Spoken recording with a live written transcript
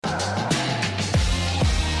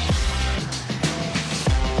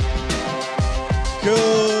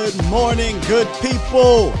Good morning, good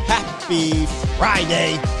people. Happy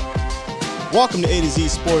Friday. Welcome to A to Z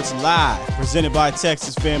Sports Live, presented by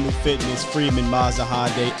Texas Family Fitness, Freeman, Mazda,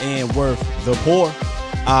 Hyundai, and Worth the Poor.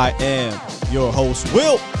 I am your host,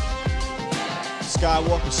 Will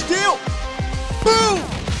Skywalker Steel. Boom!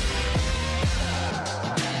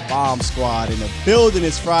 Bomb Squad in the building.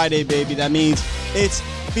 It's Friday, baby. That means it's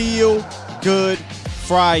Feel Good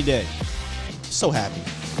Friday. So happy.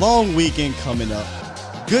 Long weekend coming up.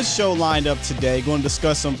 Good show lined up today. Going to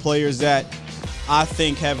discuss some players that I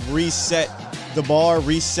think have reset the bar,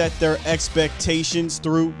 reset their expectations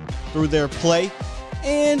through their play,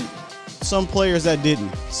 and some players that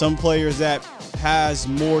didn't. Some players that has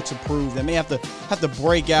more to prove. They may have to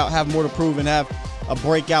break out, have more to prove, and have a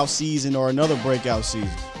breakout season or another breakout season.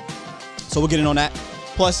 So we're getting on that.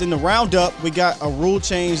 Plus, in the roundup, we got a rule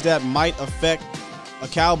change that might affect a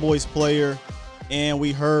Cowboys player, and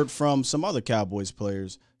we heard from some other Cowboys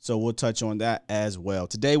players. So we'll touch on that as well.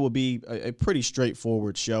 Today will be a pretty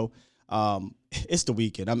straightforward show. It's the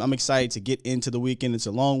weekend. I'm excited to get into the weekend. It's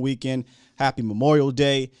a long weekend. Happy Memorial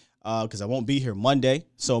Day, because I won't be here Monday.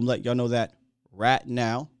 So I'm letting y'all know that right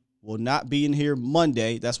now. Will not be in here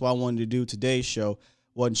Monday. That's why I wanted to do today's show.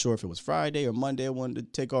 Wasn't sure if it was Friday or Monday. I wanted to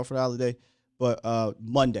take off for the holiday. But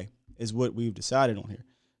Monday is what we've decided on here.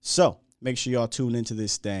 So make sure y'all tune into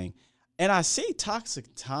this thing. And I see Toxic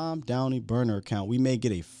Tom Downey burner account. We may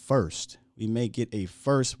get a first. We may get a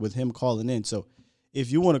first with him calling in. So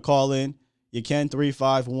if you want to call in, you can.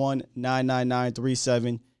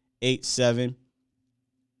 351-999-3787.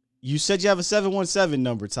 You said you have a 717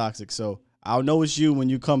 number, Toxic. So I'll know it's you when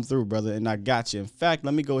you come through, brother, and I got you. In fact,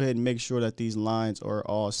 let me go ahead and make sure that these lines are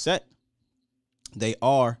all set. They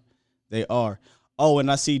are. They are. Oh,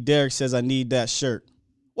 and I see Derek says I need that shirt.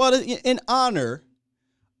 Well, in honor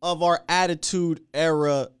of our Attitude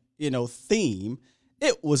Era, theme,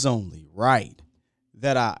 it was only right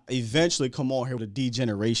that I eventually come on here with a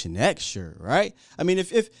D-Generation X shirt, right? I mean,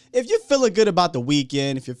 if you're feeling good about the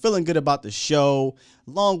weekend, if you're feeling good about the show,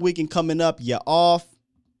 long weekend coming up, you're off.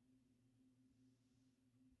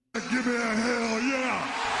 Give me a hell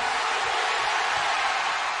yeah.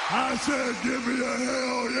 I said give me a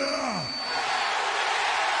hell yeah.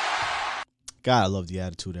 God, I love the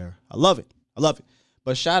Attitude Era. I love it. I love it.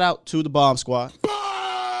 But shout out to the Bomb Squad.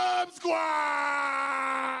 Bomb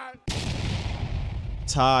Squad!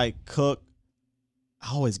 Ty Cook.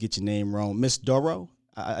 I always get your name wrong. Miss Doro.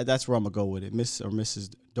 That's where I'm going to go with it. Miss or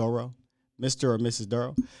Mrs. Doro. Mr. or Mrs.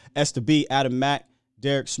 Doro. Esther B. Adam Mack.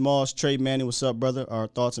 Derek Smalls. Trey Manning. What's up, brother? Our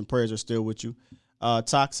thoughts and prayers are still with you.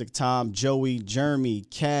 Toxic Tom. Joey. Jeremy.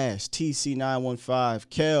 Cash. TC915.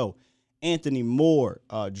 Kel. Anthony Moore.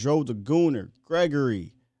 Dro the Gooner.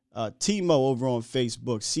 Gregory. Timo over on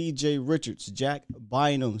Facebook, CJ Richards, Jack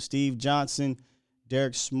Bynum, Steve Johnson,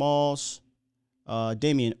 Derek Smalls,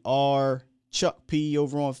 Damian R, Chuck P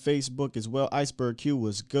over on Facebook as well. Iceberg Q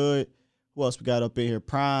was good. Who else we got up in here?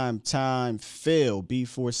 Prime Time, Phil,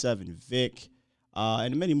 B47, Vic,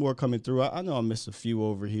 and many more coming through. I know I missed a few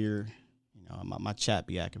over here. My chat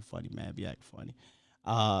be acting funny, man. Be acting funny.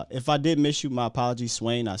 If I did miss you, my apologies,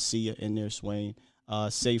 Swain. I see you in there, Swain.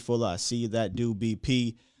 Say Fuller, I see you. That dude,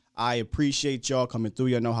 BP. I appreciate y'all coming through.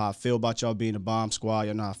 Y'all know how I feel about y'all being a Bomb Squad.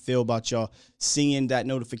 Y'all know how I feel about y'all seeing that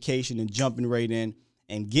notification and jumping right in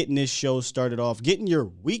and getting this show started off, getting your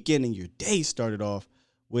weekend and your day started off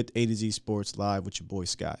with A to Z Sports Live with your boy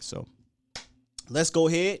Sky. So let's go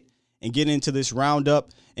ahead and get into this roundup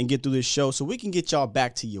and get through this show so we can get y'all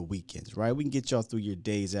back to your weekends, right? We can get y'all through your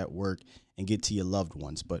days at work and get to your loved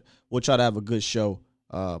ones. But we'll try to have a good show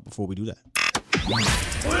before we do that.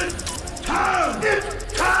 It's time!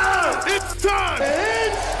 It's time! It's time!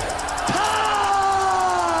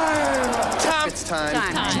 It's time!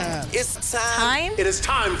 Time. It's time! Time? It is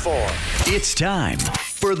time for... It's time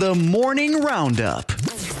for the Morning Roundup.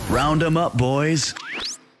 Round 'em up, boys.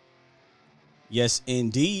 Yes,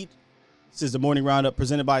 indeed. This is the Morning Roundup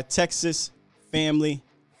presented by Texas Family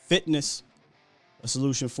Fitness, a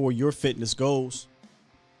solution for your fitness goals.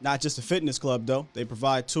 Not just a fitness club, though. They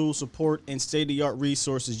provide tools, support, and state-of-the-art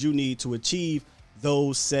resources you need to achieve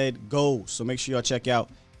those said goals. So make sure y'all check out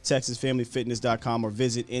TexasFamilyFitness.com or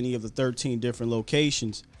visit any of the 13 different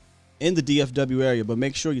locations in the DFW area. But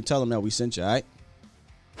make sure you tell them that we sent you, all right?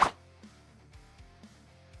 A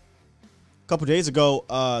couple days ago,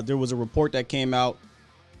 there was a report that came out.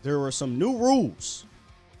 There were some new rules.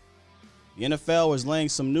 The NFL was laying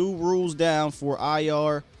some new rules down for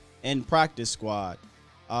IR and practice squad.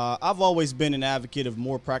 I've always been an advocate of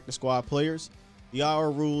more practice squad players. The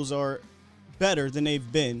IR rules are better than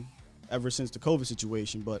they've been ever since the COVID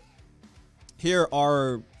situation, but here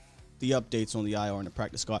are the updates on the IR and the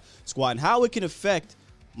practice squad and how it can affect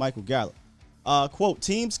Michael Gallup. Quote,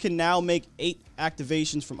 teams can now make 8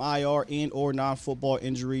 activations from IR and or non-football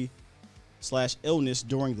injury/illness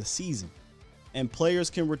during the season. And players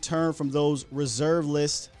can return from those reserve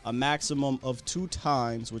lists a maximum of 2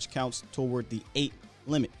 times, which counts toward the 8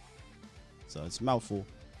 limit. So it's a mouthful.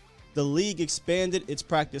 The league expanded its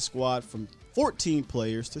practice squad from 14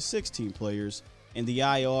 players to 16 players, and the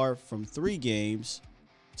IR from 3 games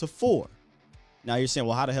to 4. Now you're saying,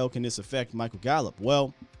 well, how the hell can this affect Michael Gallup?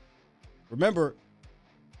 Well, remember,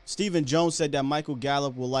 Stephen Jones said that Michael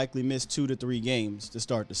Gallup will likely miss 2 to 3 games to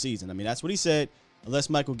start the season. I mean, that's what he said, unless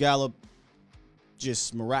Michael Gallup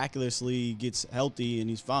just miraculously gets healthy and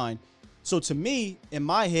he's fine. So to me, in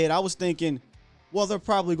my head, I was thinking, well, they're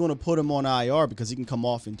probably going to put him on IR because he can come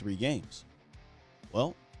off in 3 games.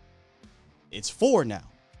 Well, it's 4 now.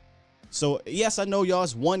 So, yes, I know y'all,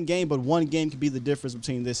 it's 1 game, but 1 game can be the difference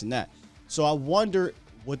between this and that. So I wonder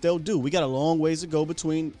what they'll do. We got a long ways to go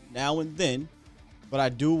between now and then, but I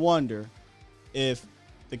do wonder if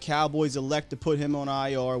the Cowboys elect to put him on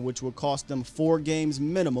IR, which will cost them 4 games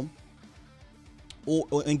minimum,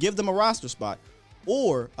 and give them a roster spot,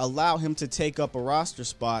 or allow him to take up a roster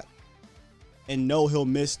spot and know he'll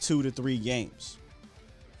miss 2 to 3 games.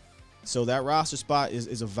 So that roster spot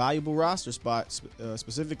is a valuable roster spot,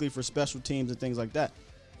 specifically for special teams and things like that,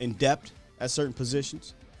 in depth at certain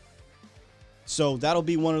positions. So that'll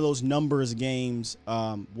be one of those numbers games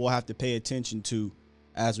we'll have to pay attention to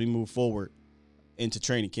as we move forward into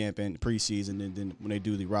training camp and preseason, and then when they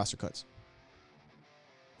do the roster cuts.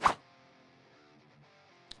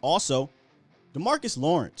 Also, DeMarcus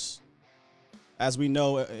Lawrence, as we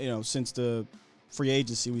know, since the free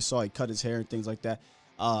agency, we saw he cut his hair and things like that.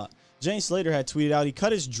 Jane Slater had tweeted out he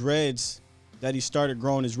cut his dreads that he started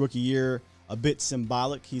growing his rookie year, a bit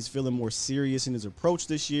symbolic. He's feeling more serious in his approach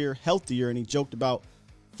this year, healthier, and he joked about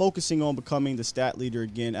focusing on becoming the stat leader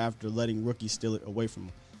again after letting rookies steal it away from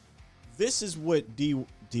him. This is what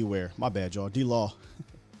D-Ware, my bad, y'all, D-Law,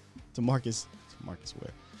 DeMarcus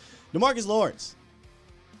Lawrence.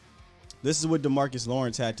 This is what DeMarcus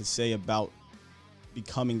Lawrence had to say about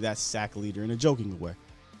becoming that sack leader in a joking way.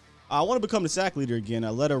 I want to become the sack leader again.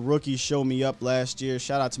 I let a rookie show me up last year.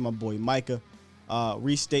 Shout out to my boy Micah.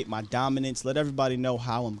 Restate my dominance. Let everybody know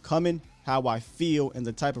how I'm coming, how I feel, and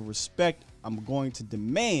the type of respect I'm going to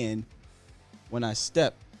demand when I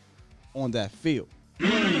step on that field.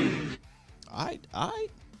 All right.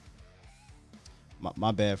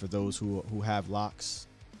 My bad for those who have locks.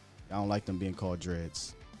 I don't like them being called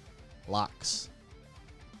dreads. Locks.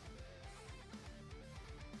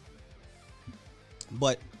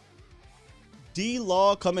 But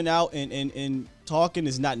D-Law coming out and talking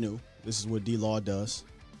is not new. This is what D-Law does,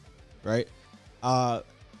 right? I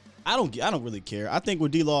don't really care. I think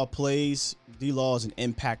when D-Law plays, D-Law is an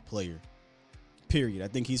impact player, period. I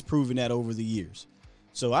think he's proven that over the years.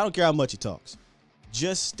 So I don't care how much he talks.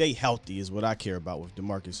 Just stay healthy is what I care about with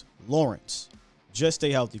DeMarcus Lawrence. Just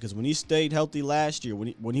stay healthy, because when he stayed healthy last year,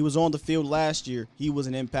 when he was on the field last year, he was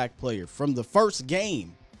an impact player from the first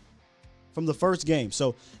game.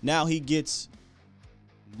 So now he gets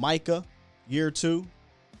Micah, year 2,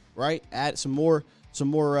 right? Add some more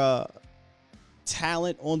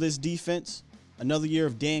talent on this defense. Another year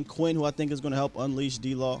of Dan Quinn, who I think is going to help unleash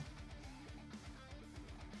D-Law.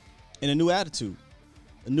 And a new attitude,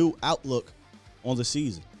 a new outlook on the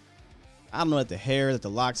season. I don't know that the hair, that the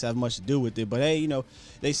locks have much to do with it, but hey,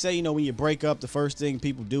 they say, when you break up, the first thing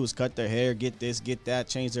people do is cut their hair, get this, get that,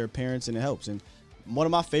 change their appearance, and it helps. And one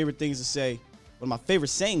of my favorite things to say, one of my favorite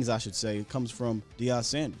sayings, I should say, comes from Deion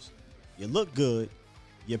Sanders. You look good,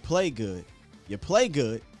 you play good, they pay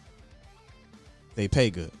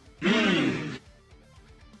good.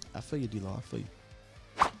 I feel you, D-Law, I feel you.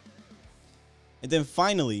 And then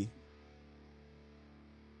finally,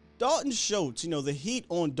 Dalton Schultz. The heat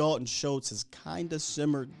on Dalton Schultz has kind of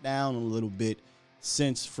simmered down a little bit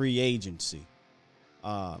since free agency.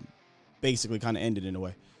 Basically kind of ended in a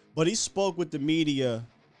way. But he spoke with the media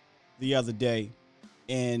the other day,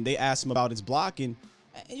 and they asked him about his blocking,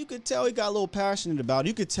 and you could tell he got a little passionate about it.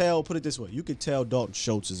 You could tell, put it this way, you could tell Dalton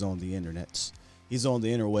Schultz is on the internets. He's on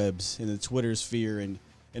the interwebs, in the Twitter sphere, and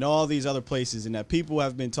all these other places, and that people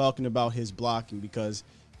have been talking about his blocking because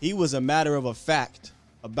he was a matter of a fact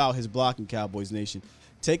about his blocking, Cowboys Nation.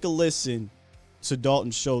 Take a listen to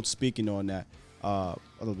Dalton Schultz speaking on that. I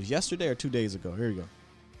don't know, it was yesterday or 2 days ago. Here you go.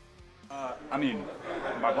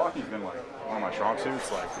 My blocking's been one of my strong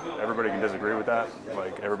suits. Everybody can disagree with that.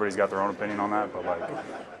 Everybody's got their own opinion on that,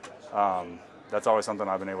 but that's always something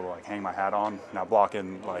I've been able to hang my hat on. Now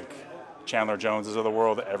blocking Chandler Joneses of the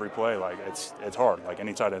world every play. Like it's hard. Like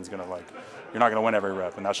any tight end's gonna you're not gonna win every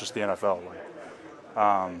rep, and that's just the NFL.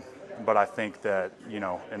 But I think that,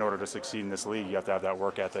 in order to succeed in this league, you have to have that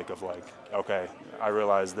work ethic of okay, I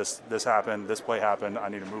realize this happened, this play happened, I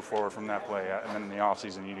need to move forward from that play, and then in the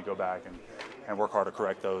offseason you need to go back and work hard to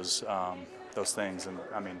correct those things. And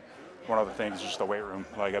I mean, one other thing is just the weight room.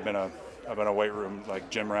 Like I've been a weight room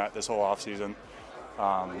gym rat this whole offseason.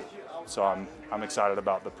 So I'm excited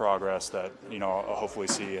about the progress that I'll hopefully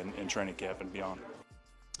see in training camp and beyond.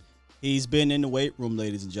 He's been in the weight room,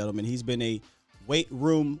 ladies and gentlemen. He's been a weight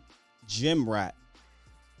room gym rat.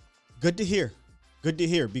 Good to hear. Good to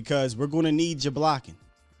hear, because we're going to need your blocking,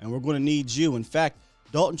 and we're going to need you. In fact,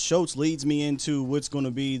 Dalton Schultz leads me into what's going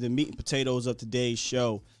to be the meat and potatoes of today's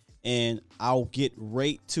show, and I'll get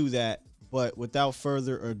right to that. But without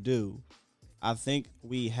further ado, I think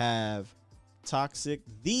we have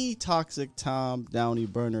the toxic Tom Downey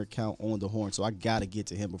burner account on the horn, so I got to get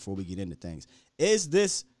to him before we get into things. Is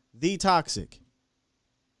this the toxic?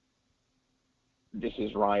 This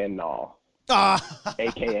is Ryan Nall,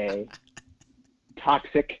 a.k.a.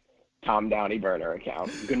 Toxic Tom Downey burner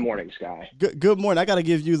account. Good morning, Sky. Good morning. I got to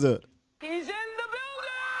give you the He's in the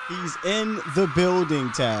building! He's in the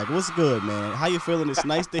building tag. What's good, man? How you feeling? It's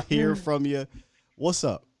nice to hear from you. What's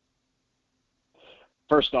up?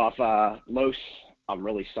 First off, Los, I'm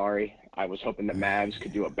really sorry. I was hoping the Mavs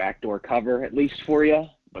could do a backdoor cover at least for you,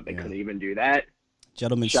 but they couldn't even do that.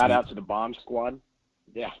 Gentlemen, shout out to the bomb squad.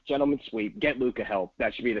 Yeah, gentlemen sweep. Get Luka help.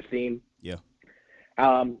 That should be the theme. Yeah.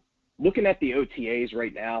 Looking at the OTAs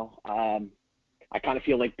right now, I kind of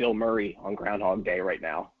feel like Bill Murray on Groundhog Day right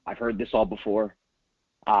now. I've heard this all before.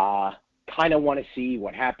 Kind of want to see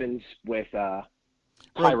what happens with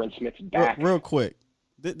Tyron Smith's back. Real quick.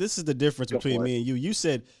 This is the difference between me and you. You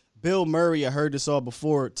said Bill Murray, I heard this all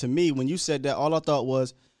before. To me, when you said that, all I thought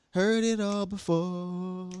was, heard it all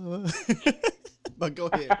before. But go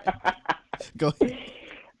ahead. Go ahead.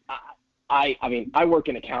 I mean, I work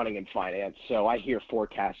in accounting and finance, so I hear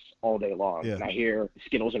forecasts all day long. Yeah. And I hear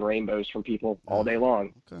Skittles and rainbows from people all day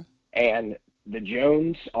long. Okay. And the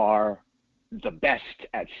Jones are the best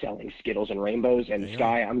at selling Skittles and rainbows. And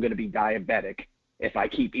Sky, I'm going to be diabetic if I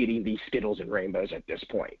keep eating these Skittles and rainbows at this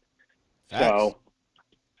point. Facts. So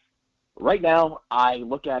right now, I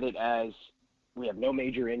look at it as we have no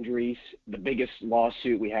major injuries. The biggest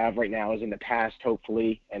lawsuit we have right now is in the past,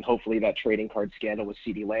 hopefully, and hopefully that trading card scandal with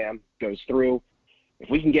CeeDee Lamb goes through. If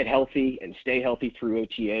we can get healthy and stay healthy through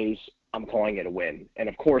OTAs, I'm calling it a win. And,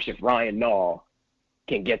 of course, if Ryan Nall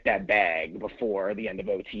can get that bag before the end of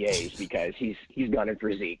OTAs, because he's gunning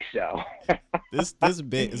for Zeke. So this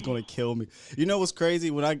bit is going to kill me. You know what's crazy?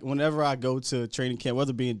 Whenever I go to training camp,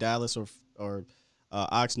 whether it be in Dallas or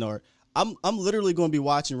Oxnard, I'm literally going to be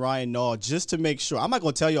watching Ryan Nall just to make sure. I'm not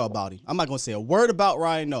going to tell y'all about him. I'm not going to say a word about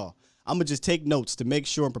Ryan Nall. I'm going to just take notes to make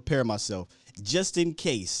sure and prepare myself just in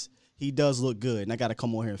case he does look good. And I got to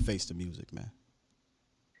come on here and face the music, man.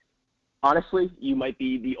 Honestly, you might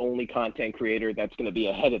be the only content creator that's going to be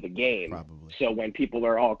ahead of the game. Probably. So when people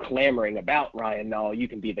are all clamoring about Ryan Nall, you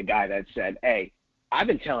can be the guy that said, hey, I've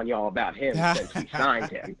been telling y'all about him since we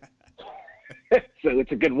signed him. So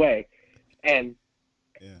it's a good way. And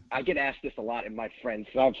I get asked this a lot in my friends.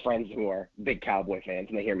 So I have friends who are big Cowboy fans,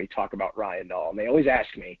 and they hear me talk about Ryan Nall. And they always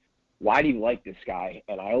ask me, why do you like this guy?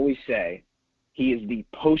 And I always say, he is the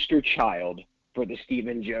poster child for the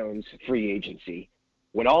Stephen Jones free agency.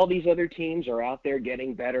 When all these other teams are out there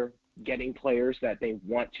getting better, getting players that they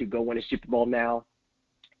want to go win a Super Bowl now,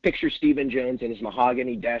 picture Stephen Jones in his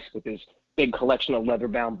mahogany desk with his big collection of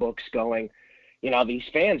leather-bound books going, these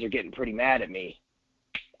fans are getting pretty mad at me.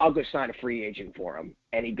 I'll go sign a free agent for him.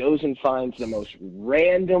 And he goes and finds the most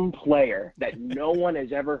random player that no one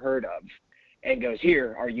has ever heard of and goes,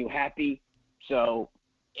 here, are you happy? So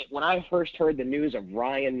when I first heard the news of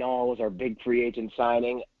Ryan Nall as our big free agent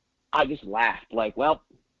signing, I just laughed like, well,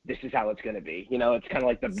 this is how it's going to be. It's kind of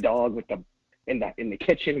like the dog with in the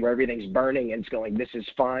kitchen where everything's burning and it's going, this is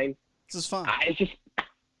fine. This is fine.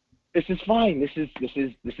 This is fine.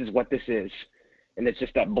 This is what this is. And it's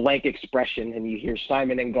just that blank expression, and you hear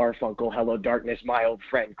Simon and Garfunkel, Hello Darkness, My Old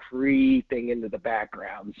Friend, creeping into the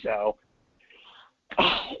background. So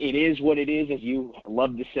it is what it is, as you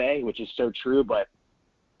love to say, which is so true. But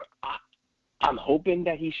I'm hoping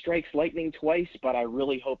that he strikes lightning twice, but I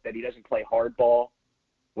really hope that he doesn't play hardball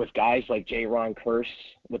with guys like J-Ron Curse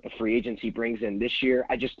with the free agents he brings in this year.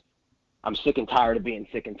 I'm sick and tired of being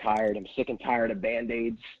sick and tired. I'm sick and tired of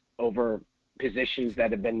Band-Aids over positions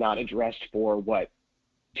that have been not addressed for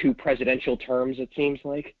 2 presidential terms, it seems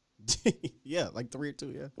like. Yeah, like 3 or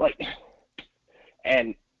 2, yeah.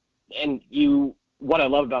 And you what I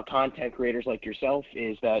love about content creators like yourself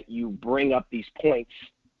is that you bring up these points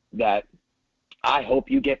that I hope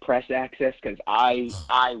you get press access, because I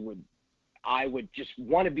would just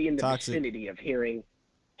want to be in the Toxic. vicinity of hearing.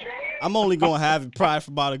 I'm only gonna have it probably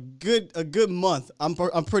for about a good month. I'm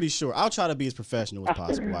pretty sure. I'll try to be as professional as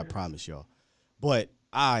possible. I promise y'all. But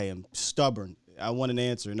I am stubborn. I want an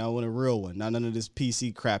answer, and I want a real one. Not none of this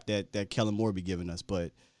PC crap that Kellen Moore be giving us.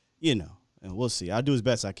 But and we'll see. I'll do as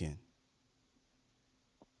best I can.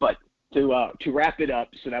 But to wrap it up,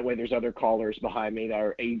 so that way there's other callers behind me that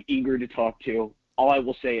are eager to talk to. All I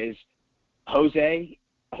will say is, Jose,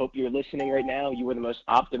 I hope you're listening right now. You were the most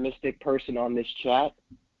optimistic person on this chat.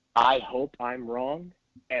 I hope I'm wrong,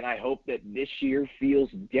 and I hope that this year feels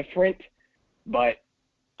different. But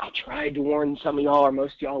I tried to warn some of y'all, or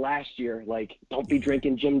most of y'all last year, like, don't be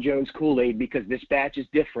drinking Jim Jones Kool-Aid because this batch is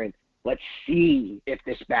different. Let's see if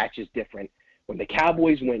this batch is different. When the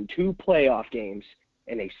Cowboys win 2 playoff games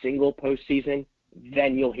in a single postseason,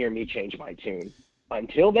 then you'll hear me change my tune.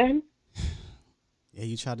 Until then, yeah,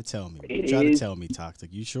 you tried to tell me. You tried to tell me,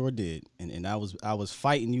 Toxic. You sure did. And I was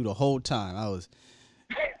fighting you the whole time. I was,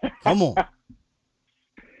 come on.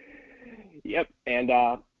 Yep. And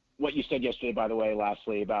what you said yesterday, by the way,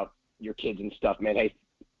 lastly, about your kids and stuff, man, hey,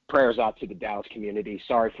 prayers out to the Dallas community.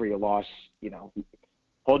 Sorry for your loss.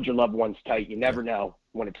 Hold your loved ones tight. You never know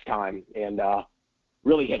when it's time. And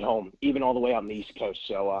really hit home, even all the way out on the East Coast.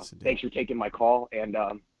 So thanks for taking my call. And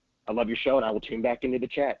I love your show, and I will tune back into the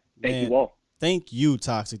chat. Thank you all. Thank you,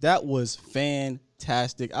 Toxic. That was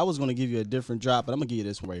fantastic. I was going to give you a different drop, but I'm going to give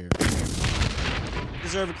you this one right here. You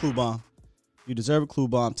deserve a clue bomb. You deserve a clue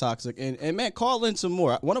bomb, Toxic. And man, call in some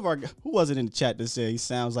more. One of our, who was it in the chat that said he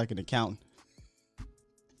sounds like an accountant?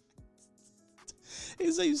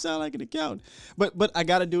 He said you sound like an accountant. But I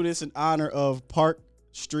got to do this in honor of Park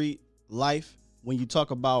Street Life. When you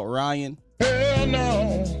talk about Ryan, hell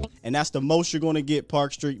no. And that's the most you're going to get,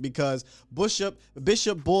 Park Street, because Bishop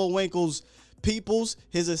Bullwinkle's peoples,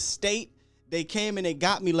 his estate, they came and they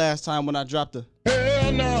got me last time when I dropped the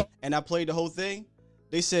hell no. And I played the whole thing.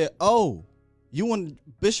 They said, "Oh, you want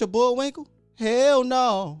Bishop Bullwinkle? Hell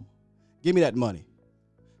no. Give me that money."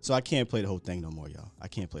 So I can't play the whole thing no more, y'all. I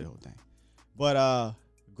can't play the whole thing. But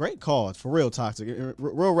great call. For real, Toxic.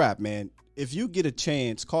 Real rap, man. If you get a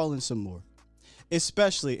chance, call in some more.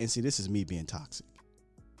 Especially, and see, this is me being toxic,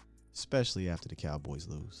 especially after the Cowboys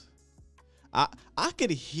lose. I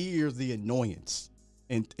could hear the annoyance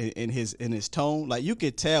in his tone. Like, you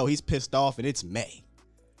could tell he's pissed off, and it's May.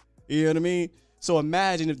 You know what I mean? So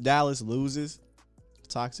imagine if Dallas loses.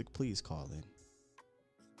 Toxic, please call in.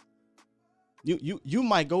 You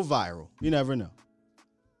might go viral. You never know.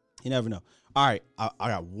 You never know. All right, I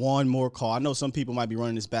got one more call. I know some people might be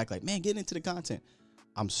running this back like, man, get into the content.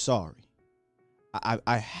 I'm sorry.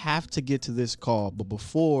 I have to get to this call, but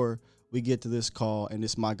before we get to this call, and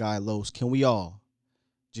this my guy Los, can we all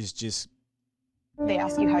just they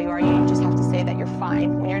ask you how you are, you just have to say that you're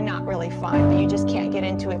fine when you're not really fine, but you just can't get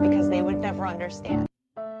into it because they would never understand.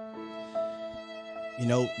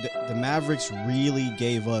 The Mavericks really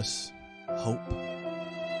gave us hope.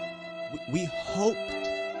 We hoped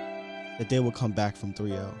that they would come back from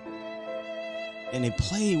 3-0. And they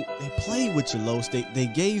played with you, Los.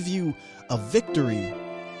 They gave you a victory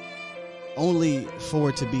only for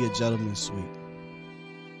it to be a gentleman's sweep.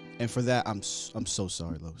 And for that, I'm so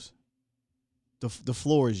sorry, Los. The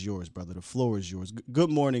floor is yours, brother. The floor is yours. Good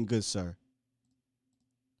morning, good sir.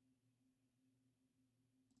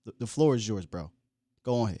 The floor is yours, bro.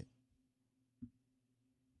 Go on ahead.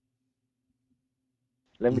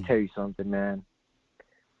 Let me tell you something, man.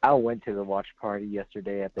 I went to the watch party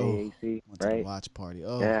yesterday at the AAC, went to the watch party.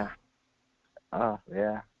 Oh. Yeah.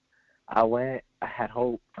 Yeah. I went. I had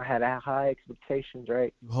hope. I had high expectations,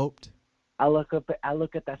 right? You hoped? I look at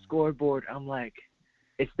that scoreboard. I'm like,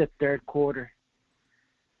 it's the third quarter.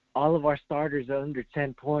 All of our starters are under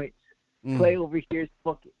 10 points. Play over here is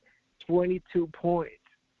fucking 22 points.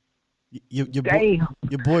 Your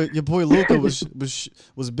boy Luka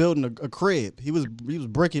was building a crib. He was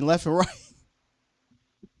breaking left and right.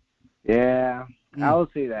 Yeah, I will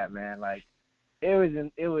see that, man. Like, it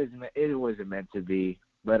wasn't meant to be.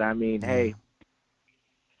 But I mean, hey,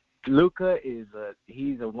 Luka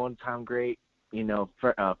he's a one-time great.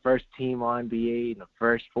 First team All NBA in the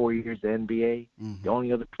first 4 years of the NBA. The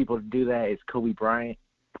only other people to do that is Kobe Bryant,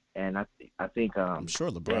 and I think I'm sure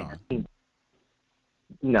LeBron.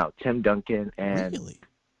 No, Tim Duncan and really?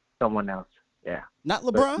 Someone else. Yeah. Not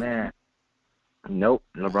LeBron? But, man, nope.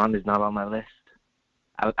 LeBron is not on my list.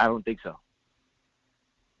 I don't think so.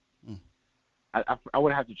 I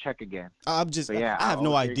would have to check again. I have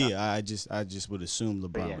no idea. I just would assume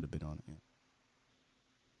LeBron would have been on it.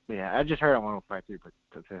 Yeah, I just heard on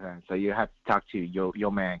 105.3, so you have to talk to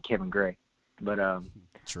your man Kevin Gray. But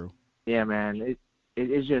True. yeah, man, it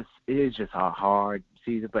is just a hard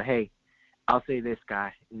season. But hey, I'll say this,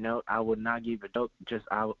 guy. No, I would not give a dope. Just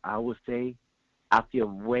I will say, I feel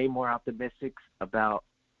way more optimistic about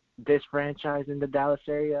this franchise in the Dallas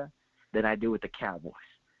area than I do with the Cowboys.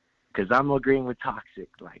 Because I'm agreeing with Toxic.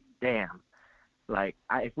 Like, damn. Like,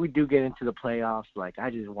 if we do get into the playoffs, like, I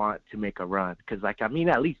just want to make a run. Because, like, I mean,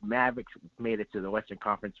 at least Mavericks made it to the Western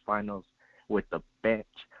Conference Finals with the bench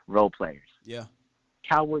role players. Yeah.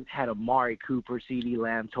 Cowboys had Amari Cooper, CeeDee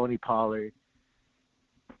Lamb, Tony Pollard,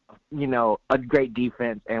 you know, a great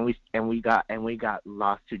defense, and we got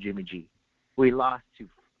lost to Jimmy G. We lost to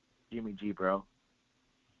Jimmy G, bro.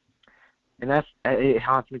 And it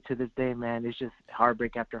haunts me to this day, man. It's just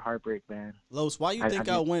heartbreak after heartbreak, man. Los, why you think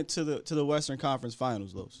I went to the Western Conference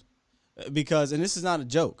Finals, Los? Because, and this is not a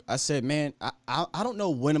joke, I said, man, I don't know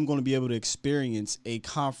when I'm going to be able to experience a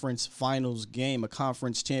conference finals game, a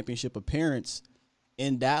conference championship appearance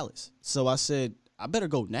in Dallas. So I said, I better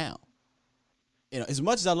go now. You know, as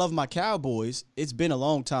much as I love my Cowboys, it's been a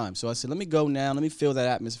long time. So I said, let me go now. Let me feel that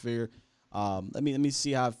atmosphere. Let me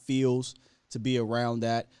see how it feels to be around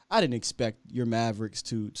that. I didn't expect your Mavericks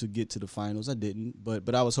to get to the finals. I didn't,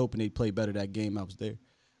 but I was hoping they'd play better that game I was there.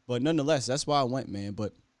 But nonetheless, that's why I went, man.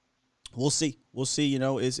 But we'll see. We'll see. You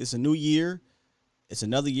know, it's a new year. It's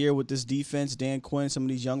another year with this defense, Dan Quinn, some of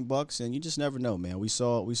these young bucks, and you just never know, man. We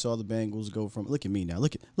saw the Bengals go from, look at me now.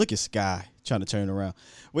 Look at Sky trying to turn around.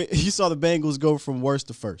 You saw the Bengals go from worst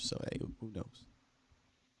to first. So hey, who knows?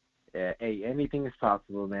 Yeah, hey, anything is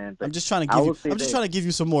possible, man. But I'm just trying to give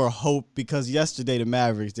you some more hope, because yesterday the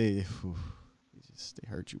Mavericks they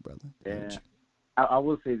hurt you, brother. Yeah. I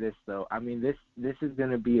will say this though. I mean, this is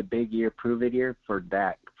going to be a big year, prove it year for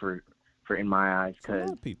Dak for in my eyes,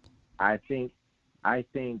 because I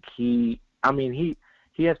think he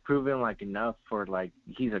has proven like enough for, like,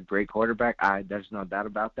 he's a great quarterback. There's no doubt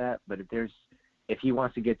about that. But if he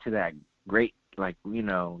wants to get to that great, like, you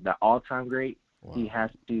know, the all-time great, wow, he has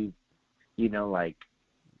to, you know, like,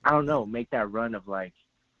 I don't know, make that run of, like,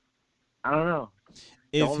 I don't know.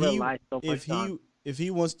 If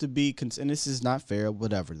he wants to be, and this is not fair,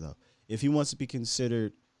 whatever though. If he wants to be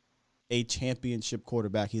considered a championship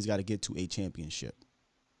quarterback, he's got to get to a championship,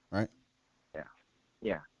 right?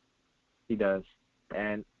 Yeah, he does.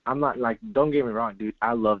 And I'm not, like, don't get me wrong, dude.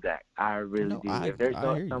 I love that. I really do. If there's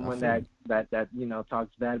someone that you know talks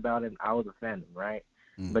bad about him, I will defend him, right?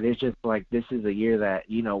 But it's just like, this is a year that,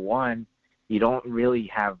 you know, one, you don't really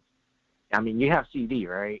have. I mean, you have CD,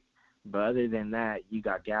 right? But other than that, you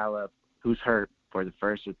got Gallup, who's hurt for the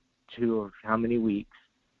first two or how many weeks.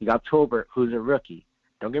 You got Tolbert, who's a rookie.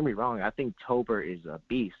 Don't get me wrong. I think Tolbert is a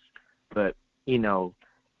beast, but, you know,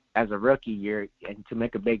 as a rookie, and to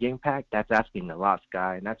make a big impact, that's asking a lot,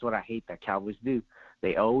 Sky. And that's what I hate that Cowboys do.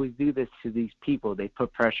 They always do this to these people. They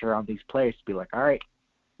put pressure on these players to be like, all right,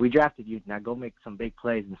 we drafted you. Now go make some big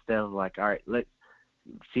plays, instead of like, all right, let's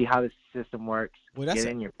see how this system works. Get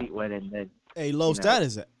in your feet wet, and then. Hey, Los, you know, that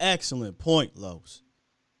is an excellent point, Los.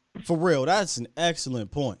 For real, that's an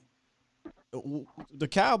excellent point. The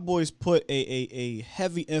Cowboys put a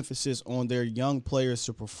heavy emphasis on their young players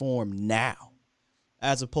to perform now,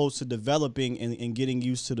 as opposed to developing and getting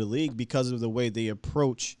used to the league, because of the way they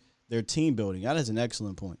approach their team building. That is an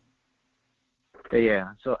excellent point. Yeah,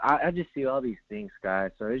 so I just see all these things, Sky.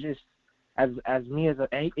 So it's just, as me as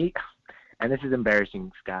and this is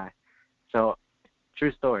embarrassing, Sky. So,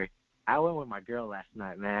 true story. I went with my girl last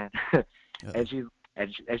night, man, and she's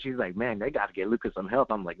like, man, they got to get Lucas some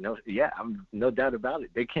help. I'm like, I'm no doubt about it.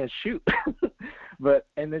 They can't shoot.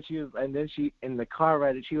 And then she in the car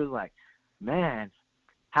ride, and she was like, man,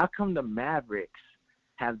 how come the Mavericks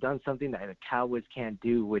have done something that the Cowboys can't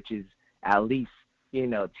do, which is at least, you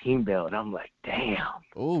know, team build? I'm like, damn.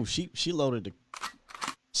 Oh, she loaded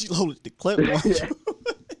the clip.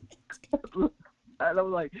 I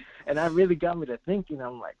was like, and that really got me to thinking.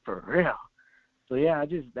 I'm like, for real. So yeah,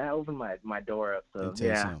 that opened my door up. So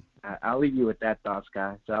yeah, I'll leave you with that thought,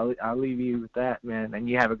 Sky. So I'll leave you with that, man. And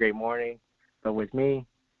you have a great morning. But with me,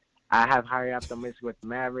 I have higher optimism with the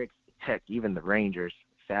Mavericks. Heck, even the Rangers.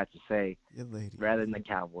 Sad to say, rather than the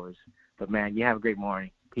Cowboys. But man, you have a great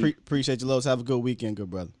morning. Appreciate you, Los. Have a good weekend, good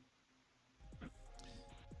brother.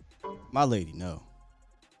 My lady, no.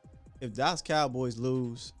 If Dallas Cowboys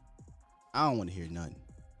lose, I don't want to hear nothing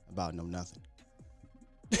about nothing.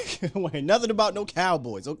 I don't want to hear nothing about no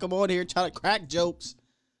Cowboys. Don't come on here trying to crack jokes,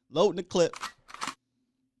 loading the clip.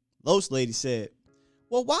 Los lady said,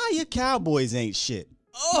 well, why your Cowboys ain't shit?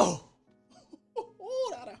 Oh,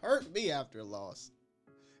 that'd hurt me after a loss.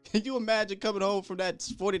 Can you imagine coming home from that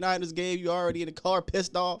 49ers game? You already in the car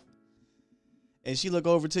pissed off. And she look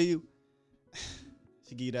over to you.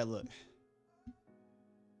 She give you that look.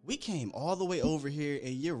 We came all the way over here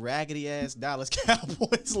and your raggedy ass Dallas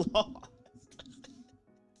Cowboys lost.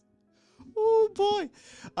 Oh boy.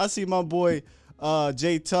 I see my boy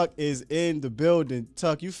Jay Tuck is in the building.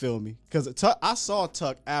 Tuck, you feel me? Because I saw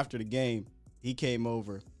Tuck after the game. He came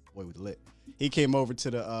over. Boy, we lit. He came over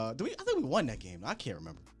to the I think we won that game. I can't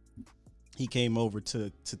remember. He came over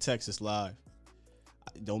to Texas Live.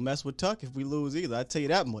 Don't mess with Tuck if we lose either. I tell you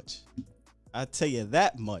that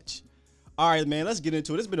much. All right, man, let's get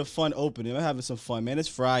into it. It's been a fun opening. I'm having some fun, man. It's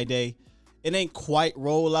Friday. It ain't quite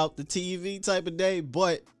roll out the TV type of day,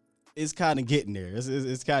 but it's kind of getting there.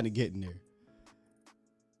 It's kind of getting there.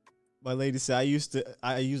 My lady said I used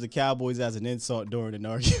the Cowboys as an insult during an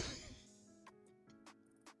argument.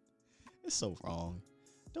 It's so wrong.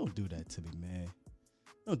 Don't do that to me, man.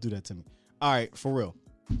 Don't do that to me. All right, for real.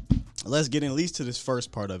 Let's get in at least to this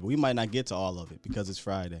first part of it. We might not get to all of it because it's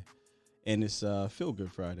Friday. And it's Feel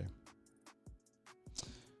Good Friday.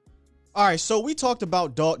 All right, so we talked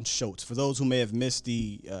about Dalton Schultz. For those who may have missed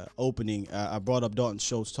the opening, I brought up Dalton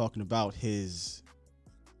Schultz talking about his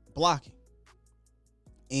blocking.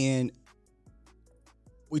 And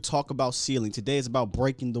we talk about ceiling. Today is about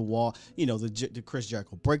breaking the wall. You know, the Chris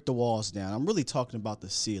Jericho, break the walls down. I'm really talking about the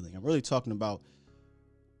ceiling. I'm really talking about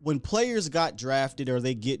when players got drafted or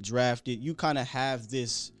they get drafted, you kind of have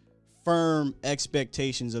this firm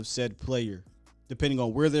expectations of said player, depending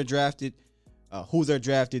on where they're drafted, who they're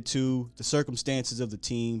drafted to, the circumstances of the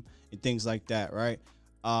team, and things like that, right?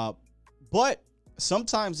 But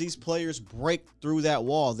sometimes these players break through that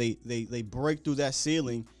wall. They break through that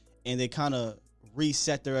ceiling, and they kind of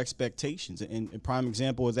reset their expectations. And a prime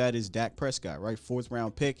example of that is Dak Prescott, right? 4th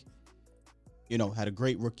round pick, had a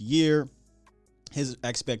great rookie year. His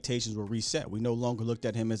expectations were reset. We no longer looked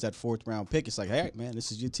at him as that 4th round pick. It's like, hey, man,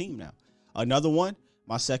 this is your team now. Another one,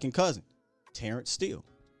 my second cousin, Terrence Steele,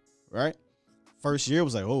 right? First year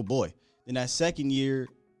was like, oh, boy. Then that second year,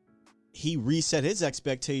 he reset his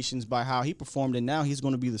expectations by how he performed, and now he's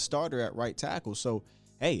going to be the starter at right tackle. So,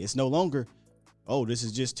 hey, it's no longer, oh, this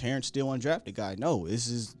is just Terrence Steele, undrafted guy. No, this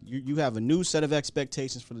is you have a new set of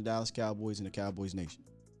expectations for the Dallas Cowboys and the Cowboys Nation.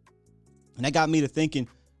 And that got me to thinking,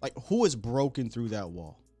 like, who has broken through that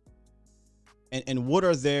wall? And what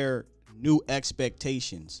are their new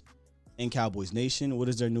expectations in Cowboys Nation? What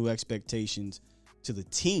is their new expectations to the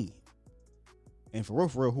team? And for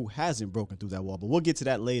real, who hasn't broken through that wall? But we'll get to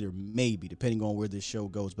that later, maybe, depending on where this show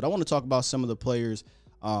goes. But I want to talk about some of the players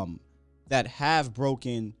that have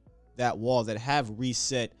broken that wall, that have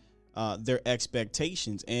reset their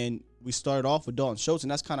expectations. And we started off with Dalton Schultz, and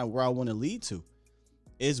that's kind of where I want to lead to,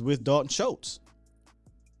 is with Dalton Schultz.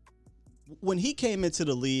 When he came into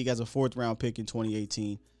the league as a 4th round pick in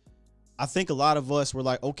 2018, I think a lot of us were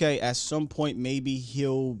like, okay, at some point, maybe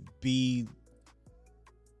he'll be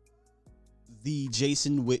the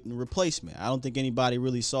Jason Witten replacement. I don't think anybody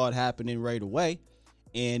really saw it happening right away,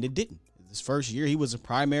 and it didn't. This first year, he was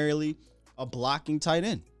primarily a blocking tight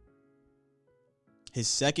end. His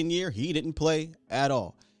second year, he didn't play at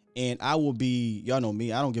all. And y'all know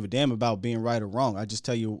me, I don't give a damn about being right or wrong. I just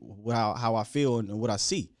tell you how I feel and what I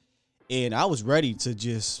see. And I was ready to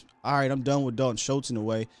just, all right, I'm done with Dalton Schultz in a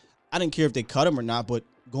way. I didn't care if they cut him or not, but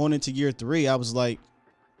going into year 3, I was like,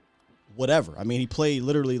 whatever. I mean, he played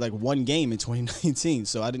literally like one game in 2019,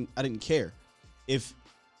 so I didn't care if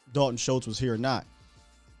Dalton Schultz was here or not.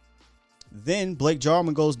 Then Blake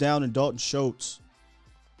Jarman goes down and Dalton Schultz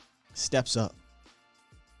steps up.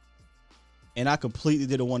 And I completely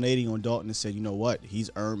did a 180 on Dalton and said, you know what? He's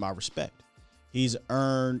earned my respect. He's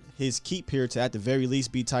earned his keep here to, at the very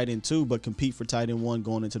least, be tight end 2, but compete for tight end 1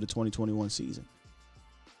 going into the 2021 season.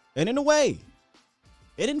 And in a way,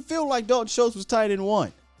 it didn't feel like Dalton Schultz was tight end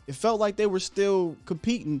 1. It felt like they were still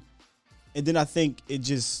competing. And then I think he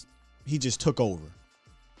just took over.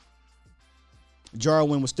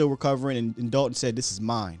 Jarwin was still recovering, and Dalton said, this is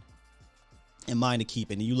mine. And mine to keep.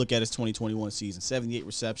 And then you look at his 2021 season, 78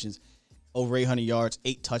 receptions, over 800 yards,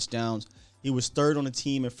 8 touchdowns. He was 3rd on the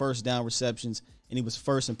team in first down receptions, and he was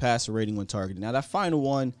 1st in passer rating when targeted. Now, that final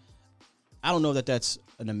one, I don't know that that's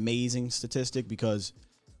an amazing statistic because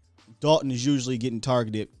Dalton is usually getting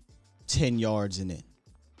targeted 10 yards and in.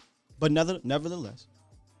 But nevertheless,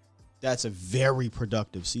 that's a very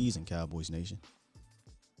productive season, Cowboys Nation.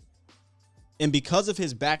 And because of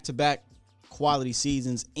his back-to-back quality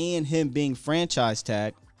seasons and him being franchise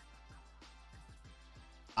tagged,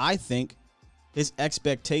 I think his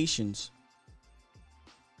expectations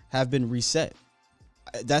have been reset.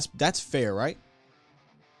 That's fair, right?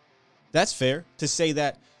 That's fair to say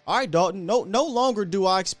that all right, Dalton, no longer do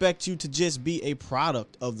I expect you to just be a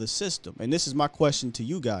product of the system. And this is my question to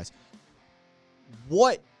you guys.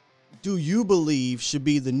 What do you believe should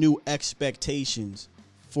be the new expectations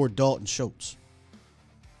for Dalton Schultz?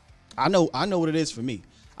 I know what it is for me.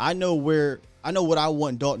 I know what I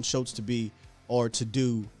want Dalton Schultz to be or to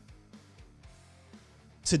do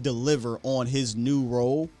to deliver on his new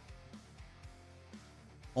role,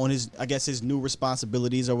 on his new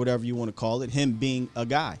responsibilities or whatever you want to call it, him being a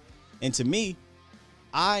guy. And to me,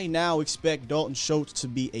 I now expect Dalton Schultz to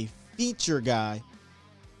be a feature guy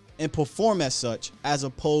and perform as such, as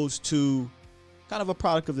opposed to kind of a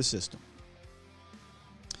product of the system.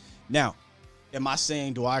 Now, am I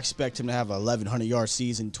saying, do I expect him to have a 1,100-yard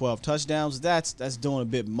season, 12 touchdowns? That's doing a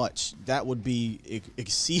bit much. That would be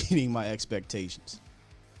exceeding my expectations.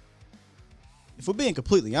 If we're being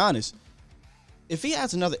completely honest, if he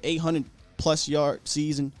has another 800-plus yard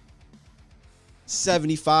season,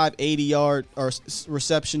 75, 80-yard or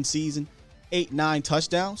reception season, 8-9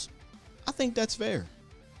 touchdowns, I think that's fair.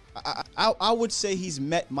 I would say he's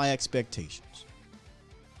met my expectations,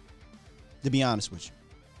 to be honest with you.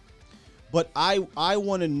 But I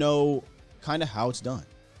want to know kind of how it's done.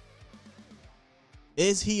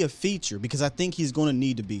 Is he a feature? Because I think he's going to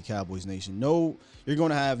need to be, Cowboys Nation. No, you're going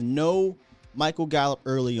to have no Michael Gallup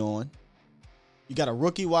early on. You got a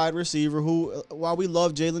rookie wide receiver who, while we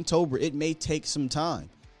love Jalen Tolbert, it may take some time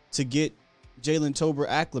to get Jalen Tolbert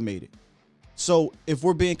acclimated. So if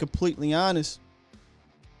we're being completely honest,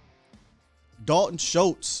 Dalton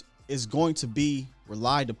Schultz is going to be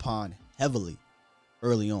relied upon heavily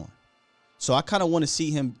early on. So I kind of want to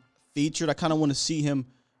see him featured. I kind of want to see him,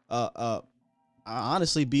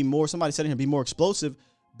 honestly, be more, somebody said to him, be more explosive,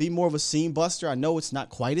 be more of a seam buster. I know it's not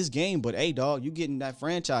quite his game, but hey, dog, you getting that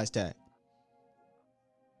franchise tag.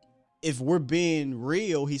 If we're being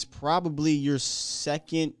real, he's probably your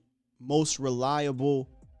second most reliable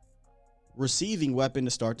receiving weapon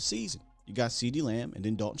to start the season. You got CeeDee Lamb and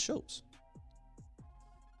then Dalton Schultz.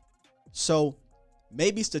 So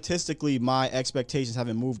maybe statistically my expectations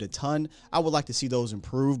haven't moved a ton. I would like to see those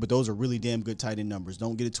improve, but those are really damn good tight end numbers.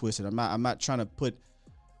 Don't get it twisted. I'm not trying to put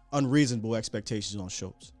unreasonable expectations on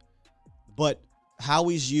Schultz. But how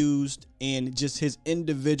he's used and just his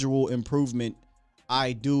individual improvement,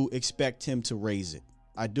 I do expect him to raise it.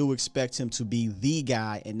 I do expect him to be the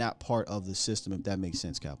guy and not part of the system, if that makes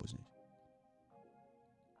sense, Cowboys.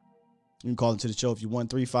 You can call into the show if you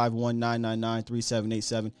want,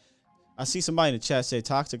 351-999-3787. I see somebody in the chat say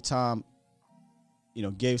Toxic Tom,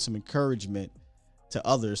 gave some encouragement to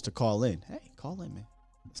others to call in. Hey, call in, man.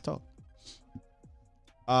 Let's talk.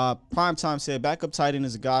 Prime Time said backup tight end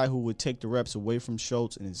is a guy who would take the reps away from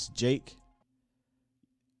Schultz, and it's Jake.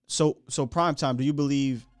 So Prime Time, do you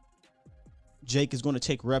believe Jake is going to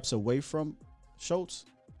take reps away from Schultz?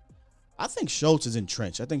 I think Schultz is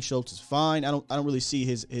entrenched. I think Schultz is fine. I don't really see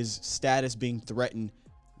his status being threatened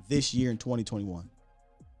this year in 2021.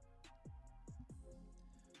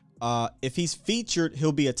 If he's featured,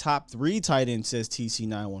 he'll be a top 3 tight end, says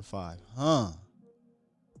TC915. I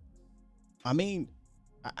mean,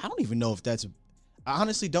 I don't even know if that's. I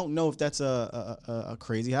honestly don't know if that's a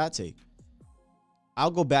crazy hot take. I'll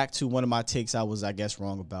go back to one of my takes I was, I guess,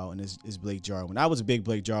 wrong about, and is Blake Jarwin. I was a big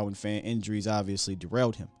Blake Jarwin fan. Injuries obviously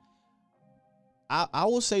derailed him. I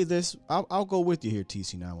will say this. I'll go with you here,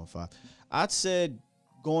 TC915. I said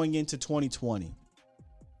going into 2020,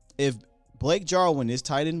 if Blake Jarwin is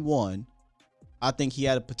tight end 1, I think he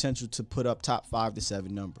had a potential to put up top 5 to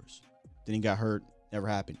 7 numbers. Then he got hurt. Never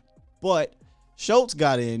happened. But Schultz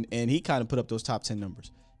got in, and he kind of put up those top 10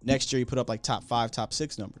 numbers. Next year, he put up like top 5, top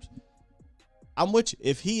 6 numbers. I'm with you.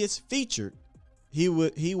 If he is featured, he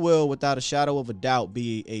will, without a shadow of a doubt,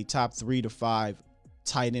 be a top 3 to 5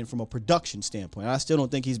 tight end from a production standpoint. I still don't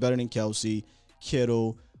think he's better than Kelsey,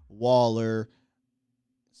 Kittle, Waller.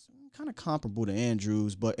 It's kind of comparable to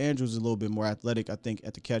Andrews, but Andrews is a little bit more athletic, I think,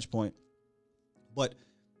 at the catch point. But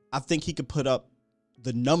I think he could put up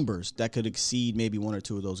the numbers that could exceed maybe 1 or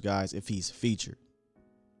 2 of those guys if he's featured.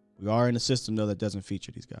 We are in a system, though, that doesn't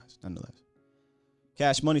feature these guys, nonetheless.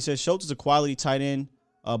 Cash Money says Schultz is a quality tight end,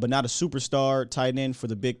 but not a superstar tight end for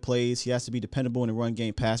the big plays. He has to be dependable in the run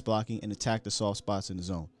game, pass blocking, and attack the soft spots in the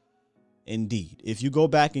zone. Indeed. If you go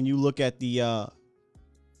back and you look at the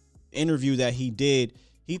interview that he did,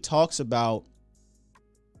 he talks about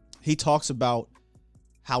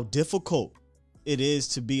how difficult it is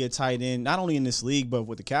to be a tight end, not only in this league, but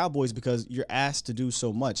with the Cowboys, because you're asked to do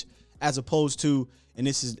so much, as opposed to, and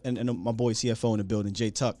this is, and my boy CFO in the building, Jay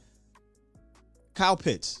Tuck, Kyle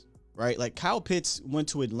Pitts, right? Like Kyle Pitts went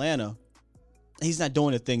to Atlanta. He's not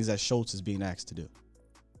doing the things that Schultz is being asked to do.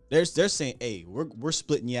 They're saying, hey, we're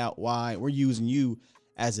splitting you out wide. We're using you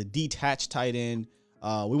as a detached tight end.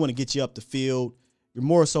 We want to get you up the field. You're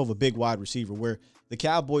more so of a big wide receiver, where the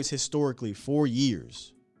Cowboys historically for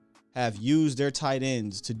years have used their tight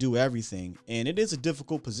ends to do everything. And it is a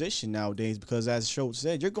difficult position nowadays because, as Schultz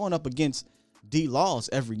said, you're going up against D-Laws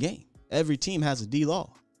every game. Every team has a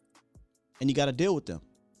D-Law, and you got to deal with them.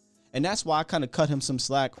 And that's why I kind of cut him some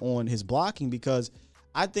slack on his blocking, because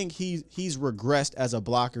I think he's regressed as a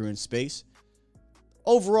blocker in space.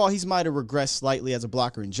 Overall, he might have regressed slightly as a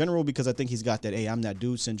blocker in general, because I think he's got that, hey, I'm that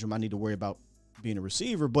dude syndrome. I need to worry about being a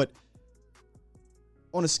receiver. But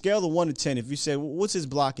on a scale of 1 to 10, if you say, well, what's his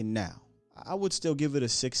blocking now? I would still give it a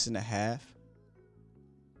 6.5,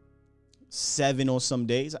 7 on some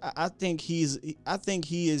days. I think he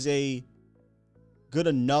is a good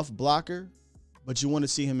enough blocker, but you want to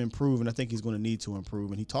see him improve, and I think he's going to need to improve.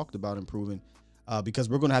 And he talked about improving because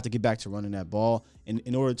we're going to have to get back to running that ball. And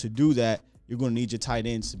in order to do that, you're going to need your tight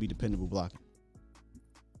ends to be dependable blocking.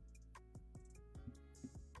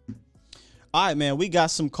 All right, man, we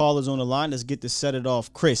got some callers on the line. Let's get to Set It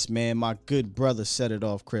Off. Chris, man, my good brother, Set It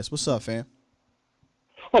Off. Chris, what's up, fam?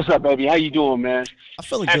 What's up, baby? How you doing, man? I'm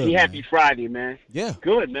feeling good, Happy Friday, man. Yeah.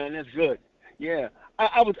 Good, man. That's good. Yeah.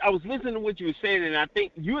 I was listening to what you were saying, and I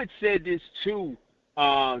think you had said this, too,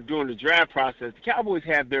 during the draft process. The Cowboys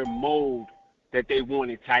have their mold that they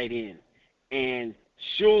want at tight end. And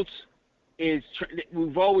Schultz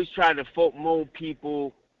we've always tried to folk mold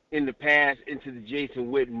people in the past into the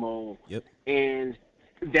Jason Witten mold. Yep. And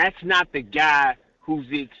that's not the guy who's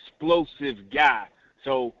the explosive guy.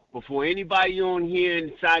 So before anybody on here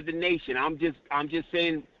inside the nation, I'm just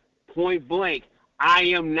saying point blank, I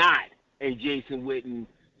am not a Jason Witten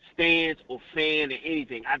stance or fan or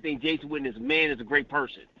anything. I think Jason Witten is a man, is a great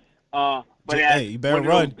person. But hey, you better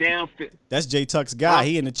run. Downfield, that's J Tuck's guy.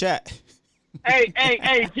 He in the chat. Hey,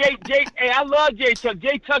 I love J Tuck.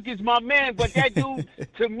 J Tuck is my man, but that dude,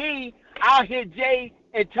 to me, I'll hit Jay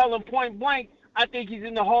and tell him point blank, I think he's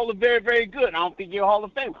in the Hall of Very, Very Good. I don't think he's a Hall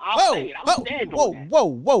of Fame. I'll say it. I'll stand on that.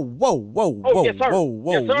 Whoa, yes, sir.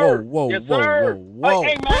 whoa, Yes, sir. whoa.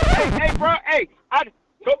 Hey, man. Hey, bro.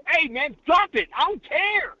 Hey, man, drop it. I don't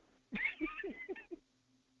care.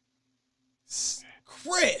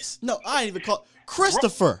 Chris. No, I ain't even call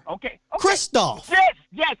Christopher. Okay. Christoph.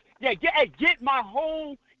 Yes. Yeah, get my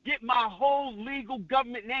whole legal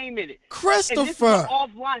government name in it. Christopher. And this is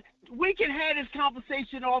offline. We can have this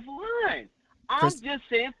conversation offline. I'm just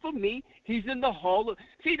saying, for me, he's in the Hall of.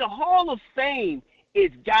 See, the Hall of Fame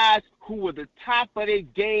is guys who were the top of their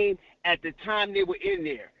game at the time they were in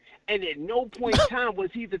there, and at no point in time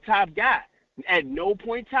was he the top guy. At no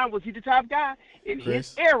point in time was he the top guy. In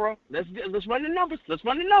his era, let's run the numbers.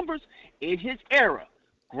 In his era,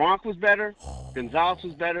 Gronk was better, Gonzalez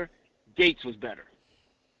was better, Gates was better.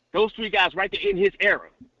 Those three guys right there in his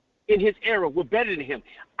era were better than him.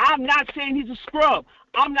 I'm not saying he's a scrub.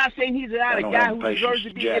 I'm not saying he's not a guy who deserves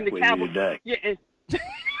to be in the Cowboys. Yeah,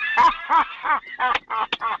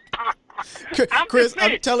 Chris,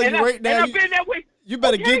 I'm telling you right now, you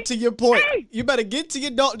better get to your point. Hey. You better get to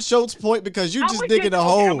your Dalton Schultz point, because you just digging a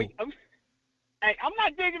hole. I'm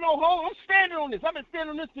not digging no hole. I'm standing on this. I've been standing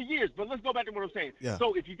on this for years. But let's go back to what I'm saying. Yeah.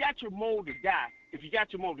 So if you got your molded guy,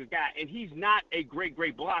 and he's not a great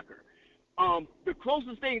blocker, the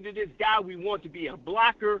closest thing to this guy we want to be a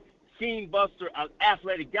blocker, seam buster, an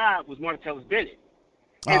athletic guy was Martellus Bennett.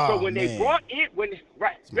 And so when they brought in,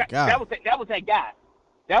 that was that guy.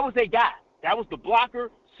 That was that guy. That was the blocker,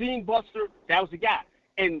 seam buster. That was the guy.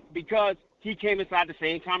 And because he came inside the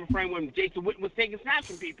same time frame when Jason Witten was taking snaps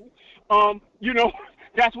from people,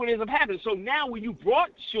 that's what ends up happening. So now when you brought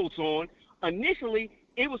Schultz on, initially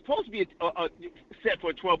it was supposed to be a set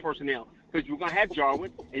for 12 personnel, because you were going to have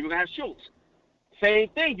Jarwin and you were going to have Schultz. Same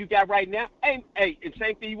thing you got right now. And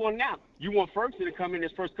same thing you want now. You want Ferguson to come in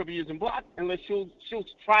his first couple of years and block, and let Schultz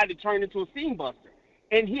try to turn into a seam buster.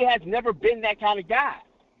 And he has never been that kind of guy.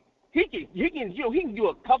 He can do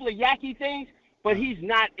a couple of yacky things, but he's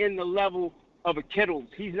not in the level of a Kittles.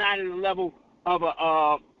 He's not in the level of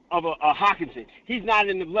a Hawkinson. He's not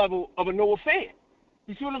in the level of a Noah Fant.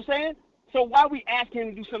 You see what I'm saying? So why we ask him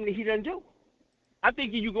to do something that he doesn't do? I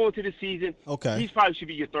think if you go into the season, he probably should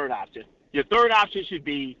be your third option. Your third option should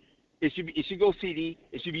go CD.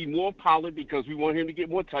 It should be more Pollard, because we want him to get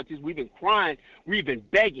more touches. We've been crying. We've been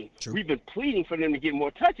begging. True. We've been pleading for them to get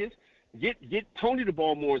more touches. Get Tony the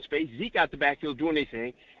ball more in space. Zeke out the backfield doing their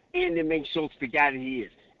thing, and then make Schultz the guy that he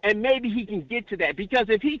is. And maybe he can get to that, because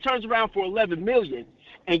if he turns around for $11 million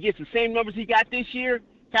and gets the same numbers he got this year,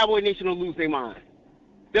 Cowboy Nation will lose their mind.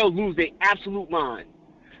 They'll lose their absolute mind.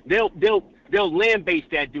 They'll land base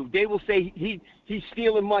that dude. They will say he he's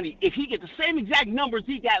stealing money. If he gets the same exact numbers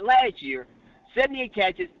he got last year, 78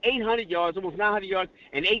 catches, 800 yards, almost 900 yards,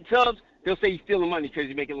 and 8 tubs, they'll say he's stealing money because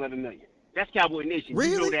he's making $11 million. That's Cowboy Nation.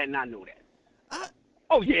 Really? You know that, and I know that.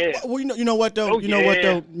 Oh yeah. Well, you know what though? Oh, You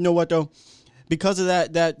know what though? Because of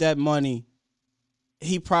that money,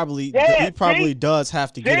 he probably does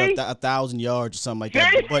have to get 1,000 yards or something like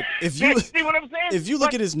that. But if you see what I'm saying? If you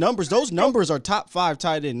look at his numbers, those numbers are top 5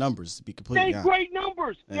 tight end numbers. To be completely honest, great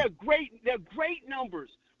numbers. Yeah. They're great numbers.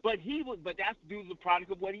 But that's due to the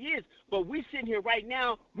product of what he is. But we sitting here right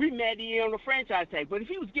now, we mad he on the franchise tag. But if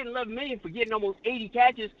he was getting $11 million for getting almost 80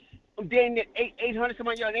 catches, then 800 some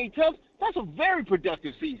yards, 8 tubs, that's a very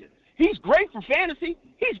productive season. He's great for fantasy.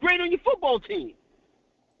 He's great on your football team.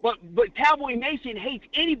 But Cowboy Nation hates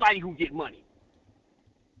anybody who get money.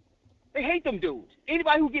 They hate them dudes.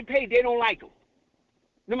 Anybody who get paid, they don't like them.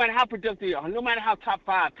 No matter how productive they are, no matter how top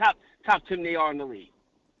 5, top 10 they are in the league.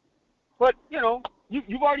 But,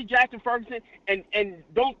 you've already drafted Ferguson, and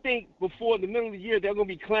don't think before the middle of the year they're going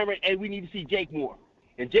to be clamoring, and we need to see Jake more.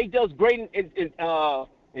 And Jake does great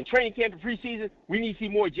in training camp and preseason. We need to see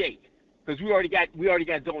more Jake because we already got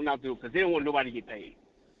Dalton out there because they don't want nobody to get paid.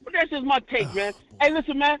 But that's just my take, man. Hey,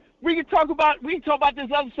 listen, man, we can talk about this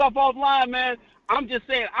other stuff offline, man. I'm just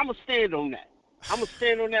saying, I'm gonna stand on that. I'm gonna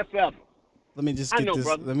stand on that forever. Let me just get this.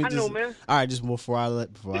 Brother. Let me know, man. All right, just before I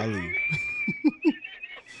leave.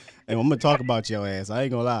 And I'm gonna talk about your ass. I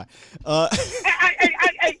ain't gonna lie. I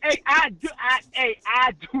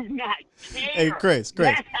do not care. Hey, Chris.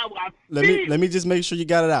 That's how I feel. Let me just make sure you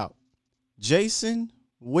got it out. Jason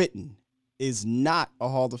Witten is not a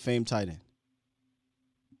Hall of Fame tight end.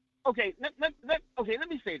 Okay, let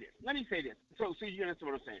me say this. So you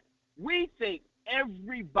understand what I'm saying. We think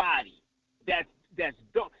everybody that's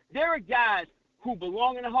done. There are guys who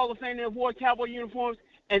belong in the Hall of Fame that wore Cowboy uniforms,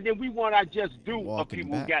 and then we want our just due of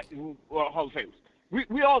people who are Hall of Famers.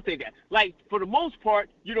 We all think that. Like, for the most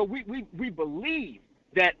part, we believe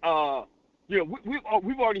that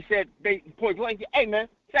we've already said point blank, hey man,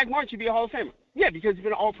 Zach Martin should be a Hall of Famer. Yeah, because he's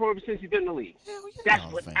been an All-Pro ever since he's been in the league. That's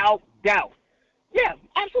without doubt. Yeah,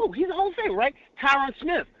 absolutely. He's a Hall of Famer, right? Tyron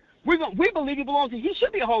Smith. We believe he belongs. He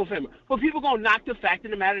should be a Hall of Famer. But people gonna knock the fact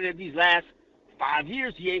of the matter that these last 5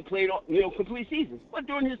 years he ain't played complete seasons. But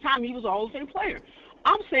during his time he was a Hall of Fame player.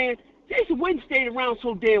 I'm saying Jason Witten stayed around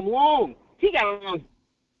so damn long. He got around.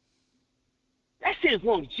 That's his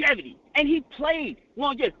longevity, and he played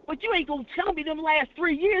longevity. But you ain't gonna tell me them last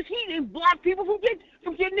 3 years he didn't block people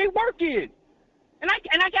from getting their work in.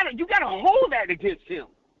 You gotta hold that against him.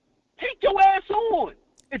 Take your ass on.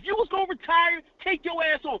 If you was going to retire, take your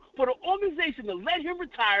ass on. For the organization to let him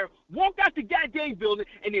retire, walk out the goddamn building,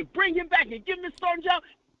 and then bring him back and give him his starting job,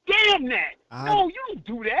 damn that. No, you don't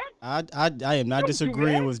do that. I am not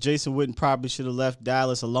disagreeing with Jason Witten probably should have left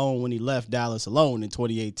Dallas alone when he left Dallas alone in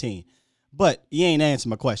 2018. But he ain't answering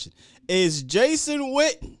my question. Is Jason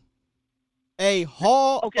Witten a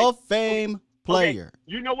Hall of Fame player? Okay.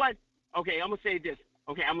 You know what? Okay, I'm going to say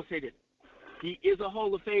this. He is a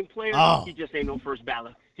Hall of Fame player. He just ain't no first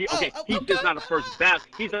ballot. He's just not a first ballot.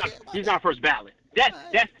 He's not a first ballot.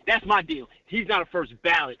 That's my deal. He's not a first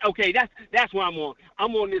ballot. Okay, that's what I'm on.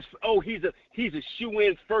 I'm on this. He's a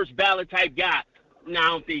shoe-in first ballot type guy. No, I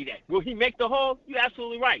don't think that. Will he make the Hall? You're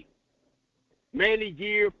absolutely right. Man of the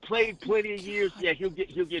year, played plenty of years. Yeah, he'll get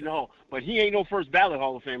in the Hall, but he ain't no first ballot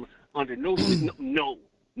Hall of Famer under no.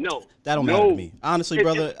 That don't matter to me. Honestly,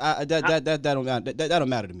 brother, that don't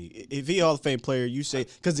matter to me. If he Hall of Fame player, you say,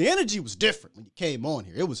 because the energy was different when you came on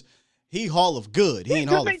here. It was he Hall of Good. He ain't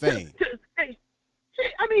Hall of Fame.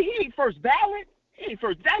 I mean, he ain't first ballot. He ain't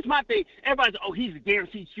first. That's my thing. Everybody's he's a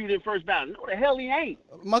guaranteed shooter in first ballot. No, the hell he ain't.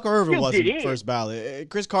 Michael Irvin wasn't first ballot.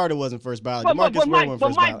 Chris Carter wasn't first ballot. DeMarcus Ware wasn't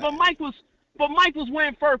first ballot. But Mike was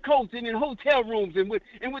wearing fur coats and in hotel rooms and with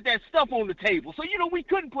that stuff on the table. So we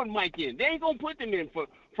couldn't put Mike in. They ain't gonna put them in for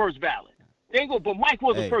first ballot. They ain't gonna. But Mike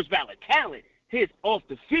wasn't first ballot talent. His off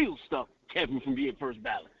the field stuff kept him from being first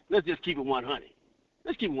ballot. Let's just keep it 100.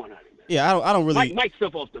 Let's keep it 100. Man. Yeah, I don't really. Mike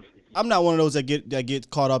stuff off the. I'm not one of those that get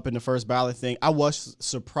caught up in the first ballot thing. I was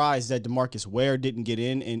surprised that DeMarcus Ware didn't get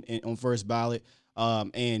in on first ballot,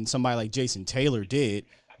 and somebody like Jason Taylor did.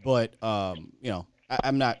 But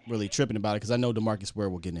I'm not really tripping about it because I know DeMarcus Ware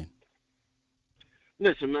will get in.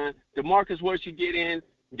 Listen, man, DeMarcus Ware should get in.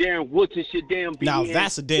 Darren Woodson should damn be in. Now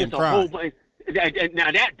that's a damn crime.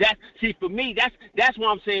 Now that see for me that's what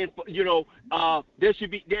I'm saying. There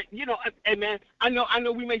should be hey man, I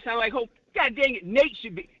know we may sound like hope. God dang it, Nate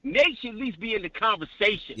should at least be in the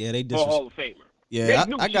conversation. Yeah, they for Hall of Famer. Yeah,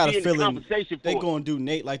 I got a feeling they're going to do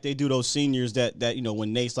Nate like they do those seniors that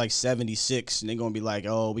when Nate's like 76 and they're going to be like,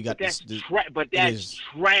 oh, we got but this. But that's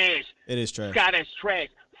trash. It is trash. Scott, that's trash.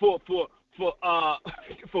 For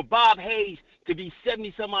Bob Hayes to be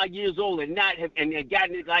 70-some-odd years old and not have and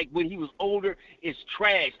gotten it like when he was older is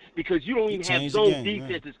trash because you don't even have zone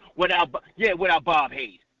defenses without Bob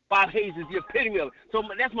Hayes. Bob Hayes is the epitome of it. So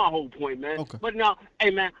that's my whole point, man. Okay. But no, hey,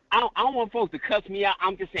 man, I don't want folks to cuss me out.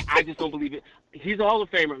 I'm just saying I just don't believe it. He's a Hall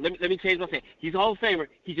of Famer. Let me change my saying. He's a Hall of Famer.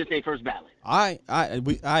 He just ain't first ballot. All right.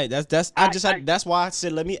 That's why I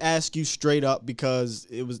said let me ask you straight up because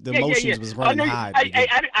it was the emotions was running high.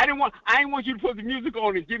 I didn't want you to put the music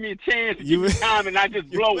on and give me a chance to give me time and I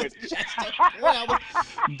just blow it.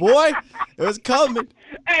 Boy, it was coming.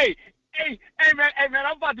 Hey, man,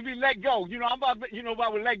 I'm about to be let go. I'm about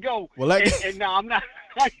to let go. Well, and no, I'm not.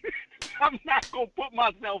 I'm not gonna put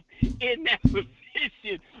myself in that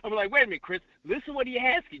position. I'm like, wait a minute, Chris. Listen, what he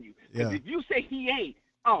asking you. Because if you say he ain't,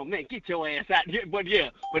 oh man, get your ass out here. But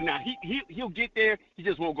now he'll get there. He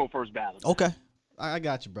just won't go first ballot. Okay, I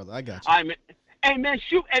got you, brother. I got you. All right, man. Hey man,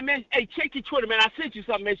 check your Twitter, man. I sent you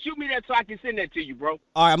something, man. Shoot me that so I can send that to you, bro.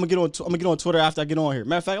 All right, I'm gonna get on Twitter after I get on here.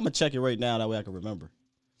 Matter of fact, I'm gonna check it right now. That way I can remember.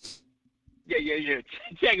 Yeah.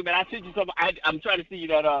 Check it, man. I sent you something. I'm trying to see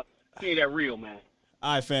that reel, man.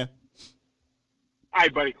 All right, fam. All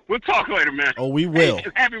right, buddy. We'll talk later, man. Oh, we will. Hey,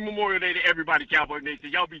 happy Memorial Day to everybody, Cowboy Nation.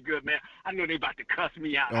 Y'all be good, man. I know they about to cuss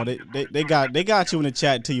me out. Oh, they got you in the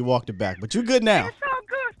chat until you walked it back, but you good now. It's all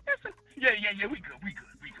good. Yeah. We good.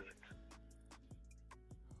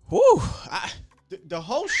 Whew. The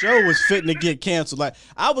whole show was fitting to get canceled. Like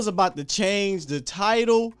I was about to change the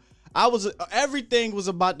title. Everything was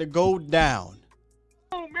about to go down.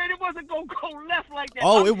 Oh man, it wasn't gonna go left like that.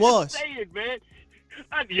 Oh, it was. Say it, man.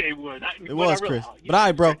 Yeah, it was. It was, Chris. But all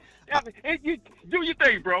right, bro. You do your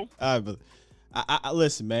thing, bro. All right, but I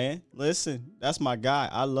listen, man. Listen, that's my guy.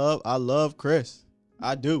 I love Chris.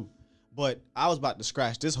 I do. But I was about to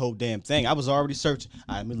scratch this whole damn thing. I was already searching.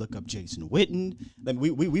 All right, let me look up Jason Witten.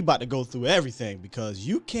 We about to go through everything because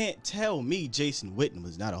you can't tell me Jason Witten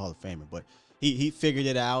was not a Hall of Famer. But he figured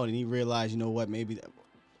it out and he realized, you know what, maybe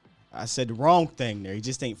I said the wrong thing there. He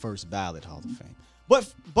just ain't first ballot Hall of Fame.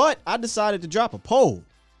 But I decided to drop a poll.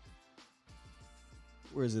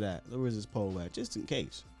 Where is it at? Where is this poll at? Just in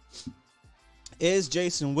case. Is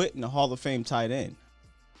Jason Witten a Hall of Fame tight end?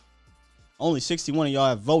 Only 61 of y'all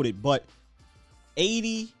have voted, but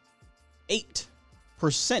 88%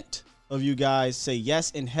 of you guys say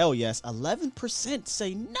yes and hell yes. 11%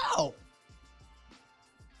 say no.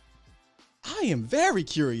 I am very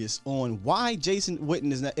curious on why Jason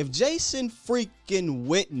Witten is not. If Jason freaking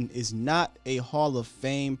Witten is not a Hall of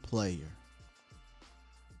Fame player,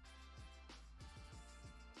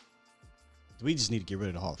 we just need to get rid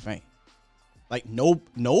of the Hall of Fame. Like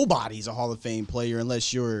nobody's a Hall of Fame player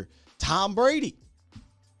unless you're Tom Brady.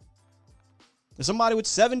 There's somebody with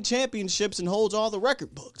 7 championships and holds all the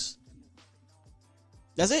record books.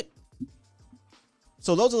 That's it.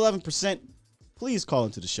 So those 11%, please call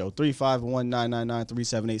into the show.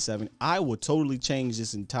 351-999-3787. I will totally change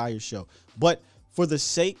this entire show. But for the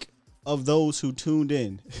sake of those who tuned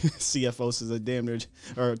in, CFO says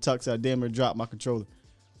Tuck said I damn near dropped my controller.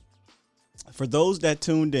 For those that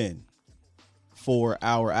tuned in for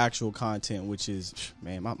our actual content, which is,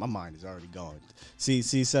 man, my mind is already gone. See,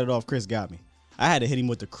 set it off. Chris got me. I had to hit him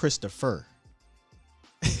with the Christopher.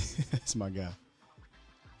 That's my guy.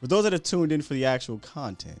 For those that are tuned in for the actual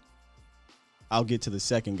content, I'll get to the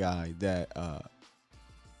second guy that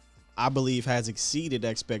I believe has exceeded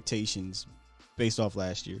expectations based off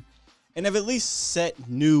last year and have at least set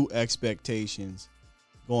new expectations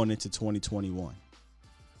going into 2021.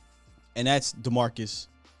 And that's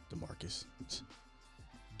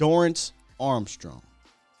Dorrance Armstrong.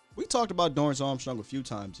 We talked about Dorrance Armstrong a few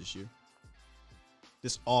times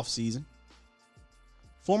this offseason.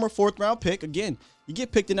 Former 4th round pick. Again, you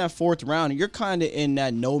get picked in that 4th round and you're kind of in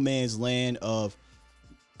that no man's land of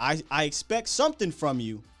I expect something from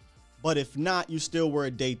you, but if not, you still were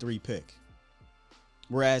a day 3 pick.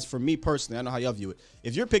 Whereas for me personally, I know how y'all view it.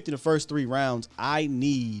 If you're picked in the first 3 rounds, I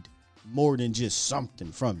need more than just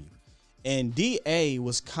something from you. And DA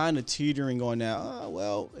was kind of teetering on that.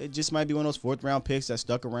 Well, it just might be one of those 4th round picks that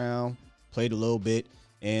stuck around, played a little bit,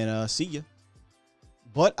 and see ya.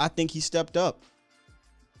 But I think he stepped up.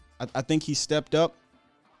 I think he stepped up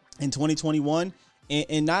in 2021,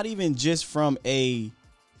 and not even just from a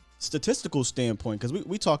statistical standpoint, because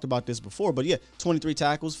we talked about this before. But yeah, 23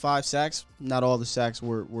 tackles, 5 sacks. Not all the sacks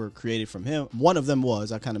were created from him. One of them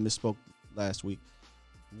was. I kind of misspoke last week.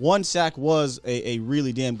 1 sack was a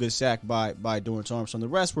really damn good sack by Dorrance Armstrong. The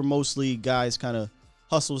rest were mostly guys kind of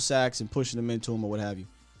hustle sacks and pushing them into him or what have you.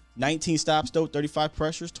 19 stops, though, 35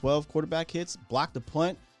 pressures, 12 quarterback hits, blocked the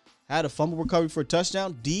punt, had a fumble recovery for a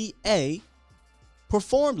touchdown. DA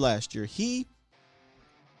performed last year. He,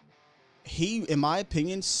 in my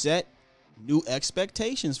opinion, set new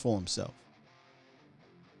expectations for himself.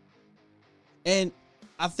 And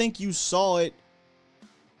I think you saw it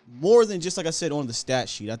more than just, like I said, on the stat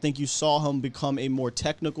sheet. I think you saw him become a more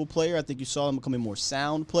technical player. I think you saw him become a more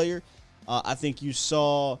sound player. I think you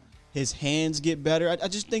saw his hands get better. I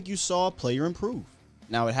just think you saw a player improve.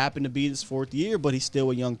 Now, it happened to be his 4th year, but he's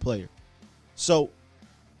still a young player. So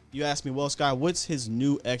you ask me, well, Sky, what's his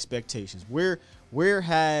new expectations? Where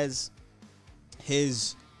has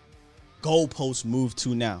his goalpost moved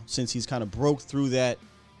to now since he's kind of broke through that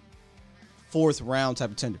 4th round type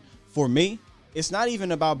of tender? For me, it's not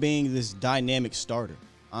even about being this dynamic starter,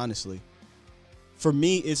 honestly. For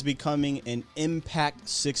me, it's becoming an impact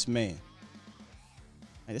 6 man.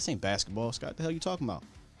 Hey, this ain't basketball, Scott. What the hell are you talking about?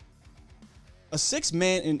 A 6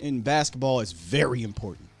 man in basketball is very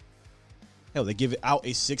important. Hell, they give out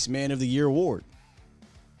a 6 man of the year award.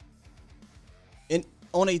 And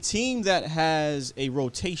on a team that has a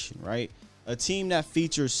rotation, right? A team that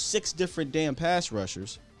features 6 different damn pass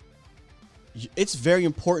rushers, it's very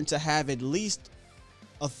important to have at least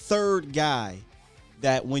a 3rd guy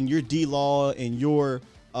that when you're D-Law and you're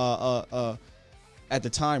at the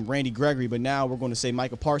time Randy Gregory, but now we're going to say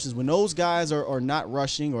Micah Parsons, when those guys are not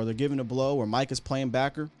rushing or they're giving a blow or Micah's playing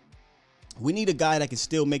backer, we need a guy that can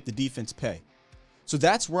still make the defense pay. So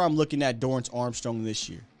that's where I'm looking at Dorrance Armstrong this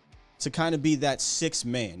year, to kind of be that 6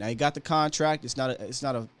 man. Now, he got the contract. It's not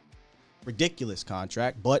a ridiculous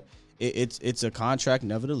contract, but it's a contract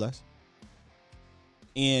nevertheless.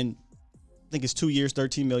 And I think it's 2 years,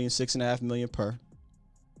 $13 million, $6.5 million per.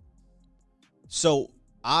 So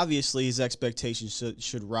obviously his expectations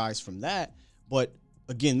should rise from that. But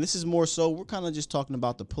again, this is more so, we're kind of just talking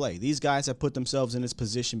about the play. These guys have put themselves in this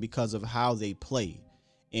position because of how they played.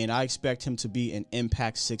 And I expect him to be an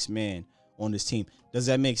impact 6 man on this team. Does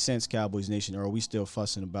that make sense, Cowboys Nation? Or are we still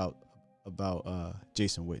fussing about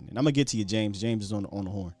Jason Witten? And I'm going to get to you, James. James is on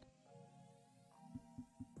the horn.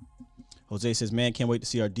 Jose says, man, can't wait to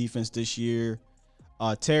see our defense this year.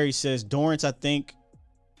 Terry says, Dorrance, I think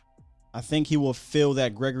he will fill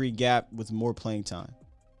that Gregory gap with more playing time.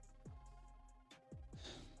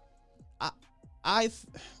 I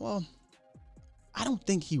don't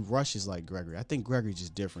think he rushes like Gregory. I think Gregory's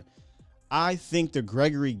just different. I think the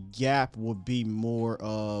Gregory gap will be more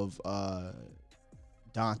of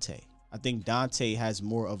Dante. I think Dante has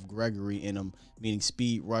more of Gregory in him, meaning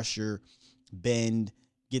speed, rusher, bend,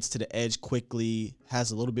 gets to the edge quickly,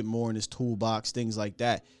 has a little bit more in his toolbox, things like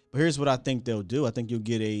that. But here's what I think they'll do. I think you'll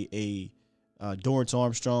get a Dorrance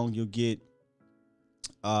Armstrong. You'll get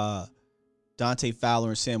Dante Fowler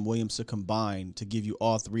and Sam Williams to combine to give you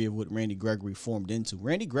all 3 of what Randy Gregory formed into.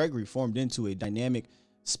 Randy Gregory formed into a dynamic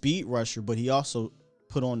speed rusher, but he also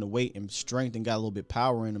put on the weight and strength and got a little bit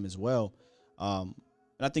power in him as well. And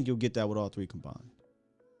I think you'll get that with all 3 combined.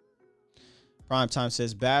 Primetime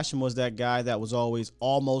says Basham was that guy that was always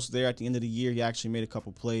almost there at the end of the year. He actually made a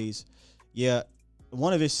couple plays. Yeah,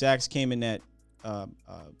 one of his sacks came in that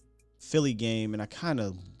Philly game, and I kind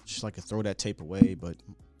of just like to throw that tape away. But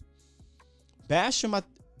Basham,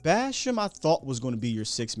 I thought was going to be your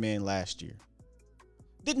 6 man last year.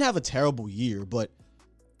 Didn't have a terrible year, but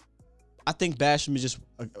I think Basham is just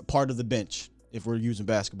a part of the bench if we're using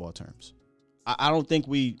basketball terms. I don't think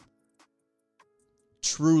we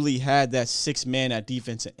truly had that 6 man at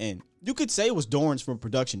defensive end. You could say it was Dorrance from a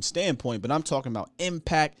production standpoint, but I'm talking about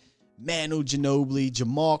impact, Manu Ginobili,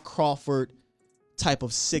 Jamal Crawford type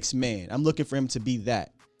of 6 man. I'm looking for him to be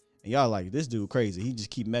that. And y'all like, this dude crazy. He just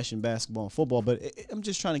keep meshing basketball and football, but I'm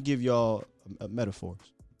just trying to give y'all metaphors.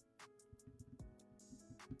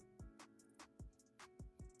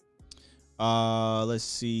 Let's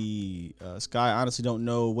see. Sky, honestly don't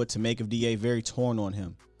know what to make of DA. Very torn on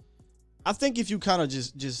him. I think if you kind of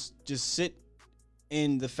just sit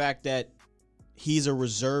in the fact that he's a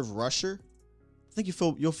reserve rusher, I think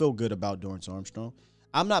you'll feel good about Dorrance Armstrong.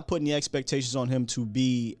 I'm not putting the expectations on him to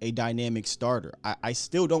be a dynamic starter. I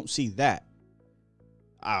still don't see that.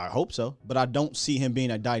 I hope so, but I don't see him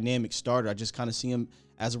being a dynamic starter. I just kind of see him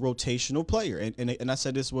as a rotational player. And I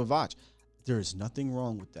said this with Vach. There is nothing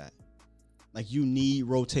wrong with that. Like, you need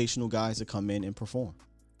rotational guys to come in and perform.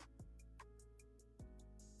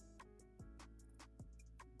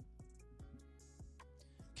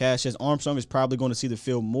 Cash says Armstrong is probably going to see the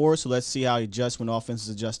field more, so let's see how he adjusts when offenses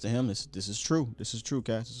adjust to him. This is true. This is true,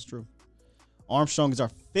 Cash. This is true. Armstrong is our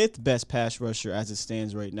 5th best pass rusher as it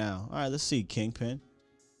stands right now. All right, let's see. Kingpin.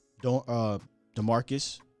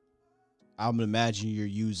 DeMarcus. I'm going to imagine you're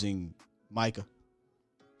using Micah.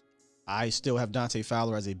 I still have Dante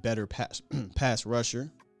Fowler as a better pass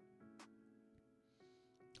rusher.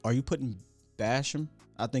 Are you putting Basham?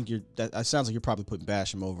 I think that sounds like you're probably putting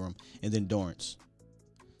Basham over him, and then Dorrance.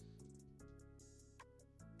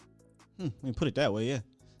 Let me put it that way, yeah.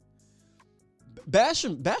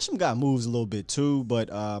 Basham got moves a little bit too, but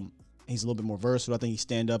he's a little bit more versatile. I think he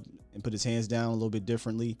stand up and put his hands down a little bit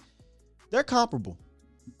differently. They're comparable.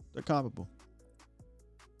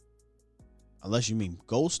 Unless you mean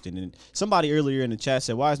ghosting. And somebody earlier in the chat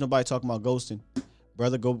said, "Why is nobody talking about ghosting?"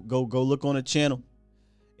 Brother, go look on the channel.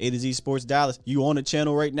 A to Z Sports Dallas. You on the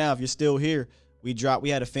channel right now if you're still here. We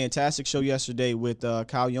had a fantastic show yesterday with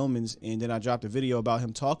Kyle Yeomans, and then I dropped a video about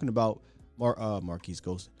him talking about Marquise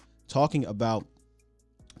Ghosting. Talking about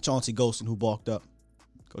Chauncey Ghosting, who balked up.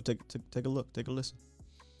 Go take a look. Take a listen.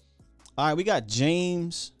 All right, we got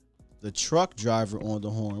James, the truck driver, on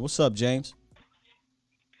the horn. What's up, James?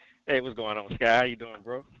 Hey, what's going on, Sky? How you doing,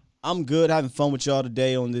 bro? I'm good. Having fun with y'all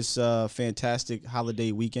today on this fantastic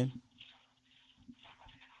holiday weekend.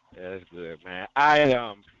 Yeah, that's good, man.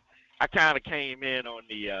 I kind of came in on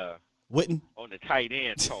the Witten? On the tight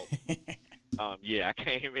end talk. Yeah, I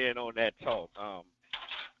came in on that talk.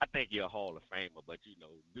 I think you're a Hall of Famer, but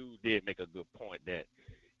dude did make a good point that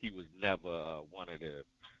he was never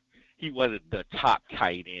he wasn't the top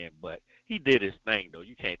tight end, but he did his thing though.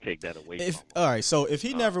 You can't take that away from him. All right, so if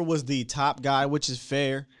he never was the top guy, which is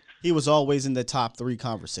fair, he was always in the top 3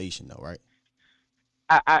 conversation though, right?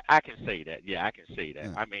 I can say that. Yeah, I can say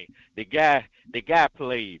that. I mean, the guy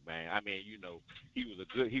played, man. I mean, he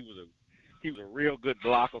was a real good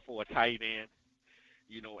blocker for a tight end.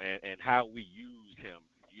 And how we used him,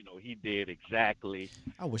 he did exactly.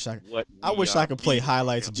 I wish I could play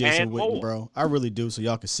highlights of Jason Witten, bro. I really do, so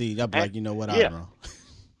y'all can see. Y'all be like, you know what, I don't know.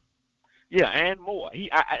 Yeah, and more.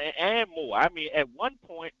 And more. I mean, at one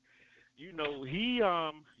point, he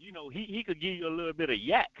could give you a little bit of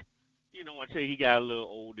yak. Until he got a little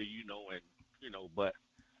older, but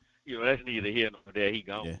that's neither here nor there. He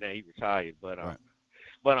gone, now he retired. But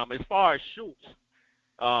as far as Schultz,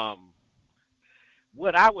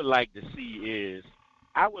 what I would like to see is,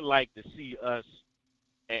 I would like to see us,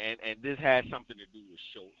 and this has something to do with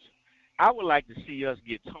Schultz. I would like to see us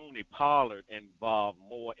get Tony Pollard involved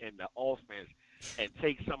more in the offense and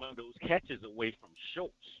take some of those catches away from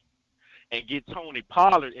Schultz and get Tony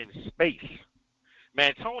Pollard in space.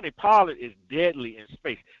 Man, Tony Pollard is deadly in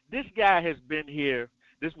space. This guy has been here.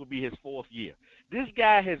 This will be his 4th year. This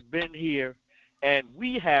guy has been here, and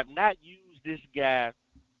we have not used this guy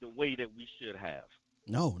the way that we should have.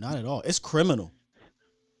 No, not at all. It's criminal.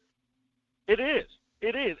 It is.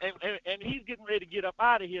 It is. And he's getting ready to get up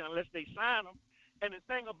out of here unless they sign him. And the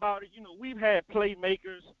thing about it, we've had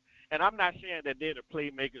playmakers, and I'm not saying that they're the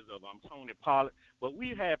playmakers of Tony Pollard, but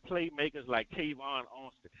we've had playmakers like Tavon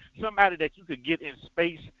Austin, somebody that you could get in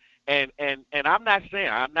space. And I'm not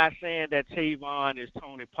saying that Tavon is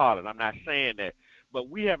Tony Pollard. I'm not saying that. But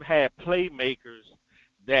we have had playmakers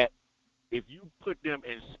that if you put them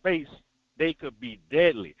in space, they could be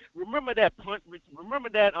deadly. Remember that punt? Remember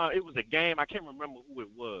that it was a game, I can't remember who it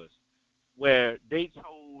was, where they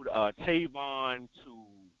told Tavon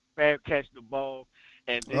to catch the ball,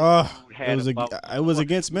 and then it was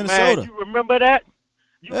against Minnesota. Man, you remember that?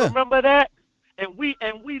 Remember that? And we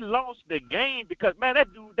lost the game because, man,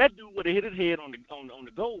 that dude would have hit his head on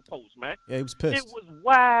the goal post, man. Yeah, he was pissed. It was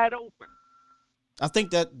wide open. I think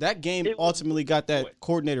that game ultimately got that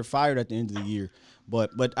coordinator fired at the end of the year.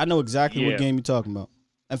 But I know exactly what game you're talking about.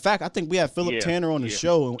 In fact, I think we had Philip Tanner on the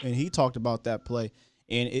show, and he talked about that play,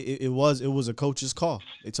 and it was a coach's call.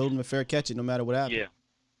 They told him to fair catch it no matter what happened. Yeah.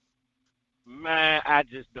 Man, I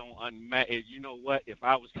just don't you know what? If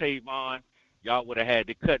I was Tavon, y'all would have had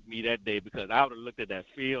to cut me that day because I would have looked at that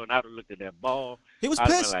field and I would have looked at that ball. He was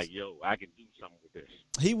pissed. I'd been like, yo, I can do something with this.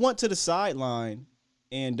 He went to the sideline,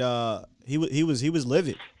 and he was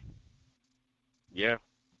livid. Yeah.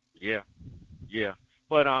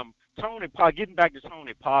 But Tony Pollard, getting back to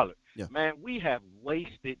Tony Pollard, man, we have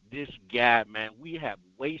wasted this guy, man. We have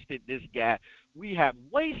wasted this guy.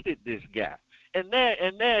 And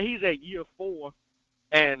there he's at year 4,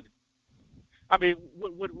 and I mean,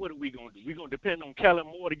 what are we gonna do? We gonna depend on Kellen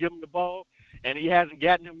Moore to give him the ball, and he hasn't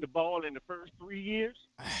gotten him the ball in the first 3 years.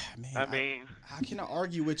 Man, how can I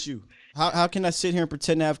argue with you? How can I sit here and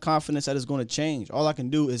pretend to have confidence that it's going to change? All I can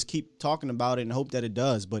do is keep talking about it and hope that it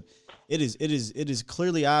does. But it is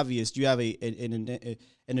clearly obvious you have an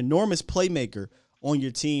enormous playmaker on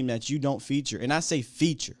your team that you don't feature. And I say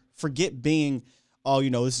feature. Forget being,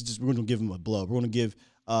 this is just, we're going to give him a blow. We're going to give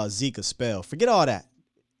Zeke a spell. Forget all that.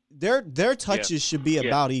 Their touches should be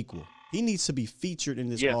about equal. He needs to be featured in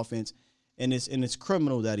this offense, and it's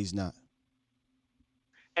criminal that he's not.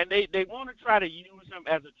 and they want to try to use him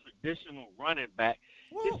as a traditional running back.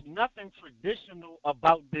 There's nothing traditional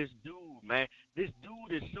about this dude, man. This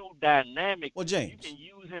dude is so dynamic. Well, James, you can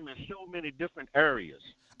use him in so many different areas.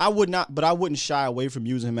 I wouldn't shy away from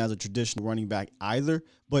using him as a traditional running back either.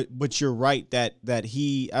 But you're right that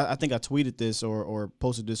I think I tweeted this or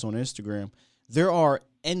posted this on Instagram. There are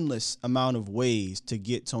endless amount of ways to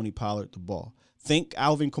get Tony Pollard the ball. Think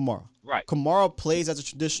Alvin Kamara. Right. Kamara plays as a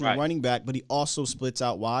traditional running back, but he also splits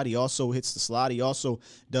out wide. He also hits the slot. He also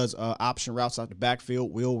does option routes out the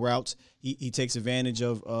backfield, wheel routes. He takes advantage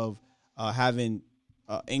of having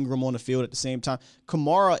Ingram on the field at the same time.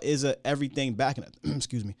 Kamara is a everything back,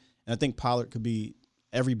 excuse me. And I think Pollard could be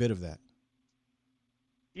every bit of that.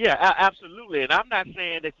 Yeah, absolutely. And I'm not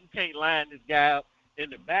saying that you can't line this guy up in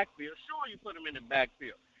the backfield. Sure, you put him in the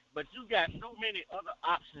backfield. But you got so many other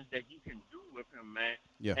options that you can do with him, man.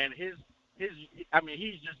 Yeah. And he's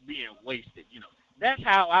just being wasted. That's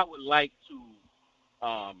how I would like to.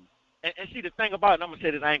 And see, the thing about it, I'm gonna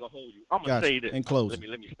say this. I ain't gonna hold you. I'm gonna say this. And close.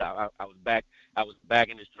 Let me stop. I was back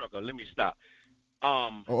in this truck. Let me stop.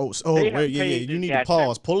 Wait, yeah. You need to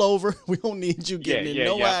pause. Pull over. We don't need you getting in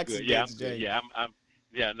no accidents.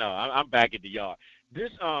 I'm back at the yard.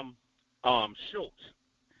 This Schultz,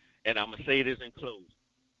 and I'm gonna say this in close.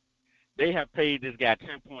 They have paid this guy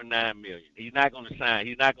 $10.9 million. He's not going to sign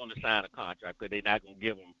a contract because they're not going to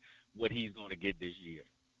give him what he's going to get this year.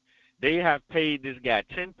 They have paid this guy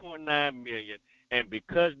 $10.9 million, and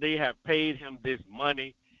because they have paid him this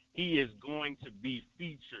money, he is going to be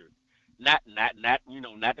featured. Not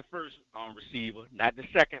the first receiver, not the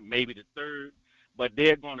second, maybe the third, but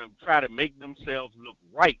they're going to try to make themselves look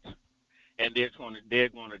right, and they're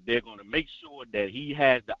going to make sure that he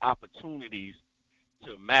has the opportunities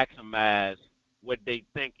to maximize what they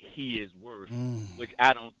think he is worth, which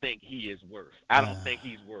I don't think he is worth. I don't think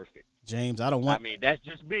he's worth it. James, that's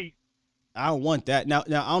just me. I don't want that. Now I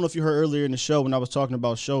don't know if you heard earlier in the show when I was talking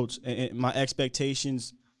about Schultz, and my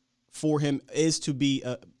expectations for him is to be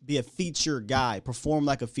a feature guy, perform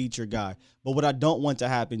like a feature guy. But what I don't want to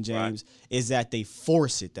happen, James, is that they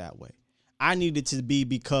force it that way. I need it to be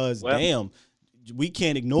because, we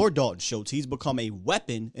can't ignore Dalton Schultz. He's become a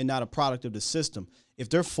weapon and not a product of the system. If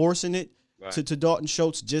they're forcing it to Dalton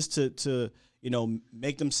Schultz just to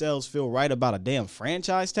make themselves feel right about a damn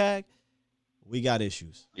franchise tag, we got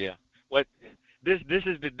issues. Yeah. What this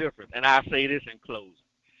is the difference, and I say this in closing.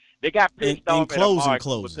 They got pissed off at Amari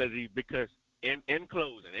because in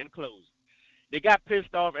closing, they got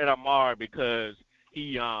pissed off at Amari because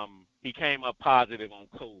he came up positive on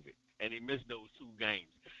COVID and he missed those 2 games.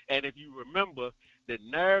 And if you remember, the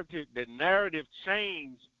narrative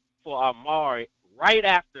changed for Amari right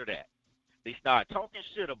after that. They started talking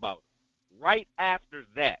shit about him. Right after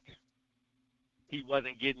that, he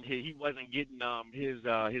wasn't getting his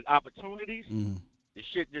opportunities. Mm-hmm. The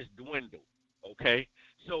shit just dwindled. Okay,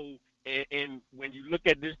 so and when you look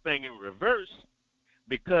at this thing in reverse,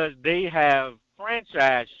 because they have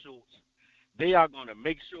franchise Schultz, they are going to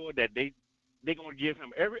make sure that they're going to give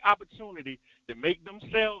him every opportunity to make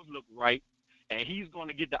themselves look right, and he's going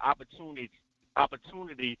to get the opportunity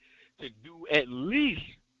to do at least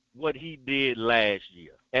what he did last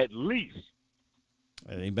year. At least.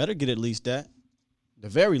 They better get at least that. The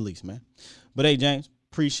very least, man. But, hey, James,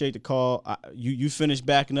 appreciate the call. You finished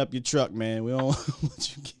backing up your truck, man. We don't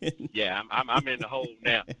want you getting. Yeah, I'm in the hole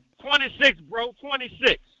now. 26, bro,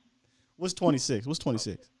 26. What's 26? What's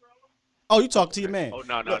 26? Oh, you talk to your man. Oh,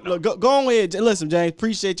 no. Look, go on ahead. Listen, James,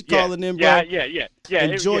 appreciate you calling in, bro. Yeah.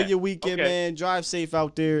 Enjoy your weekend, man. Drive safe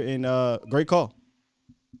out there, and great call.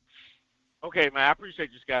 Okay, man. I appreciate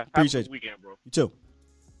you, Scott. Appreciate Have a good weekend, bro. You too.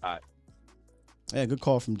 All right. Yeah, good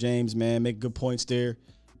call from James, man. Make good points there.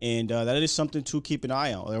 And that is something to keep an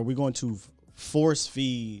eye on. Are we going to force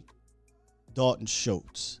feed Dalton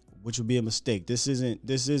Schultz, which would be a mistake? This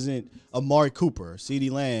isn't Amari Cooper,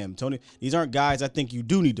 CeeDee Lamb, Tony. These aren't guys I think you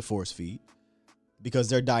do need to force feed because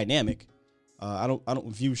they're dynamic. I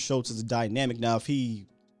don't view Schultz as a dynamic. Now, if he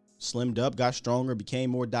slimmed up, got stronger, became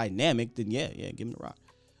more dynamic, then yeah, give him the rock.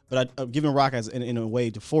 But I'd give him the rock as in a way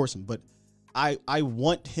to force him. But I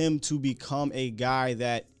want him to become a guy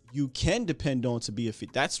that you can depend on to be a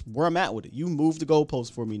fit. That's where I'm at with it. You move the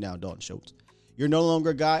goalpost for me now, Dalton Schultz. You're no longer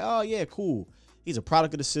a guy, oh, yeah, cool. He's a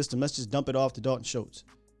product of the system. Let's just dump it off to Dalton Schultz.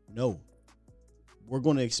 No. We're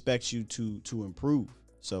going to expect you to improve.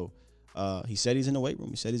 So he said he's in the weight room.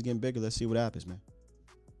 He said he's getting bigger. Let's see what happens, man.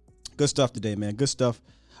 Good stuff today, man. Good stuff.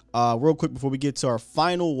 Real quick before we get to our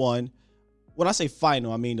final one. When I say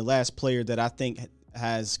final, I mean the last player that I think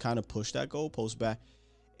has kind of pushed that goalpost back.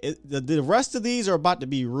 The rest of these are about to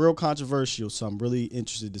be real controversial, so I'm really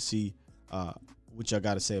interested to see what y'all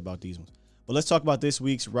got to say about these ones. But let's talk about this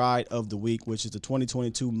week's ride of the week, which is the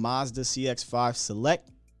 2022 Mazda CX-5 Select,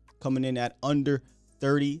 coming in at under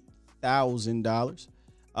 $30,000.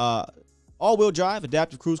 All-wheel drive,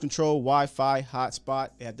 adaptive cruise control, Wi-Fi, hotspot.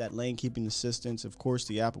 They have that lane keeping assistance. Of course,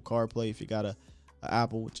 the Apple CarPlay if you got a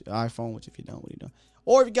Apple, which iPhone, which if you don't, what are you doing?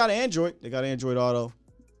 Or if you got an Android, they got Android Auto.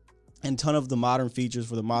 And ton of the modern features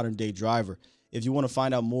for the modern day driver. If you want to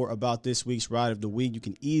find out more about this week's ride of the week, you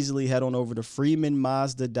can easily head on over to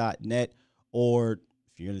freemanmazda.net, or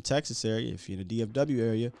if you're in the Texas area, if you're in the DFW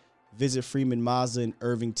area, visit Freeman Mazda in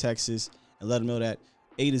Irving, Texas, and let them know that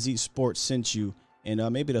A to Z Sports sent you, and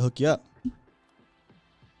maybe they'll hook you up.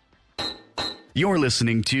 You're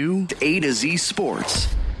listening to A to Z Sports.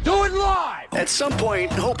 Do it live! At some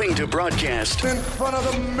point, hoping to broadcast In front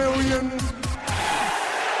of the millions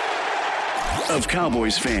of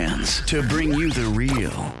Cowboys fans to bring you the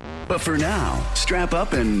real. But for now, strap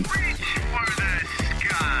up and reach for the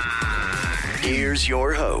sky. Here's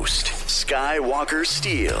your host, Skywalker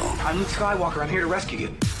Steele. I'm Luke Skywalker. I'm here to rescue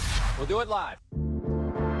you. We'll do it live.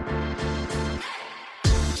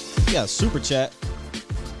 Yeah, super chat.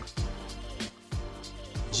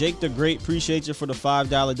 Jake the Great, appreciate you for the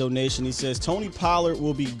 $5 donation. He says, Tony Pollard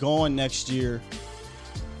will be gone next year.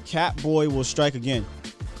 Catboy will strike again.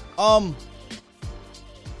 I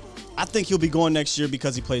think he'll be going next year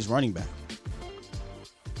because he plays running back.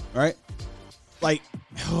 Right? Like,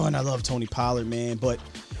 and I love Tony Pollard, man. But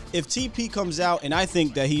if TP comes out, and I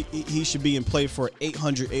think that he should be in play for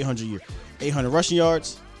 800 year. 800 rushing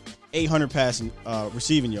yards, 800 passing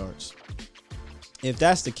receiving yards. If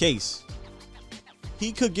that's the case,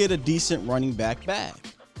 he could get a decent running back bag.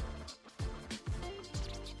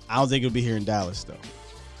 I don't think he'll be here in Dallas, though.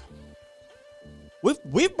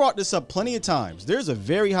 We've brought this up plenty of times. There's a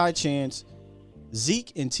very high chance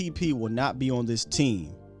Zeke and TP will not be on this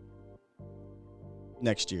team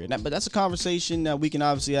next year. But that's a conversation that we can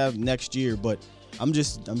obviously have next year. But I'm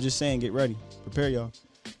just saying, get ready, prepare y'all.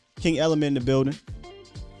 King Element in the building.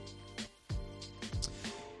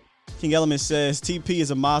 King Element says TP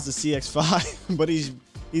is a Mazda CX-5, but he's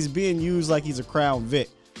being used like he's a Crown Vic,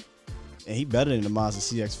 and he better than the Mazda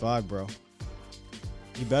CX-5, bro.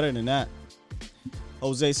 He better than that.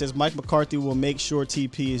 Jose says Mike McCarthy will make sure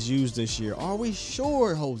TP is used this year. Are we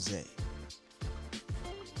sure, Jose?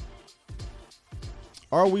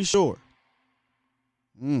 Are we sure?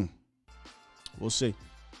 We'll see.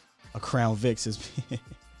 A Crown Vic says.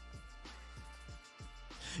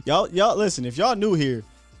 y'all listen, if y'all new here,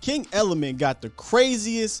 King Element got the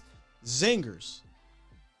craziest zingers.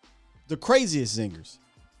 The craziest zingers.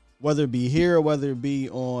 Whether it be here or whether it be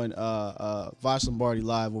on Vosh Lombardi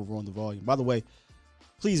Live over on The Volume. By the way,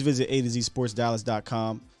 please visit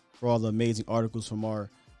A2ZSportsDallas.com for all the amazing articles from our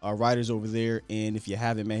writers over there. And if you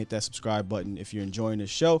haven't, man, hit that subscribe button if you're enjoying this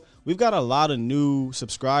show. We've got a lot of new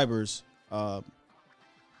subscribers on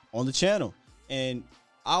the channel. And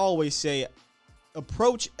I always say,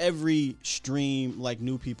 approach every stream like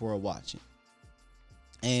new people are watching.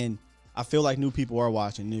 And I feel like new people are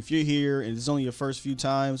watching. And if you're here and it's only your first few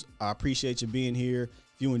times, I appreciate you being here.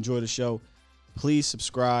 If you enjoy the show, please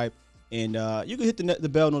subscribe. And you can hit the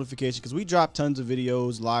bell notification because we drop tons of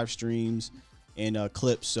videos, live streams, and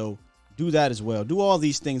clips. So do that as well. Do all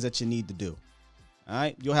these things that you need to do. All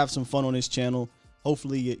right? You'll have some fun on this channel.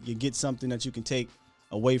 Hopefully you get something that you can take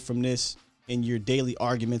away from this in your daily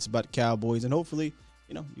arguments about the Cowboys. And hopefully,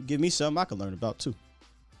 you give me something I can learn about too.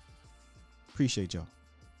 Appreciate y'all.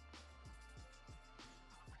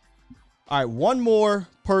 All right, one more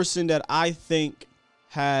person that I think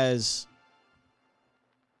has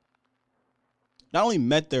not only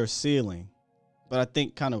met their ceiling, but I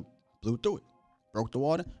think kind of blew through it. Broke the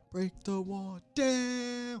water. Break the wall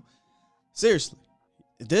down. Seriously,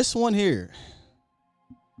 this one here.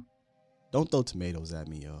 Don't throw tomatoes at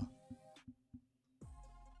me, y'all.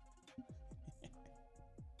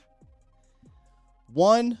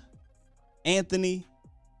 One, Anthony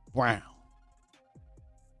Brown.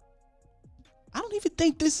 I don't even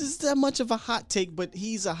think this is that much of a hot take, but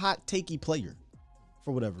he's a hot takey player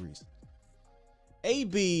for whatever reason.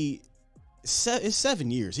 AB is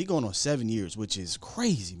 7 years. He going on 7 years, which is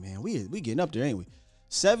crazy, man. We getting up there, ain't we?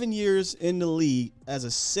 7 years in the league as a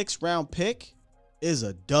 6th round pick is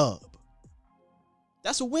a dub.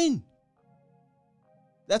 That's a win.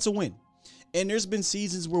 That's a win. And there's been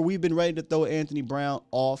seasons where we've been ready to throw Anthony Brown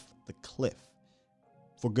off the cliff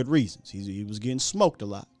for good reasons. He was getting smoked a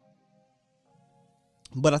lot.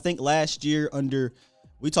 But I think last year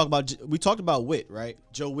we talked about Witt, right?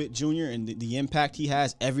 Joe Witt Jr. and the impact he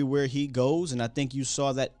has everywhere he goes. And I think you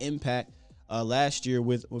saw that impact last year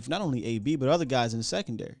with not only AB, but other guys in the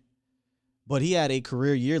secondary. But he had a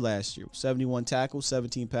career year last year. 71 tackles,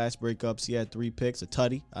 17 pass breakups. He had 3 picks, a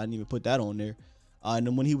tutty. I didn't even put that on there. And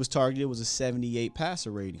then when he was targeted, it was a 78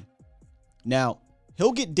 passer rating. Now,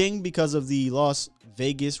 he'll get dinged because of the Las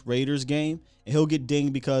Vegas Raiders game. And he'll get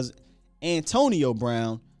dinged because Antonio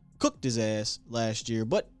Brown cooked his ass last year.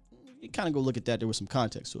 But you kind of go look at that. There was some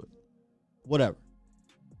context to it. Whatever.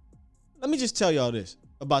 Let me just tell y'all this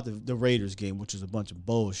about the Raiders game, which is a bunch of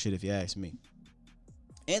bullshit if you ask me.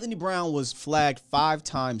 Anthony Brown was flagged 5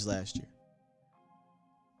 times last year.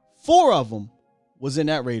 4 of them was in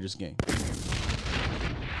that Raiders game.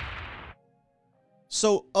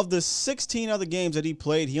 So of the 16 other games that he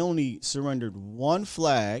played, he only surrendered 1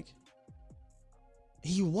 flag.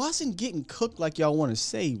 He wasn't getting cooked like y'all want to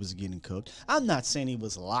say he was getting cooked. I'm not saying he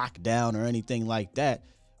was locked down or anything like that,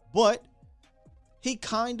 but he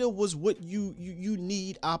kind of was what you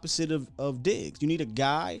need opposite of Diggs. You need a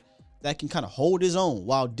guy that can kind of hold his own,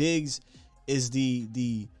 while Diggs is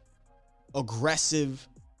the aggressive,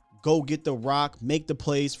 go get the rock, make the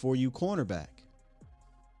plays for you cornerback.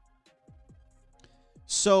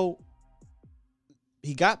 So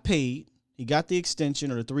he got paid. He got the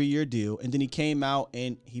extension or the 3-year deal, and then he came out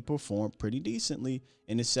and he performed pretty decently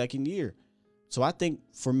in his second year. So I think,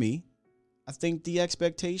 for me, I think the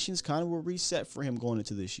expectations kind of were reset for him going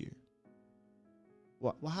into this year.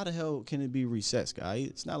 Well, how the hell can it be reset, Sky?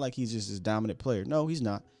 It's not like he's just this dominant player. No, he's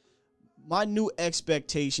not. My new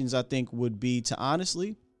expectations, I think, would be to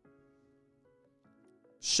honestly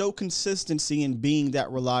show consistency in being that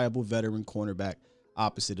reliable veteran cornerback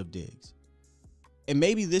opposite of Diggs. And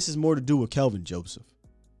maybe this is more to do with Kelvin Joseph.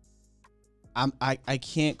 I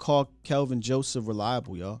can't call Kelvin Joseph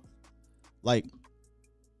reliable, y'all. Like,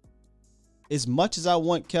 as much as I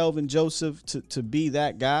want Kelvin Joseph to be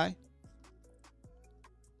that guy,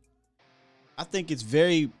 I think it's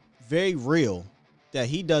very, very real that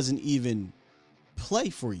he doesn't even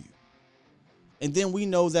play for you. And then we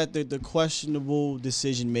know that the questionable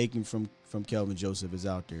decision making from Kelvin Joseph is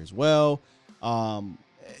out there as well.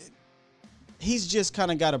 He's just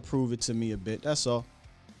kind of got to prove it to me a bit. That's all.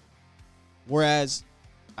 Whereas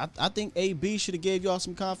I think AB should have gave y'all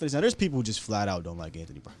some confidence. Now, there's people who just flat out don't like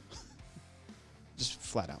Anthony Brown. Just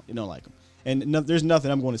flat out. They don't like him. And there's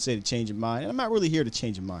nothing I'm going to say to change your mind. And I'm not really here to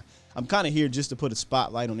change your mind. I'm kind of here just to put a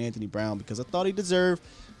spotlight on Anthony Brown because I thought he deserved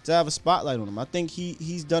to have a spotlight on him. I think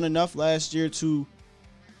he's done enough last year to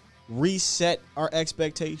reset our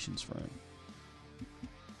expectations for him.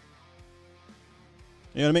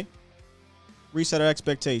 You know what I mean? Reset our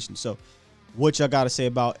expectations. So what y'all got to say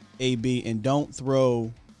about AB, and don't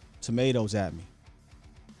throw tomatoes at me.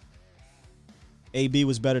 AB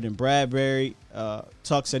was better than Bradbury.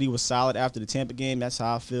 Tuck said he was solid after the Tampa game. That's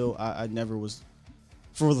how I feel. I never was.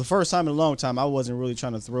 For the first time in a long time, I wasn't really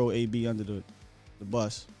trying to throw AB under the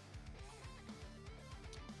bus.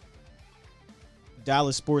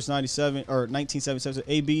 Dallas Sports 97 or 1977.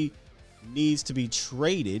 AB needs to be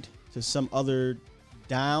traded to some other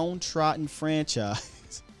downtrodden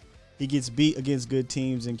franchise. He gets beat against good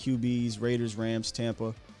teams and QBs, Raiders, Rams,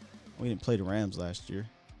 Tampa. We didn't play the Rams last year.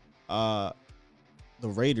 The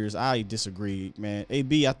Raiders, I disagree, man.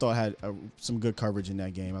 AB, I thought had some good coverage in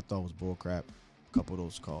that game. I thought it was bullcrap. A couple of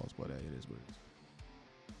those calls, but it is what it is.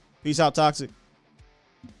 Peace out, Toxic.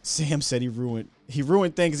 Sam said he ruined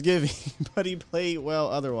Thanksgiving, but he played well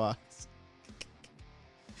otherwise.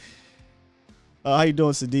 How you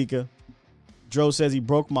doing, Sadiqa? Dro says he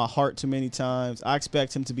broke my heart too many times. I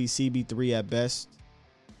expect him to be CB3 at best.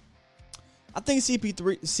 I think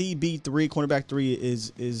CB3 cornerback 3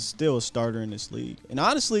 is still a starter in this league. And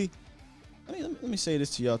honestly, let me say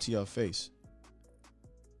this to y'all face.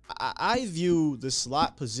 I view the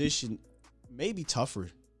slot position maybe tougher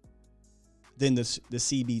than the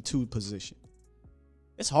CB2 position.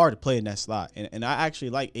 It's hard to play in that slot. And I actually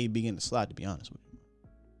like AB in the slot, to be honest with you.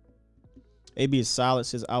 AB is solid,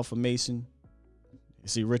 says Alpha Mason.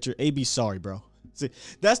 See, Richard, AB, sorry, bro. See,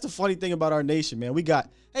 that's the funny thing about our nation, man. We got,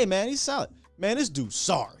 hey, man, he's solid. Man, this dude's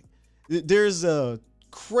sorry. There's a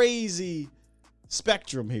crazy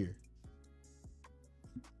spectrum here.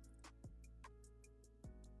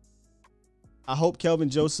 I hope Kelvin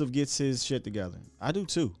Joseph gets his shit together. I do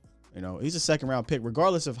too. You know, he's a second-round pick.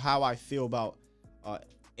 Regardless of how I feel about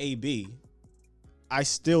AB, I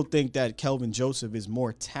still think that Kelvin Joseph is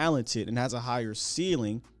more talented and has a higher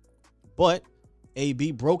ceiling. But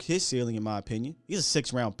AB broke his ceiling, in my opinion. He's a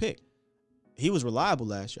 6th-round pick. He was reliable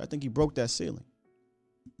last year. I think he broke that ceiling.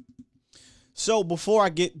 So before I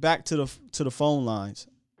get back to the phone lines,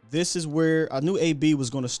 this is where I knew AB was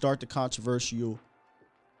going to start the controversial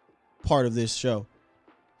part of this show.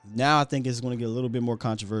 Now I think it's going to get a little bit more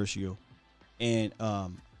controversial. And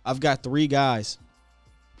I've got 3 guys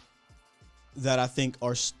that I think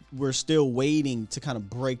we're still waiting to kind of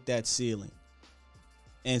break that ceiling.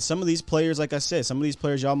 And some of these players, like I said, some of these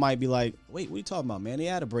players, y'all might be like, wait, what are you talking about, man? They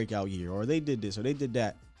had a breakout year, or they did this, or they did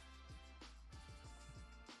that.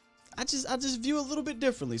 I just view it a little bit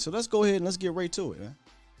differently. So let's go ahead and let's get right to it, man.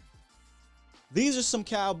 These are some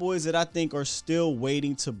Cowboys that I think are still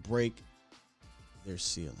waiting to break their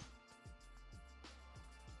ceiling.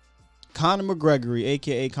 Conor McGregory,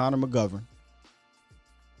 a.k.a. Conor McGovern,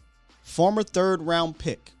 former 3rd-round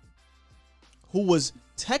pick, who was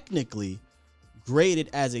technically graded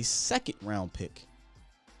as a 2nd-round pick,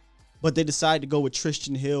 but they decided to go with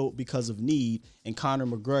Tristan Hill because of need, and Conor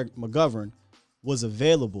McGovern was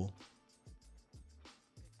available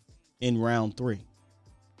in round 3.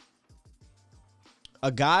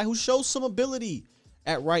 A guy who showed some ability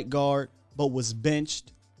at right guard, but was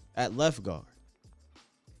benched at left guard.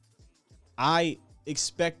 My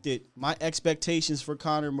expectations for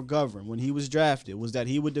Conor McGovern when he was drafted was that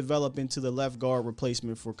he would develop into the left guard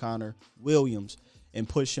replacement for Connor Williams and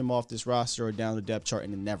push him off this roster or down the depth chart,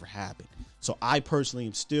 and it never happened. So I personally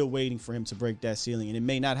am still waiting for him to break that ceiling, and it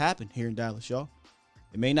may not happen here in Dallas, y'all.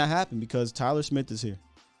 It may not happen because Tyler Smith is here.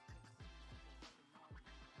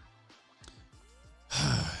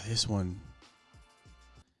 This one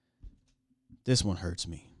hurts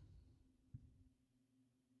me.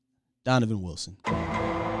 Donovan Wilson.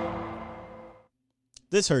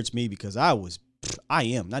 This hurts me because I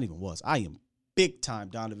am big time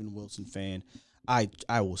Donovan Wilson fan. I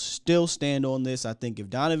will still stand on this. I think if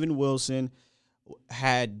Donovan Wilson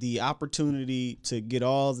had the opportunity to get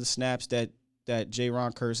all the snaps that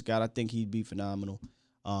J-Ron Curse got, I think he'd be phenomenal.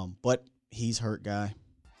 But he's hurt guy.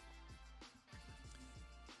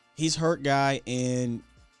 He's hurt guy, and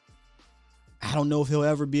I don't know if he'll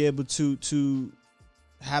ever be able to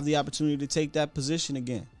have the opportunity to take that position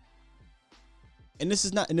again. And this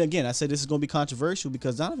is not, and again, I said this is going to be controversial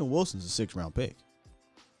because Donovan Wilson's a 6th-round pick.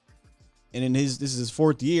 And this is his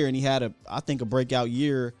 4th year, and he had I think a breakout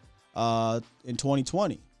year in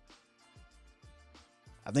 2020.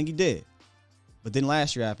 I think he did. But then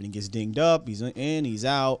last year happened. He gets dinged up. He's in, he's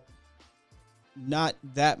out. Not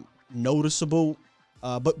that noticeable.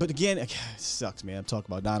 But again, it sucks, man. I'm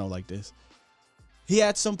talking about Dono like this. He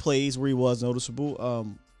had some plays where he was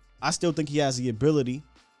noticeable. I still think he has the ability,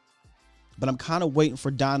 but I'm kind of waiting for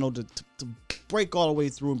Dono to break all the way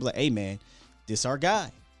through and be like, hey, man, this our guy.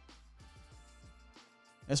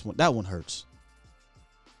 That one hurts.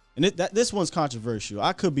 And this one's controversial.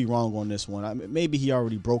 I could be wrong on this one. Maybe he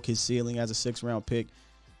already broke his ceiling as a 6th-round pick,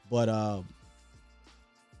 but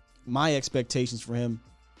my expectations for him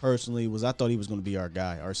personally was I thought he was going to be our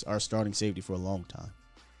guy, our starting safety for a long time.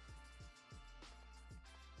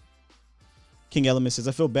 King Element says,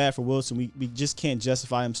 I feel bad for Wilson. We just can't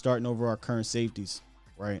justify him starting over our current safeties,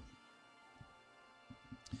 right?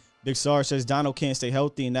 Big Sar says, Dono can't stay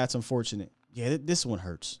healthy, and that's unfortunate. Yeah, this one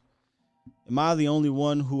hurts. Am I the only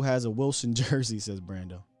one who has a Wilson jersey, says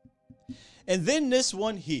Brando. And then this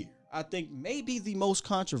one here, I think maybe the most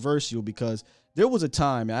controversial because there was a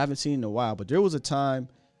time, I haven't seen it in a while, but there was a time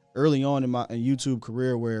early on in my YouTube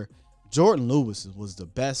career where Jordan Lewis was the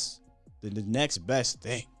best, the next best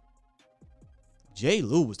thing. Jay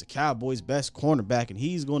Lou was the Cowboys' best cornerback, and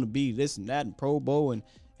he's going to be this and that and Pro Bowl and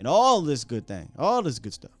all this good thing, all this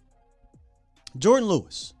good stuff. Jordan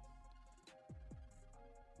Lewis.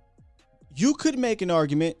 You could make an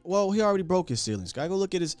argument, well, he already broke his ceilings. Gotta go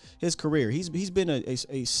look at his career. He's been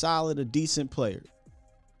a solid, a decent player.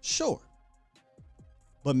 Sure.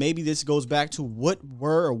 But maybe this goes back to what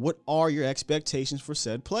are your expectations for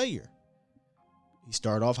said player? He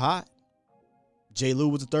started off hot. J. Lou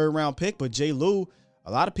was a 3rd-round pick, but J. Lou,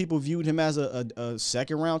 a lot of people viewed him as a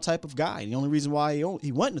 2nd-round type of guy. The only reason why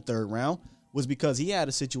he went in the 3rd round was because he had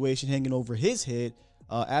a situation hanging over his head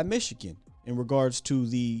at Michigan in regards to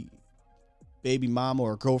the baby mama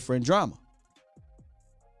or girlfriend drama.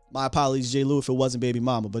 My apologies, J. Lou, if it wasn't baby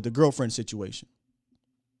mama, but the girlfriend situation.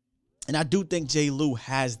 And I do think J. Lou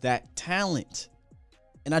has that talent.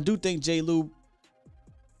 And I do think J. Lou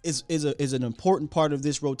is an important part of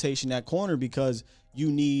this rotation at corner because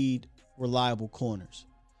you need reliable corners.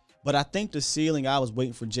 But I think the ceiling I was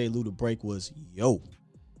waiting for J. Lou to break was,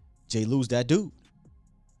 J. Lou's that dude.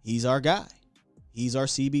 He's our guy. He's our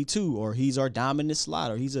CB2 or he's our dominant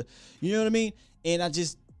slot or he's you know what I mean? And I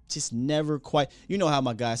just never quite, you know how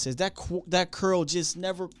my guy says, that curl just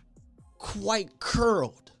never quite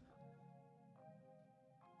curled.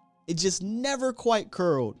 It just never quite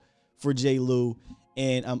curled for J. Lou,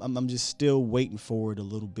 and I'm just still waiting for it a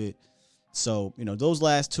little bit. So, those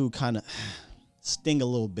last two kind of sting a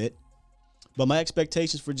little bit. But my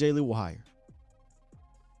expectations for J. Lou were higher.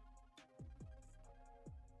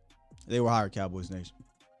 They were higher, Cowboys Nation.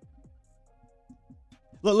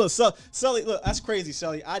 Look, Sully, look, that's crazy,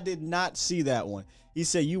 Sully. I did not see that one. He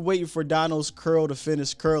said, you waiting for Dono's curl to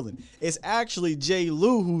finish curling. It's actually J.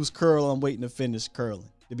 Lou whose curl I'm waiting to finish curling,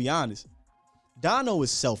 to be honest. Dono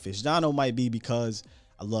is selfish. Dono might be because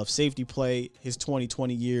I love safety play. His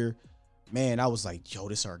 2020 year, man, I was like, yo,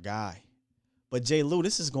 this our guy. But J. Lou,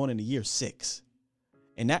 this is going into year 6.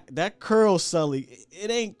 And that curl, Sully, it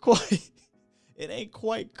ain't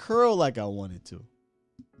quite curl like I wanted to.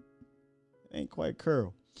 It ain't quite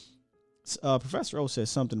curl. Professor O said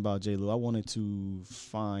something about J. Lou. I wanted to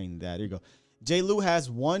find that. Here you go. J. Lou has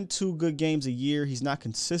 1-2 good games a year. He's not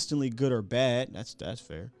consistently good or bad. That's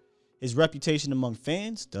fair. His reputation among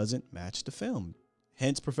fans doesn't match the film.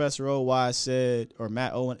 Hence, Professor O, why I said, or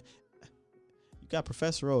Matt Owen. You got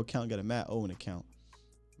Professor O account, got a Matt Owen account.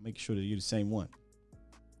 Make sure that you're the same one.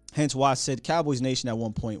 Hence why I said Cowboys Nation at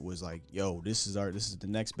one point was like, yo, this is the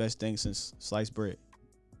next best thing since sliced bread.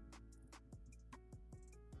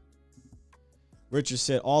 Richard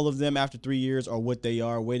said all of them after 3 years are what they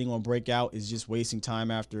are. Waiting on breakout is just wasting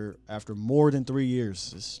time after more than 3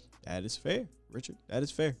 years. That is fair, Richard. That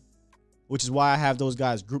is fair. Which is why I have those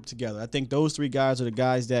guys grouped together. I think those 3 guys are the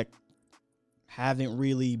guys that haven't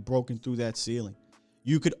really broken through that ceiling.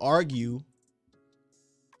 You could argue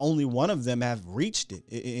only one of them have reached it,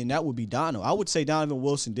 and that would be Dono. I would say Donovan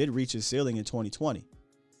Wilson did reach his ceiling in 2020.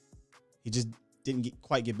 He just didn't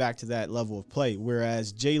quite get back to that level of play.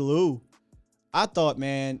 Whereas J. Lou, I thought,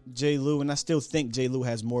 man, J. Lou, and I still think J. Lou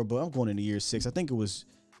has more, but I'm going into year 6. I think it was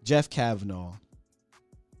Jeff Kavanaugh.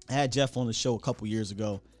 I had Jeff on the show a couple years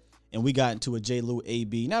ago, and we got into a J. Lou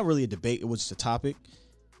AB. Not really a debate. It was just a topic.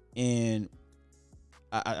 And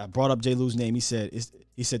I brought up J. Lou's name. He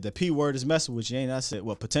said the P word is messing with you. And I said,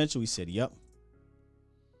 well, potential. He said, yep.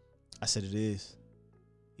 I said, it is.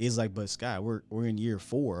 He's like, but Sky, we're in year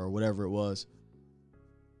 4 or whatever it was.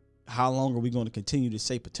 How long are we going to continue to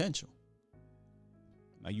say potential?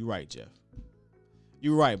 Now, you're right, Jeff.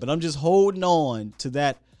 You're right. But I'm just holding on to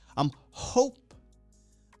that. I'm hoping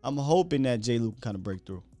that J. Lou can kind of break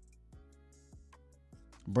through.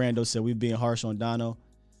 Brando said we being harsh on Dono.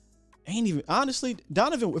 Ain't even, honestly,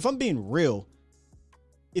 Donovan, if I'm being real,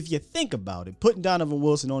 if you think about it, putting Donovan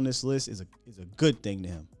Wilson on this list is a good thing to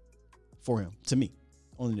him, for him, to me,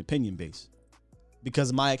 on an opinion base,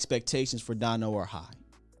 because my expectations for Dono are high.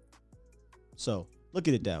 So look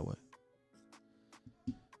at it that way.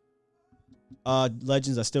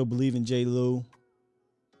 Legends, I still believe in J. Lou.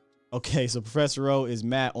 Okay, so Professor O is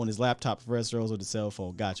Matt on his laptop. Professor O's on the cell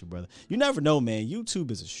phone. Got you, brother. You never know, man.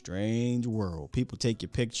 YouTube is a strange world. People take your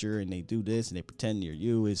picture and they do this and they pretend you're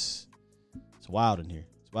you. It's wild in here.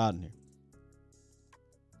 It's wild in here.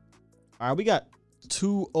 All right, we got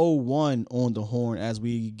 201 on the horn as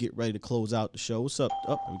we get ready to close out the show. What's up?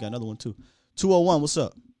 Oh, we got another one too. 201, what's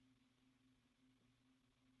up?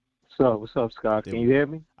 What's up, Scott? Can you hear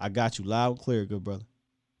me? I got you loud and clear, good brother.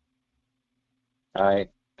 All right.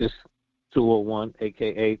 This 201,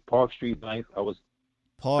 a.k.a. Park Street Life. I was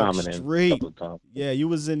Park Street. A couple of times. Yeah, you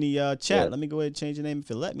was in the chat. Yeah. Let me go ahead and change your name if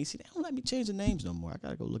it let me. See, they don't let me change the names no more. I got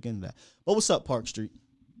to go look into that. But what's up, Park Street?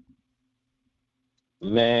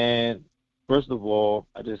 Man, first of all,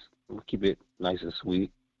 I just keep it nice and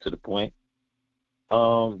sweet, to the point.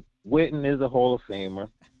 Witten is a Hall of Famer.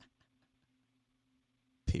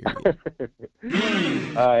 Period.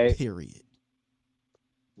 All right. Period.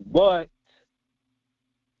 But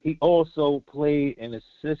he also played in a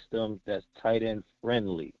system that's tight end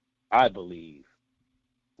friendly, I believe.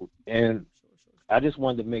 And I just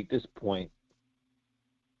wanted to make this point.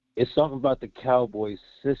 It's something about the Cowboys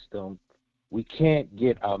system. We can't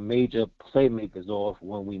get our major playmakers off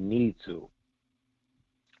when we need to.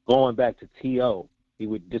 Going back to T.O., he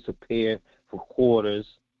would disappear for quarters.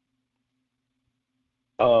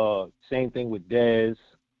 Same thing with Dez.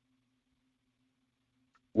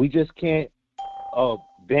 We just can't.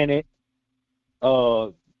 Bennett,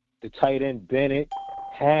 the tight end Bennett,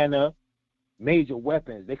 Hannah, major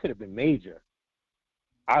weapons. They could have been major,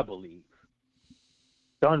 I believe.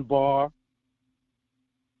 Dunbar.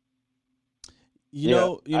 You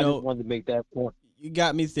know, I just wanted to make that point. You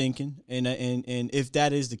got me thinking, and if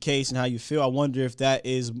that is the case and how you feel, I wonder if that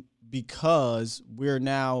is because we're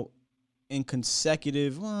now in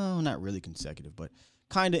consecutive, well, not really consecutive, but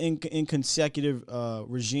kind of in consecutive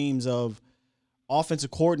regimes of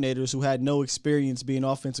offensive coordinators who had no experience being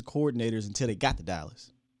offensive coordinators until they got to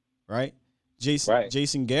Dallas, right?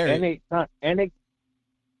 Jason Garrett.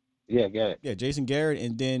 Yeah, Jason Garrett,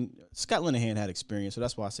 and then Scott Linehan had experience, so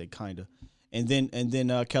that's why I say kind of. And then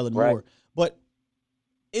Kellen Moore. But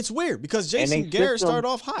it's weird because Jason Garrett started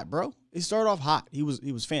off hot, bro. He started off hot. He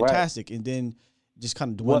was fantastic, and then just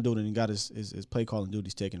kind of dwindled and got his play calling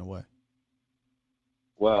duties taken away.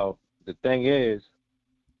 Well, the thing is,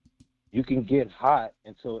 you can get hot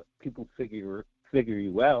until people figure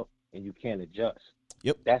you out, and you can't adjust.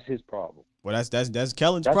 Yep, that's his problem. Well, that's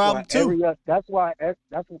Kellen's problem too. That's why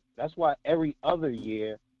every other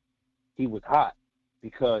year he was hot,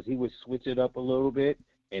 because he would switch it up a little bit,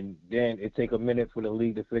 and then it'd take a minute for the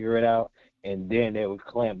league to figure it out, and then they would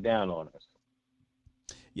clamp down on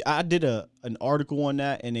us. Yeah, I did an article on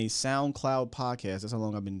that in a SoundCloud podcast. That's how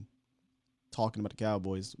long I've been talking about the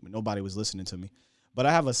Cowboys. Nobody was listening to me. But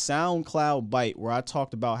I have a SoundCloud bite where I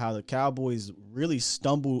talked about how the Cowboys really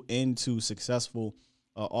stumbled into successful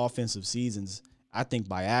offensive seasons, I think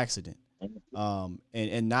by accident,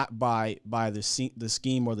 and not by the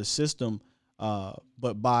scheme or the system,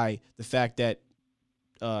 but by the fact that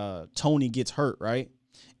Tony gets hurt, right?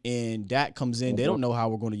 And Dak comes in. They don't know how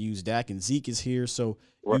we're going to use Dak, and Zeke is here. So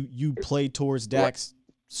you play towards Dak's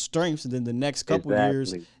strengths, and then the next couple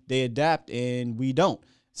years they adapt, and we don't.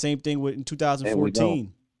 Same thing with in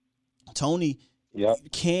 2014. Tony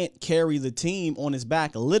can't carry the team on his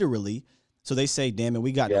back, literally. So they say, damn it,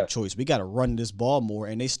 we got no choice. We got to run this ball more.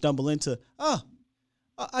 And they stumble into,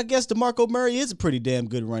 I guess DeMarco Murray is a pretty damn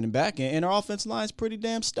good running back, and our offensive line is pretty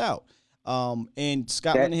damn stout. And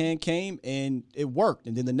Scott Linehan came, and it worked.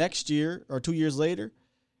 And then the next year or 2 years later,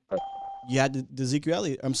 you had the Ezekiel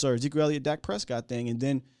Elliott, Dak Prescott thing. And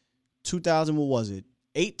then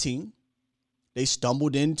 18, they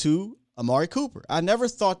stumbled into Amari Cooper. I never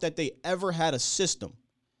thought that they ever had a system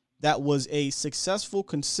that was a successful,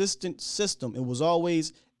 consistent system. It was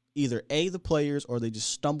always either the players, or they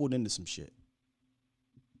just stumbled into some shit.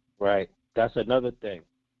 Right. That's another thing.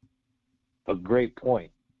 A great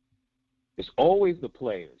point. It's always the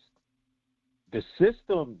players. The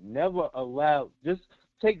system never allowed. Just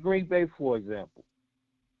take Green Bay, for example.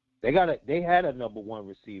 They had a number one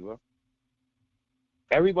receiver.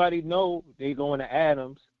 Everybody know they going to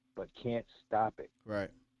Adams, but can't stop it.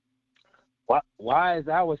 Right. Why is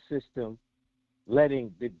our system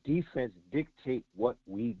letting the defense dictate what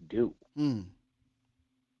we do?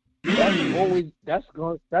 That's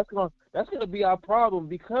gonna be our problem,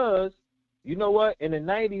 because you know what? In the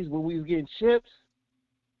 90s, when we was getting chips,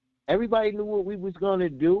 everybody knew what we was gonna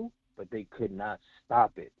do, but they could not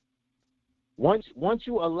stop it. Once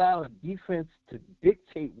you allow a defense to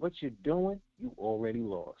dictate what you're doing, you already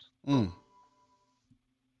lost.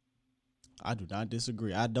 I do not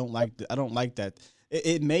disagree. I don't like that.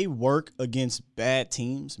 It may work against bad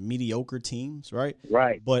teams, mediocre teams, right?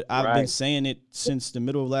 Right. But I've been saying it since the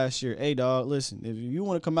middle of last year. Hey, dog, listen, if you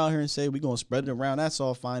want to come out here and say we're going to spread it around, that's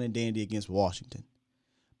all fine and dandy against Washington.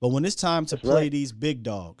 But when it's time to play these big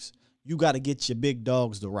dogs, you got to get your big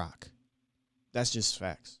dogs to rock. That's just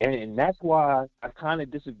facts. And that's why I kind of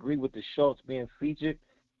disagree with the Schultz being featured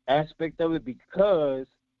aspect of it, because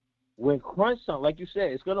when crunch time, like you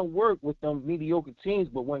said, it's going to work with them mediocre teams,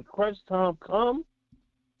 but when crunch time comes,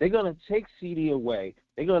 they're going to take CD away.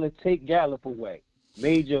 They're going to take Gallup away.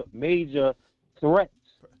 Major threats.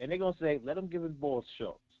 And they're going to say, let them give his ball to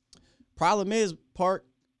Schultz. Problem is, Park,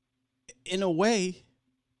 in a way,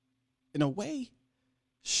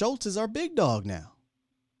 Schultz is our big dog now.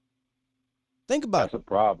 Think about it. That's a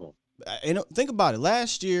problem. Think about it.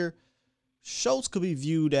 Last year, Schultz could be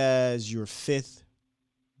viewed as your fifth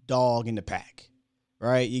dog in the pack,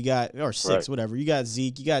 right? You got, or six, whatever. You got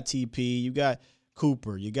Zeke, you got TP, you got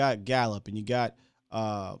Cooper, you got Gallup, and you got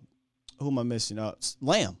who am I missing?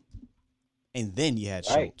 Lamb, and then you had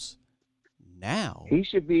Schultz. Now he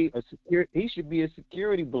should be a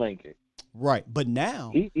security blanket, right? But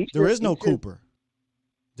now there is no Cooper,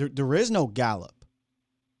 there is no Gallup,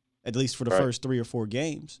 at least for the first 3 or 4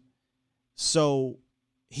 games. So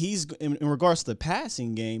he's in regards to the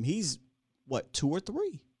passing game, he's what, 2 or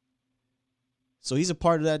 3. So he's a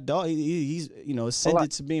part of that dog. He's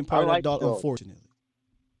ascended to being part of that dog. Schultz. Unfortunately,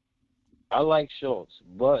 I like Schultz,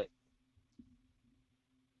 but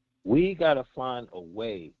we gotta find a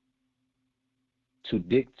way to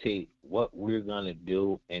dictate what we're gonna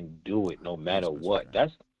do and do it no matter what.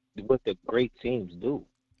 That's what the great teams do.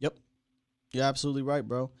 Yep, you're absolutely right,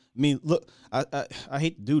 bro. I mean, look, I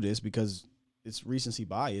hate to do this because it's recency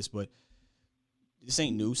bias, but this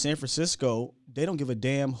ain't new. San Francisco, they don't give a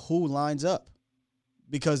damn who lines up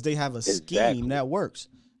because they have a scheme that works.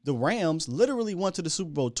 The Rams literally went to the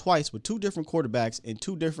Super Bowl twice with 2 different quarterbacks and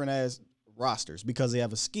 2 different ass rosters because they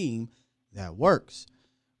have a scheme that works.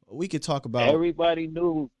 We could talk about everybody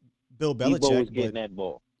knew Bill Belichick was getting that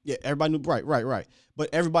ball. Yeah, everybody knew. Right. But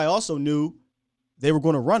everybody also knew they were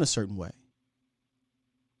going to run a certain way.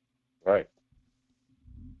 Right.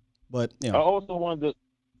 But I also wanted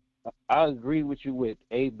to. I agree with you with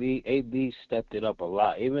AB. AB stepped it up a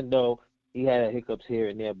lot, even though he had hiccups here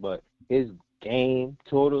and there. But his game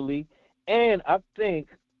totally, and I think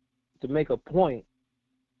to make a point,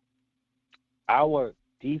 our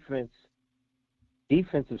defensive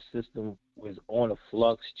system was on a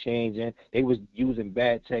flux, changing. They was using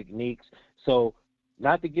bad techniques. So,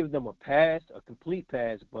 not to give them a complete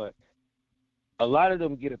pass, but a lot of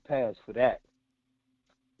them get a pass for that.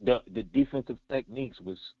 The defensive techniques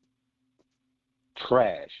was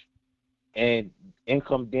trash. And in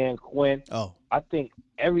come Dan Quinn. Oh, I think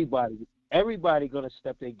everybody gonna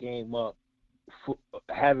step their game up for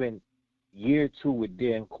having year 2 with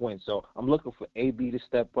Dan Quinn. So I'm looking for AB to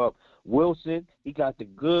step up. Wilson, he got the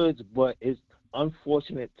goods, but it's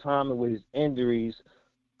unfortunate timing with his injuries.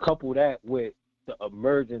 Couple that with the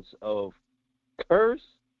emergence of Curse.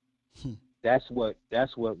 That's what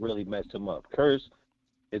really messed him up. Curse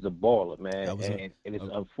is a baller, man, and it's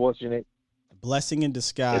unfortunate. Blessing in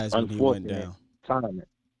disguise when he went down.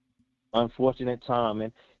 Unfortunate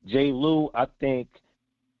timing. Jay Lou, I think,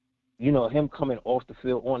 him coming off the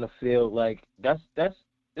field, on the field, like that's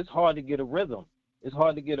it's hard to get a rhythm. It's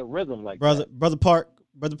hard to get a rhythm like that. Brother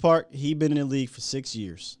Park, he been in the league for 6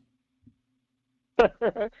 years.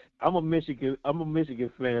 I'm a Michigan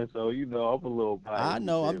fan, so I'm a little biased. I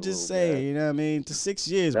know. I'm just saying, bad. you know what I mean? To 6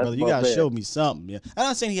 years, That's brother. You my gotta bad. show me something. Yeah. I'm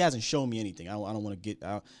not saying he hasn't shown me anything. I don't want to get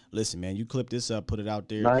out. Listen, man, you clip this up, put it out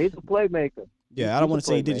there. Nah, he's a playmaker. Yeah, I don't want to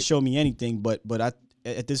say he didn't show me anything, but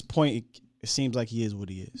at this point, it seems like he is what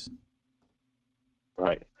he is.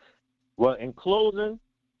 Right. Well, in closing,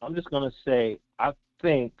 I'm just gonna say I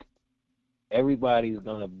think everybody's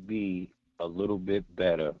gonna be a little bit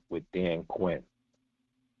better with Dan Quinn.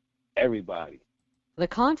 Everybody. The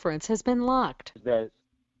conference has been locked. That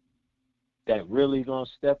really gonna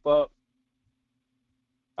step up.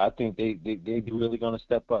 I think they really gonna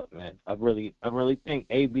step up, man. I really think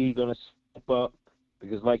AB gonna step up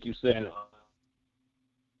because, like you said,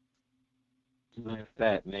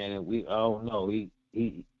 that man. I don't know.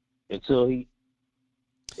 He until he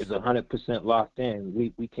is 100% locked in,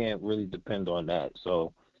 we can't really depend on that.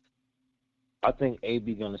 So I think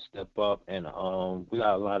AB gonna step up, and we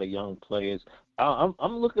got a lot of young players. I'm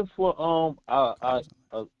looking for a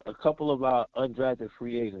couple of our undrafted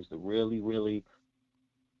free agents to really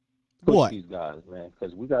push these guys, man,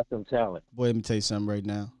 because we got some talent. Boy, let me tell you something right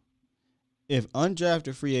now. If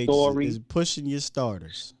undrafted free agents is pushing your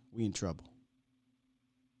starters, we in trouble.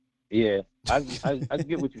 Yeah, I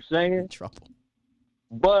get what you're saying. In trouble.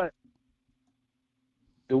 But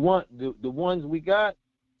the ones we got,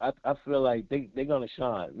 I feel like they're gonna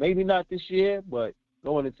shine. Maybe not this year, but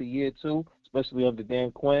going into year 2, especially under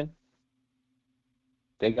Dan Quinn,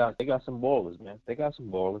 they got some ballers, man. They got some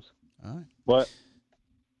ballers. All right. But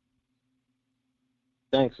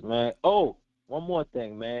thanks, man. Oh, one more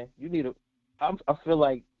thing, man. I feel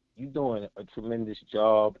like you're doing a tremendous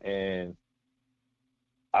job, and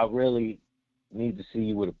I really need to see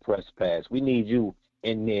you with a press pass. We need you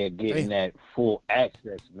in there getting that full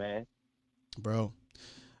access, man. Bro.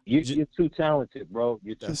 You're too talented, bro.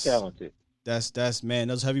 You're too talented. That's man,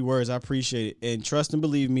 those heavy words. I appreciate it. And trust and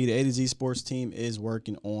believe me, the A to Z Sports team is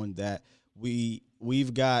working on that.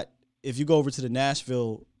 We've got, if you go over to the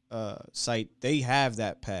Nashville site, they have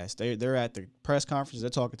that pass. They're at the press conferences, they're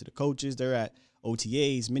talking to the coaches, they're at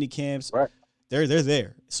OTAs, mini camps. Right. They're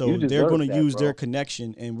there. So they're going to use bro. their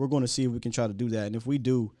connection, and we're going to see if we can try to do that. And if we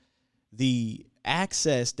do, the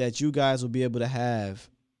access that you guys will be able to have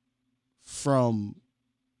from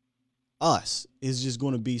us is just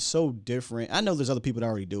going to be so different. I know there's other people that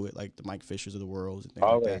already do it, like the Mike Fishers of the world and things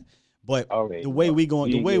like that. But the way we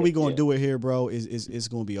going to do it here, bro, is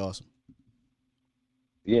going to be awesome.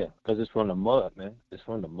 Yeah, because it's from the mud, man. It's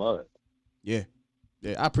from the mud. Yeah,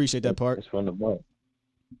 I appreciate that part. It's from the mud.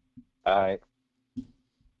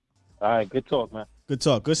 All right, good talk, man. Good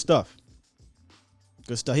talk, good stuff.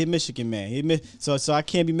 Good stuff. He Michigan man. So I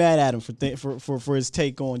can't be mad at him for his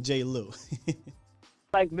take on Jay Lou.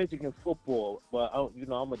 I like Michigan football, but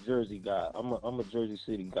I'm a Jersey guy. I'm a Jersey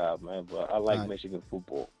City guy, man. But I like Michigan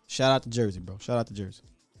football. Shout out to Jersey, bro. Shout out to Jersey.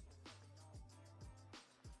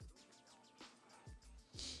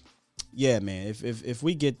 Yeah, man. If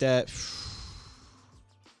we get that,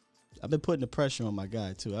 I've been putting the pressure on my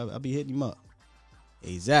guy too. I'll be hitting him up.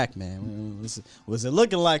 Hey, Zach, man, what's it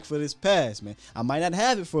looking like for this pass, man? I might not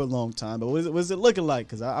have it for a long time, but what's it looking like?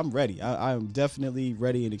 Because I'm ready. I'm definitely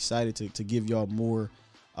ready and excited to give y'all more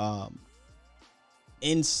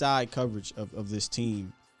inside coverage of this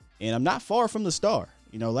team. And I'm not far from the star.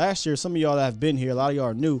 Last year, some of y'all that have been here, a lot of y'all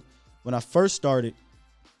are new. When I first started,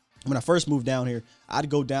 when I first moved down here, I'd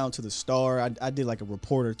go down to the Star. I did like a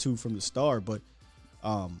report or two from the Star, but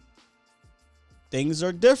things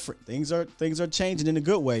are different. Things are changing in a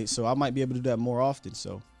good way. So I might be able to do that more often.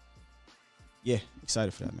 So yeah,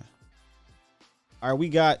 excited for that, man. All right, we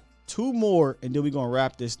got 2 more, and then we're gonna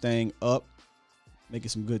wrap this thing up. Making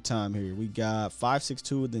some good time here. We got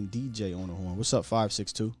 562 and then DJ on the horn. What's up,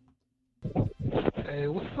 562? Hey,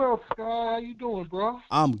 what's up, Sky? How you doing, bro?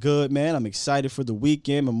 I'm good, man. I'm excited for the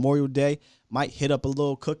weekend, Memorial Day. Might hit up a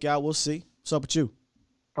little cookout. We'll see. What's up with you?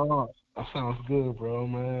 Oh, that sounds good, bro,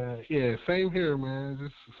 man. Yeah, same here, man.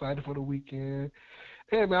 Just excited for the weekend.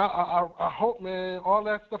 Hey, man, I hope, man, all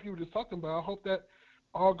that stuff you were just talking about, I hope that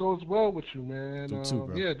all goes well with you, man. You too,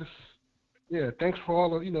 bro. Yeah, thanks for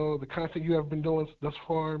all of, the content you have been doing thus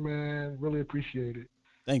far, man. Really appreciate it.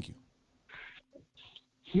 Thank you.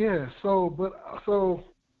 Yeah, so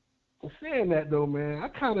saying that though, man, I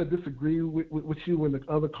kind of disagree with you and the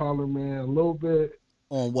other caller, man, a little bit.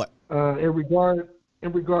 On what? In regards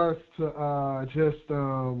to just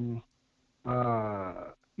we're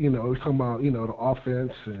talking about the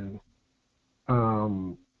offense and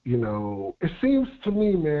it seems to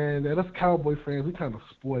me, man, that us Cowboy fans, we kind of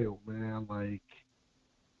spoiled, man. Like,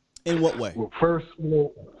 in what way? Well, first,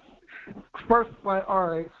 like, all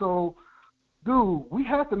right, so. Dude, we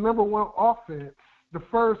had the number 1 offense the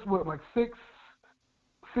first, 6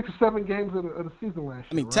 or 7 games of the season last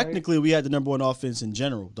year. I mean, right? technically, we had the number 1 offense in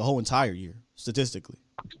general, the whole entire year, statistically.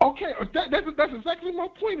 Okay, that's exactly my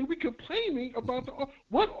point. We're complaining about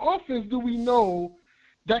what offense do we know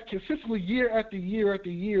that consistently year after year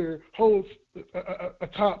after year holds a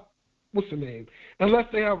top, what's the name?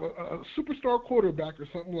 Unless they have a superstar quarterback or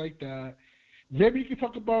something like that. Maybe you can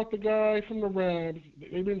talk about the guy from the Rams.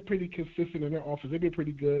 They've been pretty consistent in their offense. They've been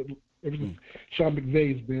pretty good ever since Sean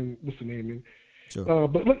McVay's been, what's the name? Sure.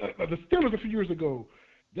 But look, the Steelers a few years ago,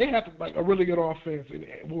 they had like a really good offense and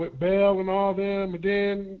with Bell and all them. And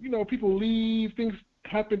then, people leave, things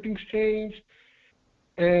happen, things change.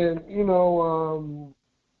 And,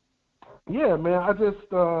 yeah, man, I think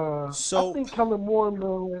Kellen Moore,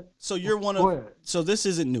 man. So you're one of, so this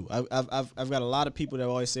isn't new. I've got a lot of people that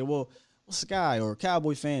always say, well, Sky or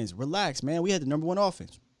Cowboy fans, relax, man. We had the number 1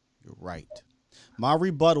 offense. You're right. My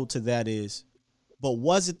rebuttal to that is, but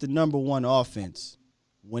was it the number 1 offense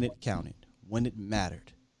when it counted, when it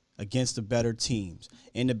mattered, against the better teams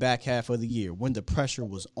in the back half of the year, when the pressure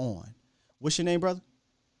was on? What's your name, brother?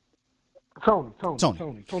 Tony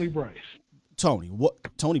Bryce. Tony, what?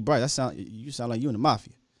 Tony Bryce? You sound like you in the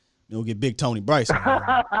mafia. You don't get Big Tony Bryce. No,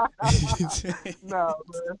 man. Yeah.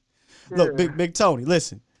 Look, Big Tony,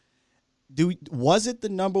 listen. Was it the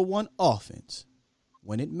number 1 offense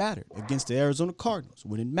when it mattered against the Arizona Cardinals,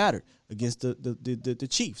 when it mattered against the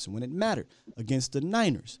Chiefs, when it mattered against the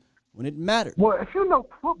Niners, when it mattered? Well, if you know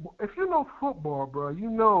football,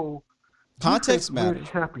 bro, context matters.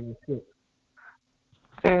 Championship.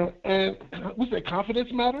 And what's that?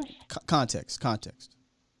 Confidence matters. Context.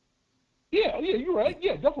 Yeah, you're right.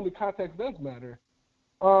 Yeah, definitely context does matter.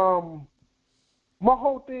 My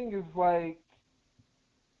whole thing is like.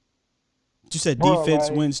 You said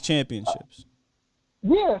defense wins championships.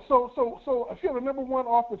 Yeah, so if you have the number 1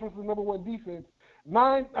 offense versus the number 1 defense,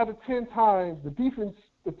 9 out of 10 times the team's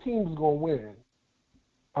gonna win.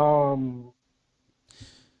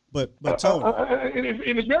 But Tony,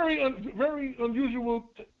 in a very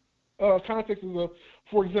unusual context is,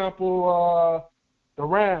 for example, the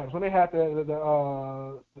Rams when they had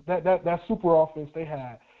that super offense they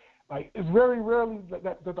had. Like, it's very rarely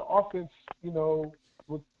that the offense would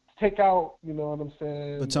take out, you know what I'm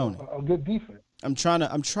saying? But Tony, a good defense. I'm trying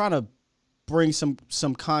to bring some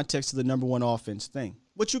context to the number 1 offense thing.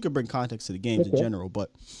 Which you could bring context to the games in general,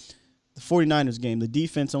 but the 49ers game, the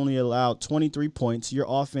defense only allowed 23 points. Your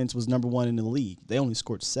offense was number 1 in the league. They only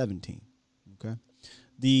scored 17. Okay.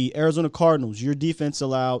 The Arizona Cardinals, your defense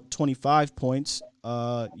allowed 25 points.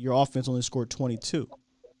 Your offense only scored 22.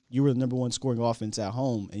 You were the number 1 scoring offense at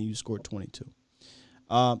home, and you scored 22.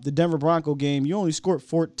 The Denver Bronco game, you only scored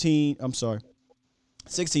 16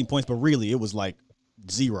 points, but really it was like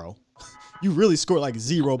 0. You really scored like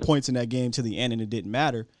 0 points in that game to the end, and it didn't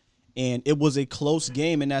matter. And it was a close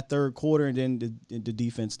game in that third quarter, and then the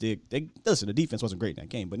defense the defense wasn't great in that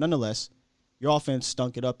game, but nonetheless, your offense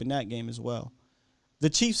stunk it up in that game as well. The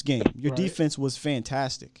Chiefs game, your defense was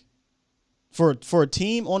fantastic. For a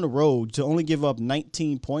team on the road to only give up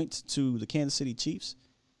 19 points to the Kansas City Chiefs,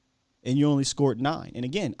 and you only scored 9. And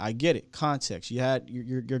again, I get it. Context. You had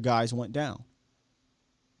your guys went down.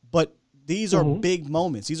 But these are big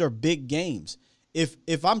moments. These are big games.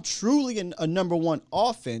 If I'm truly a number one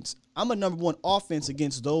offense, I'm a number one offense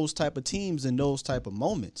against those type of teams in those type of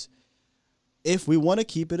moments. If we want to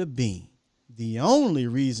keep it a bean, the only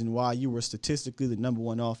reason why you were statistically the number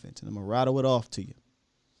one offense, and I'm going to rattle it off to you,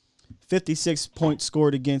 56 points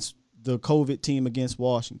scored against the COVID team against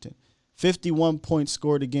Washington, 51 points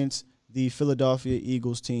scored against the Philadelphia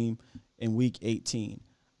Eagles team in Week 18,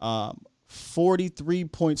 43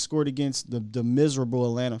 points scored against the miserable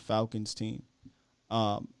Atlanta Falcons team.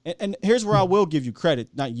 And here's where I will give you credit,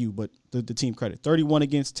 not you, but the team credit. 31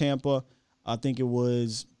 against Tampa. I think it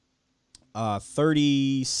was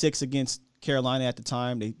 36 against Carolina at the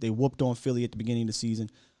time. They whooped on Philly at the beginning of the season.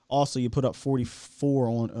 Also, you put up 44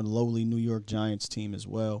 on a lowly New York Giants team as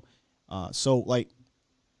well. So, like,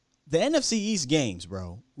 the NFC East games,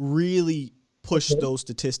 bro, really pushed those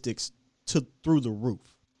statistics through the roof.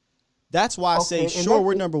 That's why I say, sure,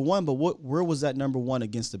 we're number one, but where was that number one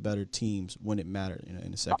against the better teams when it mattered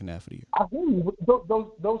in the second half of the year? I agree.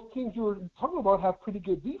 Those teams you were talking about have pretty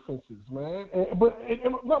good defenses, man. But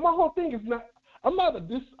my whole thing is not.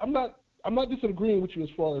 I'm not disagreeing with you as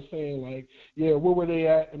far as saying, like, yeah, where were they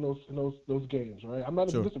at in those games, right? I'm not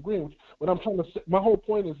disagreeing with you. What I'm trying to say, my whole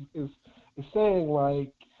point is saying,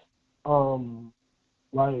 like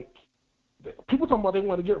people talking about they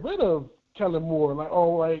want to get rid of Kellen Moore, like,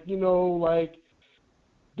 oh, like, you know, like,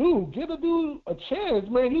 dude, give a dude a chance,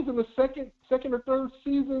 man. He's in the second or third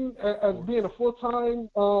season as being a full-time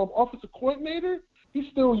offensive coordinator. He's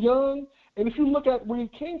still young, and if you look at where he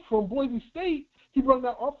came from, Boise State, he brought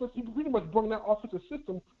that offense. He pretty much brought that offensive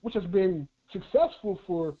system, which has been successful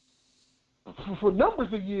for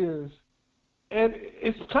numbers of years. And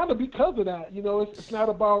it's kind of because of that, you know. It's not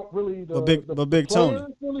about really the Big players, Tony,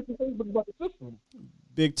 really, but about the system.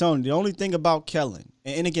 Big Tony. The only thing about Kellen,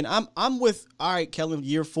 and again, I'm with, all right, Kellen,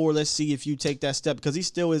 year 4. Let's see if you take that step, because he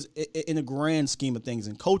still is in the grand scheme of things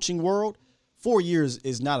in coaching world. 4 years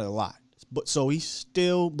is not a lot, but 4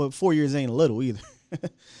 years ain't a little either.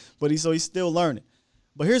 But he's still learning.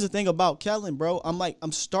 But here's the thing about Kellen, bro.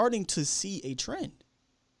 I'm starting to see a trend.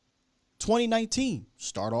 2019,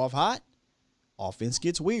 start off hot, offense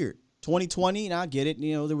gets weird. 2020, and I get it,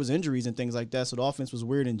 you know, there was injuries and things like that, so the offense was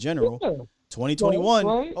weird in general. Yeah. 2021,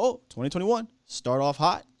 right. 2021, start off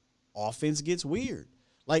hot, offense gets weird.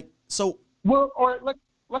 Like, so. Well, or like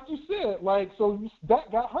you said, like, so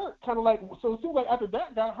that got hurt, kind of like, so it seemed like after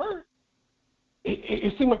that got hurt,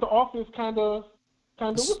 it seemed like the offense kind of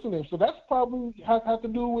listening. So that's probably has to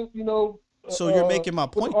do with, you know. So you're making my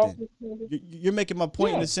point then. You're making my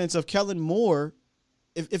point in the sense of Kellen Moore.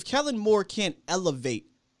 If Kellen Moore can't elevate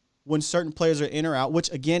when certain players are in or out,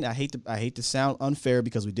 which again I hate to sound unfair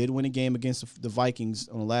because we did win a game against the Vikings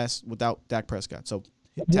on the last without Dak Prescott, so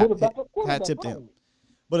hat tip to him.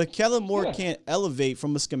 But if Kellen Moore can't elevate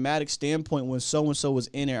from a schematic standpoint when so and so is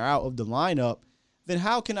in or out of the lineup, then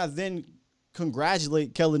how can I then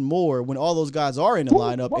congratulate Kellen Moore when all those guys are in the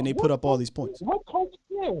lineup and they put up all these points? What coach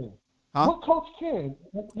can? Huh? What coach can?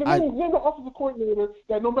 Name the offensive coordinator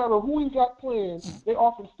that no matter who he's got playing, they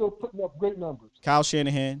often still putting up great numbers. Kyle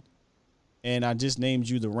Shanahan, and I just named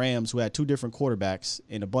you the Rams, who had 2 different quarterbacks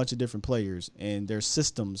and a bunch of different players, and their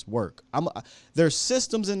systems work. Their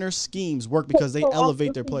systems and their schemes work because they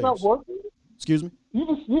elevate their players. Excuse me? You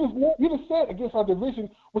just said against our division,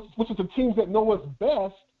 which is the teams that know us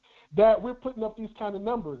best, that we're putting up these kind of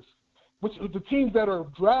numbers, which is the teams that are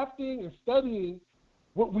drafting and studying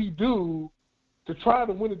what we do to try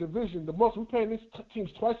to win a division. The most we're playing these teams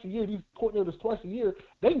twice a year, these coordinators twice a year.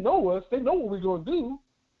 They know us. They know what we're going to do.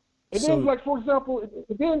 And then, like, for example,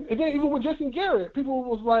 then even with Jason Garrett, people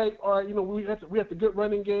was like, all right, you know, we have the good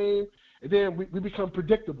running game, and then we become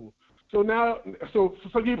predictable. So now, so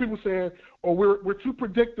some people saying, oh, we're too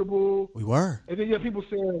predictable. We were. And then you have people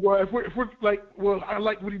saying, well, if we're like, well, I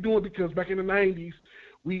like what he's doing because back in the 90s,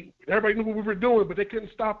 everybody knew what we were doing, but they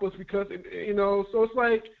couldn't stop us because, you know, so it's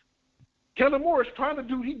like Kellen Moore is trying to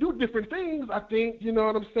do different things, I think, you know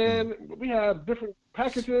what I'm saying? We have different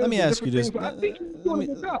packages. Let me ask you this.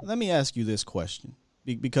 Let me ask you this question,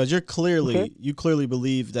 because you clearly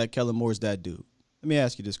believe that Kellen Moore's that dude. Let me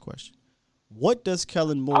ask you this question. What does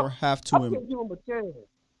Kellen Moore have to give him a chance.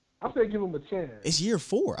 I'm saying give him a chance. It's year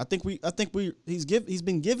 4. I think he's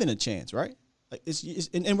been given a chance, right? Like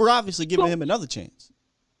and we're obviously giving him another chance.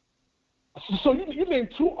 So you named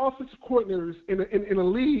 2 offensive coordinators in a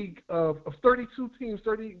league of 32 teams,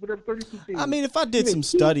 32 teams. I mean, if I did some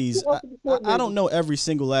studies, I don't know every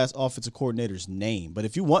single last offensive coordinator's name, but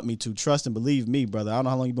if you want me to, trust and believe me, brother. I don't know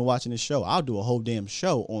how long you've been watching this show. I'll do a whole damn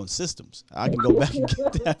show on systems. I can go back and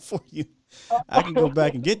get that for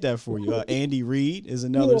you. Andy Reid is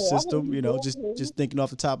another system, just thinking off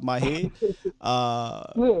the top of my head.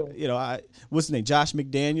 What's his name? Josh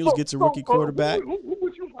McDaniels gets a rookie quarterback. Who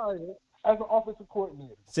would you hire as an offensive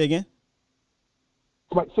coordinator? Say again?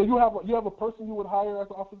 Right, so you have a person you would hire as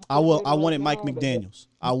an offensive coordinator? I wanted Mike McDaniels.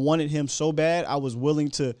 I wanted him so bad. I was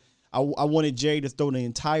willing to. I wanted Jerry to throw the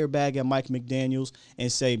entire bag at Mike McDaniels and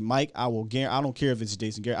say, Mike, I don't care if it's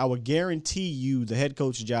Jason Garrett. I will guarantee you the head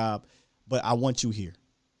coach job, but I want you here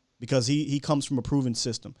because he comes from a proven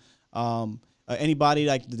system. Anybody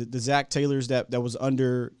like the Zach Taylors that was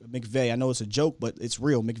under McVay, I know it's a joke, but it's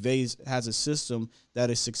real. McVay has a system that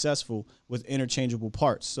is successful with interchangeable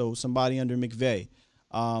parts. So somebody under McVay,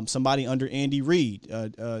 somebody under Andy Reid,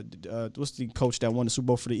 what's the coach that won the Super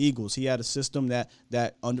Bowl for the Eagles? He had a system that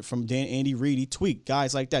from Andy Reid, he tweaked.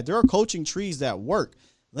 Guys like that. There are coaching trees that work.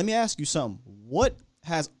 Let me ask you something. What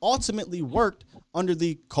has ultimately worked under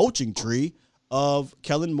the coaching tree of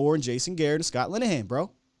Kellen Moore and Jason Garrett and Scott Linehan,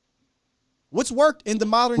 bro? What's worked in the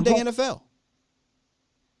modern day NFL?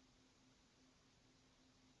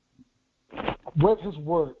 What has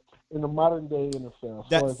worked in the modern day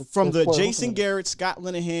NFL? From the Jason Garrett, Scott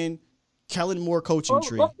Linehan, Kellen Moore coaching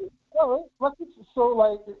tree. So,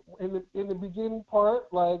 like in the beginning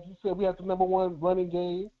part, like you said, we had the number 1 running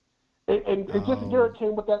game, and Jason Garrett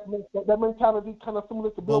came with that mentality, kind of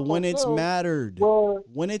similar to Bill. But when it's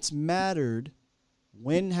mattered,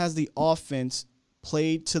 when has the offense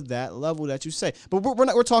played to that level that you say? But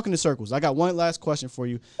we're talking in circles. I got one last question for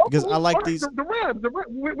you because I like these. The Rams.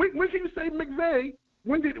 When can you say McVay?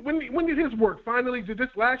 When did his work finally? Did this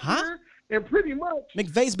last year? And pretty much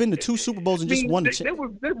McVay's been to 2 Super Bowls and just won the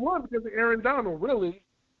They won because of Aaron Donald, really.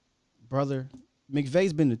 Brother,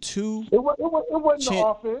 McVay's been to 2. It wasn't the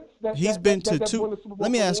offense. He's been to 2.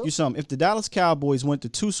 Let me ask you something. If the Dallas Cowboys went to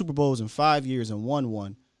 2 Super Bowls in 5 years and won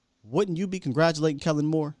one, wouldn't you be congratulating Kellen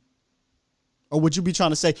Moore? Or would you be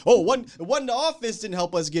trying to say, it wasn't the offense didn't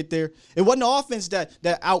help us get there. It wasn't the offense that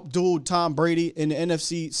outdueled Tom Brady in the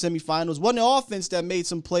NFC semifinals. It wasn't the offense that made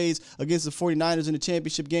some plays against the 49ers in the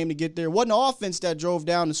championship game to get there. It wasn't the offense that drove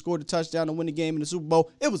down and scored a touchdown to win the game in the Super Bowl.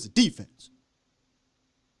 It was the defense.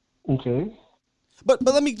 Okay. But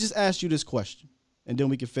let me just ask you this question, and then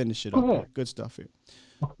we can finish it up. Here. Good stuff here.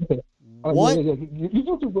 What? You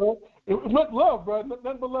do too, bro. Love, bro.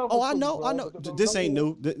 Nothing but love. Oh, I know. This ain't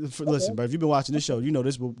new. Listen, bro, if you've been watching this show, you know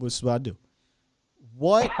this is what I do.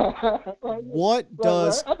 What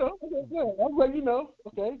does... I know. I'm letting you know.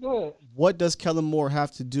 Okay, go ahead. What does Kellen Moore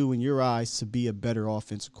have to do in your eyes to be a better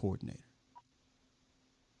offensive coordinator?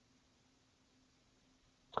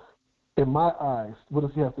 In my eyes, what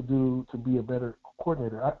does he have to do to be a better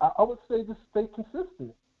coordinator? I would say just stay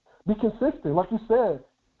consistent. Be consistent, like you said.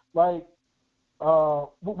 Like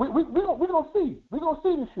we're gonna see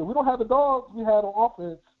this year. We don't have the dogs we had on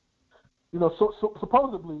offense, so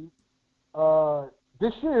supposedly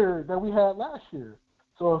this year that we had last year.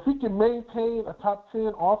 So if he can maintain a top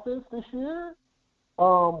 10 offense this year,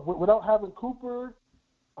 without having Cooper,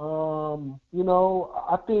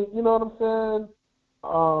 I think what I'm saying.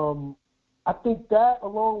 I think that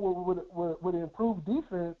along with an improved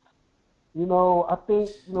defense, I think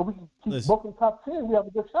we can keep both in top 10. We have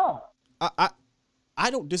a good shot. I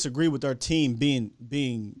don't disagree with our team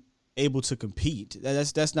being able to compete.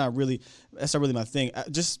 That's not really my thing.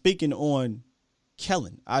 Just speaking on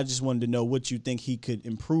Kellen, I just wanted to know what you think he could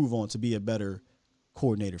improve on to be a better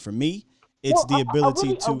coordinator. For me, it's the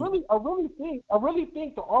ability to. I really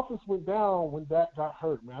think the offense went down when Dak got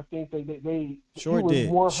hurt, man. I think they sure did.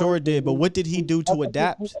 But what did he do to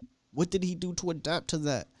adapt? What did he do to adapt to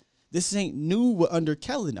that? This ain't new under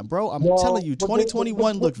Kellen, bro. I'm telling you,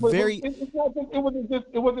 2021 looked very. It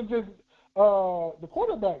wasn't just the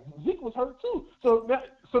quarterback. Zeke was hurt too. So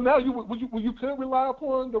now you could rely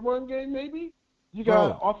upon the run game. Maybe you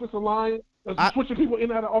got offensive line. Switching people in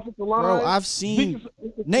and out of offensive line. Bro, I've seen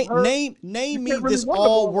name me this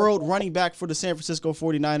all-world running back for the San Francisco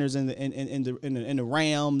 49ers and the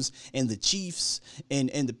Rams and the Chiefs and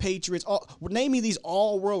the Patriots. Name me these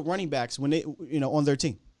all-world running backs when they on their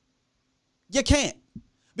team. You can't,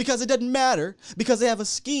 because it doesn't matter, because they have a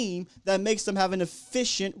scheme that makes them have an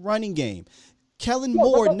efficient running game. Kellen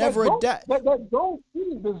Moore never adapted.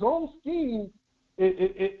 The zone scheme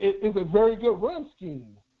is a very good run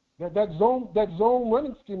scheme. That zone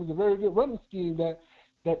running scheme is a very good running scheme that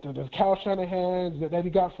the Kyle Shanahan's that he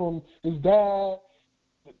got from his dad.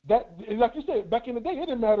 That, like you said, back in the day, it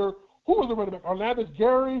didn't matter who was the running back. Orlando,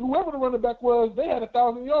 Gary, whoever the running back was, they had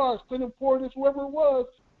 1,000 yards. Clinton Portis, whoever it was,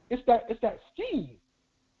 it's that scheme.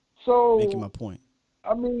 So Making my point.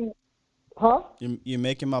 I mean, huh? You're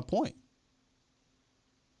making my point.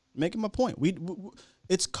 Making my point. We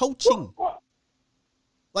it's coaching.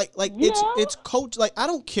 Like Yeah. it's coach. Like I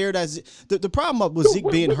don't care that the problem with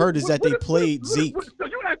Zeke being hurt is that they played Zeke. So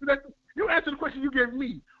you answered the question you gave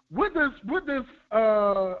me. What does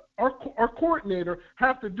our coordinator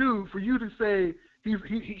have to do for you to say he's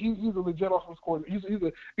a legit offensive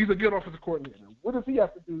coordinator? He's a good offensive coordinator. What does he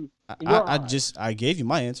have to do? I gave you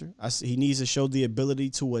my answer. He needs to show the ability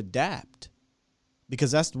to adapt,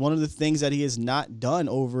 because that's one of the things that he has not done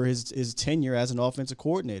over his tenure as an offensive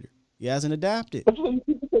coordinator. He hasn't adapted. But you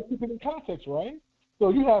keep it in context, right? So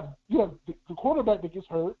you have the quarterback that gets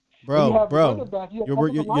hurt. Bro,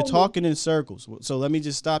 you're talking in circles. So let me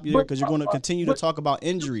just stop you there, because you're going to continue to talk about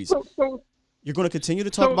injuries. You're going to continue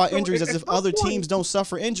to talk about injuries as if other teams don't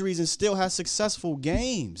suffer injuries and still have successful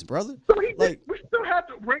games, brother. We still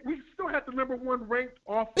have the number one ranked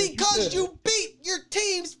offense. Because you beat your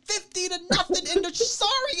teams 50-0 in the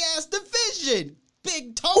sorry ass division,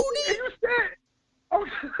 Big Tony. You said,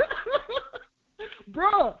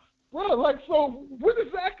 bruh, like, so what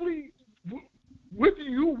exactly? What do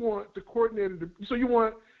you want the coordinator to? So you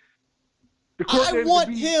want the coordinator? I want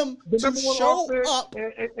to be him the to show up.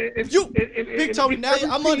 Big Tony, now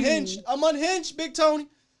I'm unhinged. I'm unhinged, Big Tony.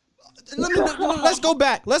 Let's go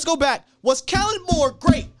back. Was Kellen Moore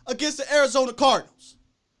great against the Arizona Cardinals?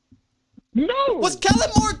 No. Was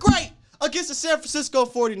Kellen Moore great against the San Francisco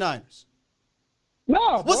 49ers?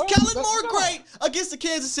 No. Was Kellen Moore great against the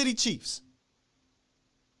Kansas City Chiefs?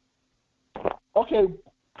 Okay.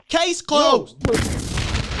 Case closed.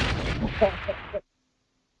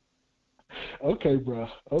 Okay, bro.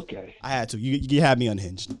 Okay. I had to. You had me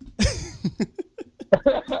unhinged.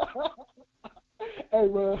 Hey,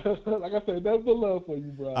 bro. Like I said, that's the love for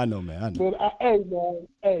you, bro. I know, man. I know. But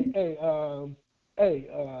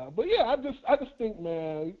but yeah, I just think,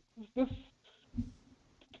 man, this.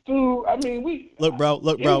 Dude, I mean, look, bro.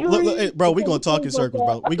 We gonna talk in circles,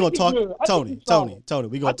 bro. We gonna talk, Tony.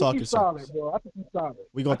 We gonna talk in circles. Bro. I think he's solid.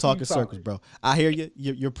 We gonna talk in circles, bro. I hear you.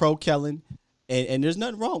 You're pro Kellen, and there's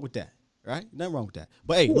nothing wrong with that, right? Nothing wrong with that.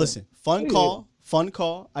 But hey, listen, fun call.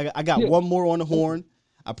 I got one more on the horn.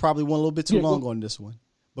 I probably went a little bit too long on this one,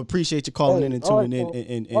 but appreciate you calling in and tuning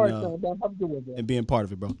in and being part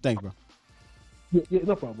of it, bro. Thanks, bro. Yeah,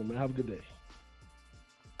 no problem, man. Have a good day.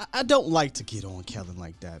 I don't like to get on Kellen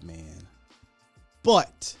like that, man.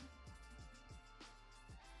 But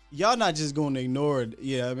y'all not just going to ignore it.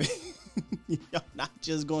 Yeah, I mean, y'all not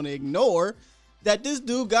just going to ignore that this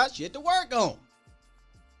dude got shit to work on.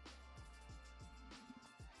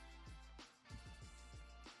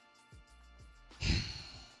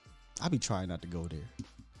 I be trying not to go there.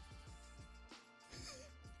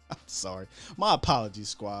 I'm sorry. My apologies,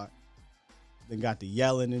 squad. Then got the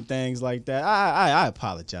yelling and things like that. I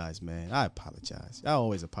apologize, man. I apologize. I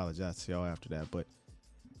always apologize to y'all after that. But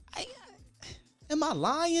am I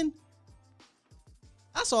lying?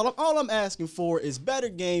 That's all I'm asking for is better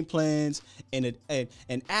game plans and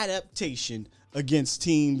an adaptation against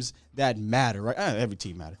teams that matter, right? Every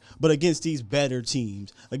team matters, but against these better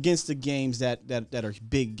teams, against the games that are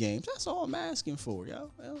big games. That's all I'm asking for,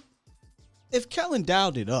 yo. Well, if Kellen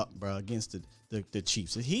dialed it up, bro, against the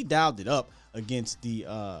Chiefs, if he dialed it up against the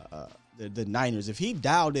Niners, if he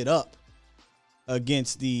dialed it up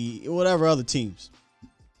against the whatever other teams,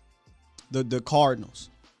 the Cardinals,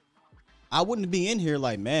 I wouldn't be in here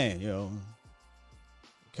like, man,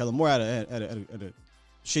 Kellen Moore had a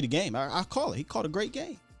shitty game. I call it. He called a great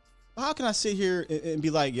game. How can I sit here and be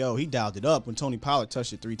like, yo, he dialed it up when Tony Pollard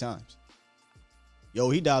touched it 3 times? Yo,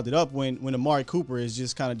 he dialed it up when Amari Cooper is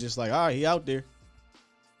just kind of just like, all right, he out there.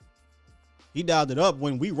 He dialed it up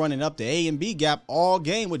when we running up the A and B gap all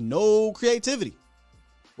game with no creativity.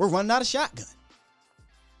 We're running out of shotgun.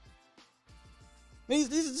 I mean,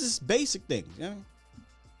 these are just basic things. You know?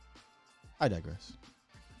 I digress.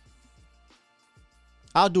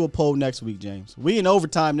 I'll do a poll next week, James. We in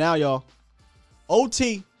overtime now, y'all.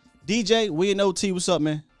 OT. DJ, we in OT. What's up,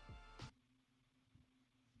 man?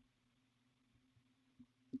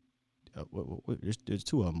 There's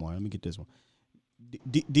 2 of them more. Let me get this one.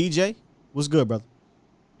 DJ, what's good, brother?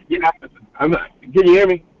 Yeah, can you hear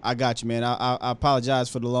me? I got you, man. I apologize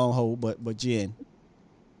for the long hold, but Jen.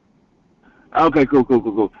 Okay,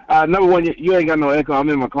 cool. Number one, you ain't got no echo. I'm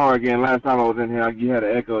in my car again. Last time I was in here, you had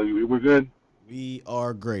an echo. We're good? We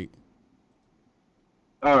are great.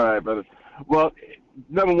 All right, brother. Well,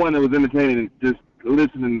 number one, it was entertaining just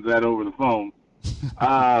listening to that over the phone.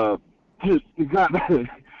 Just to kind of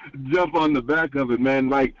jump on the back of it, man.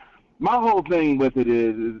 Like, my whole thing with it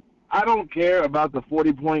is I don't care about the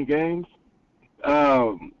 40-point games.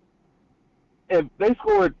 If they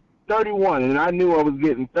scored 31 and I knew I was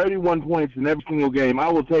getting 31 points in every single game, I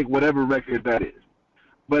will take whatever record that is.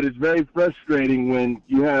 But it's very frustrating when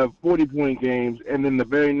you have 40-point games and then the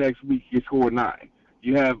very next week you score 9.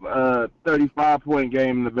 You have a 35-point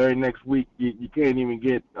game and the very next week you can't even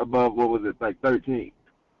get above, what was it, like 13.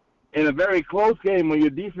 In a very close game when your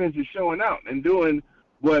defense is showing out and doing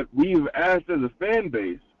what we've asked as a fan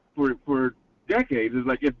base for decades, is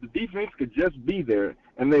like if the defense could just be there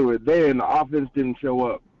and they were there and the offense didn't show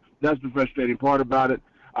up. That's the frustrating part about it.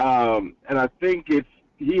 And I think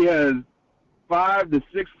he has 5 to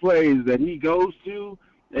 6 plays that he goes to,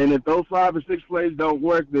 and if those 5 or 6 plays don't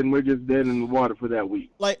work, then we're just dead in the water for that week.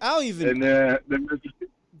 Like, DJ,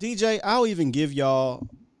 I'll even give y'all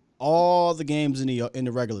all the games in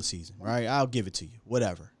the regular season, right? I'll give it to you,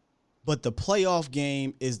 whatever. But the playoff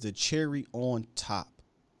game is the cherry on top.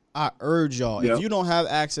 I urge y'all, if you don't have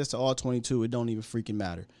access to all 22, it don't even freaking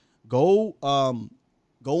matter. Go on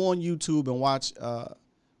YouTube and watch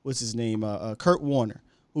what's his name, Kurt Warner,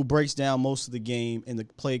 who breaks down most of the game and the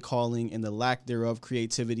play calling and the lack thereof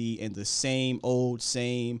creativity and the same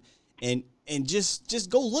and just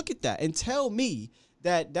go look at that and tell me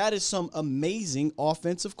that is some amazing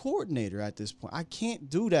offensive coordinator at this point. I can't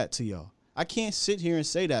do that to y'all. I can't sit here and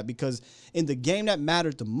say that because in the game that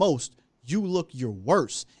mattered the most, you look your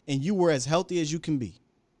worst and you were as healthy as you can be.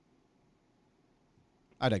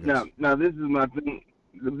 I digress. Now this is my thing.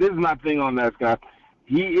 This is my thing on that, Scott.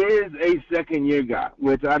 He is a second-year guy,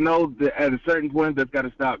 which I know that at a certain point that's got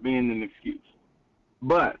to stop being an excuse.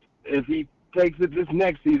 But if he takes it this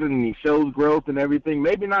next season and he shows growth and everything,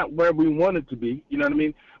 maybe not where we want it to be, you know what I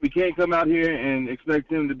mean? We can't come out here and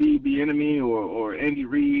expect him to be the enemy or Andy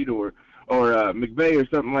Reid or McVay or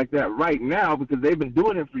something like that right now because they've been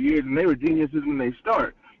doing it for years and they were geniuses when they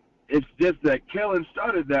start. It's just that Kellen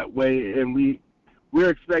started that way and we're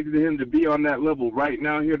expecting him to be on that level right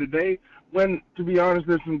now here today when, to be honest,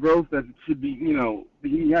 there's some growth that should be,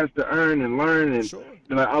 he has to earn and learn and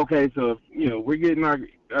be like, okay, so if, we're getting our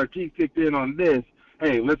teeth kicked in on this,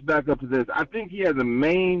 hey, let's back up to this. I think he has a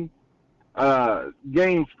main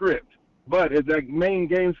game script. But if that main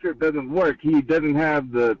game script doesn't work, he doesn't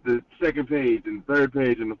have the second page and third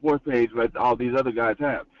page and the fourth page like all these other guys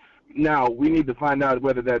have. Now, we need to find out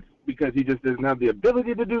whether that's because he just doesn't have the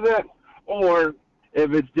ability to do that or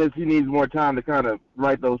if it's just he needs more time to kind of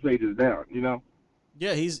write those pages down,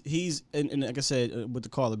 Yeah, he's and like I said, with the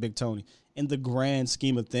call of Big Tony, in the grand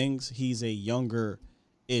scheme of things, he's a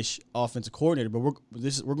younger-ish offensive coordinator, but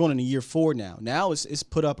we're going into year 4 now. Now it's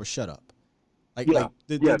put up or shut up.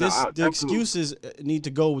 The excuses need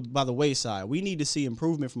to go by the wayside. We need to see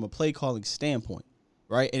improvement from a play calling standpoint,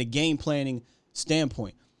 right? And a game planning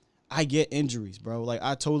standpoint. I get injuries, bro. Like,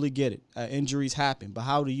 I totally get it. Injuries happen, but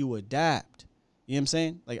how do you adapt? You know what I'm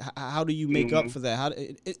saying? Like, how do you make up for that?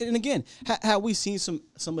 And again, had we seen some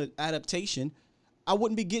adaptation, I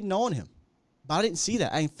wouldn't be getting on him. But I didn't see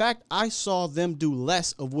that. In fact, I saw them do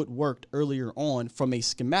less of what worked earlier on from a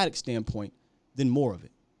schematic standpoint than more of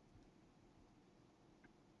it.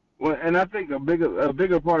 Well, and I think a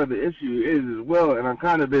bigger part of the issue is as well, and I've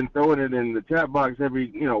kind of been throwing it in the chat box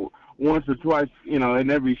every, once or twice,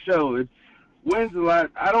 in every show. It's when's the last?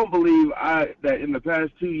 I don't believe that in the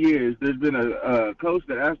past 2 years there's been a coach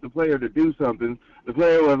that asked the player to do something. The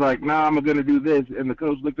player was like, "Nah, I'm going to do this," and the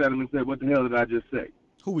coach looked at him and said, "What the hell did I just say?"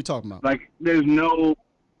 Who we talking about? Like, there's no,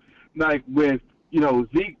 like with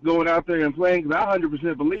Zeke going out there and playing. Because I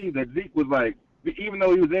 100% believe that Zeke was like, even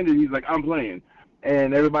though he was injured, he's like, "I'm playing."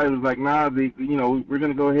 And everybody was like, nah, Zeke, we're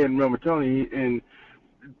going to go ahead and run with Tony. And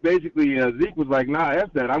basically Zeke was like, nah,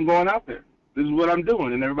 F that. I'm going out there. This is what I'm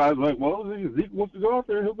doing. And everybody was like, well, Zeke wants to go out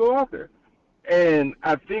there. He'll go out there. And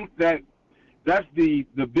I think that's the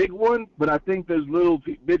big one. But I think there's little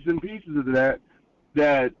bits and pieces of that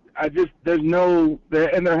there's no,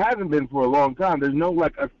 and there hasn't been for a long time. There's no,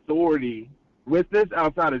 like, authority with this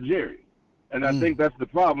outside of Jerry. And I think that's the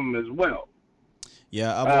problem as well.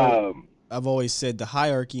 Yeah, I've always said the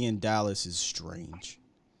hierarchy in Dallas is strange.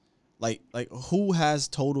 Like who has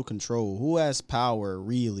total control? Who has power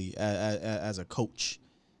really as a coach?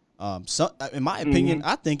 In my opinion,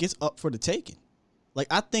 I think it's up for the taking. Like,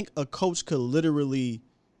 I think a coach could literally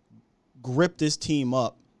grip this team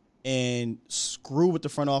up and screw with the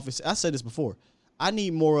front office. I said this before. I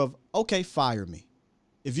need more of, okay, fire me.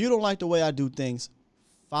 If you don't like the way I do things,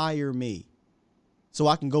 fire me so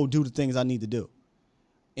I can go do the things I need to do.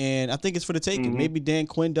 And I think it's for the taking. Maybe Dan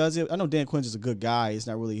Quinn does it. I know Dan Quinn's is a good guy. It's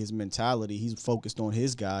not really his mentality. He's focused on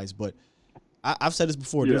his guys. But I've said this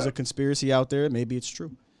before. There's a conspiracy out there. Maybe it's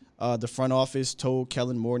true. The front office told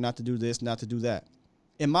Kellen Moore not to do this, not to do that.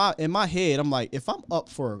 In my head, I'm like, if I'm up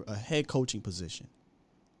for a head coaching position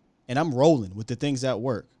and I'm rolling with the things that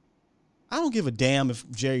work, I don't give a damn if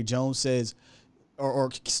Jerry Jones says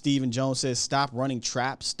or Stephen Jones says stop running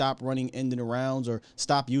traps, stop running ending arounds, or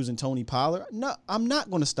stop using Tony Pollard. No, I'm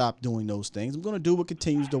not going to stop doing those things. I'm going to do what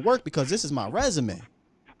continues to work because this is my resume.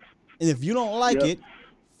 And if you don't like it,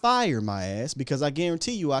 fire my ass because I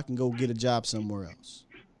guarantee you I can go get a job somewhere else.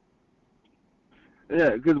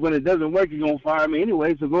 Yeah, because when it doesn't work, you're going to fire me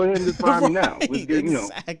anyway, so go ahead and just fire me now.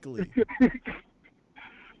 Exactly.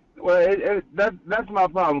 Well, that's my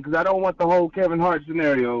problem because I don't want the whole Kevin Hart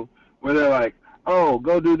scenario where they're like, oh,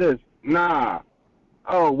 go do this. Nah.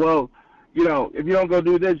 Oh, well, if you don't go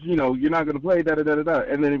do this, you're not going to play,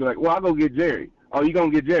 da-da-da-da-da. And then he'd be like, well, I'll go get Jerry. Oh, you going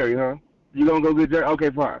to get Jerry, huh? You going to go get Jerry? Okay,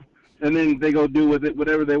 fine. And then they go do with it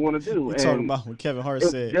whatever they want to do. You're talking about what Kevin Hart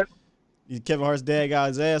said. Kevin Hart's dad got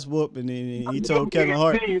his ass whooped, and then he told Kevin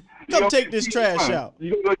Hart, come take this trash out.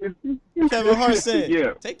 Kevin Hart said,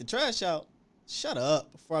 take the trash out. Shut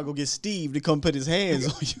up before I go get Steve to come put his hands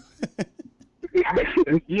on you.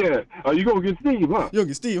 Yeah. Oh, you gonna get Steve, huh? You gonna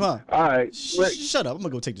get Steve, huh? All right. Shut up. I'm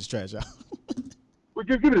gonna go take this trash out. Well,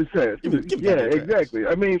 give it a chance. Yeah, exactly.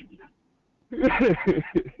 I mean,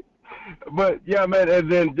 but yeah, man. And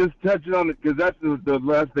then just touching on it because that's the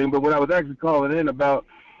last thing. But what I was actually calling in about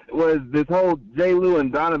was this whole J. Lou and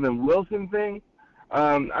Donovan Wilson thing.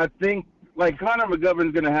 I think like Connor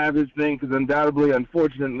McGovern's gonna have his thing because undoubtedly,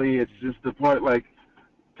 unfortunately, it's just the part like.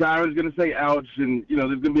 Tyron's going to say ouch, and, there's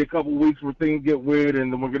going to be a couple weeks where things get weird,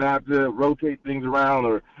 and then we're going to have to rotate things around,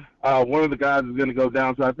 or one of the guys is going to go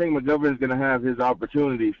down. So I think McGovern's going to have his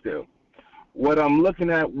opportunity still. What I'm looking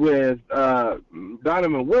at with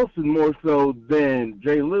Donovan Wilson more so than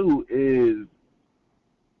J. Lou is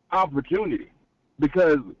opportunity.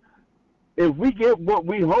 Because if we get what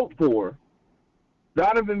we hope for,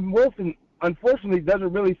 Donovan Wilson, unfortunately,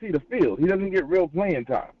 doesn't really see the field. He doesn't get real playing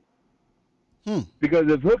time. Because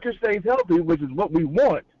if Hooker stays healthy, which is what we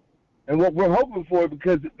want, and what we're hoping for,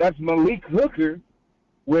 because that's Malik Hooker,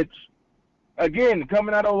 which, again,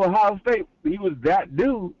 coming out of Ohio State, he was that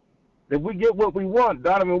dude. If we get what we want,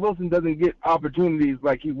 Donovan Wilson doesn't get opportunities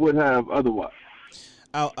like he would have otherwise.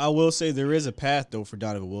 I will say there is a path, though, for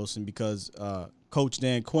Donovan Wilson because Coach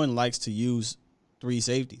Dan Quinn likes to use 3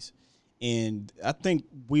 safeties. And I think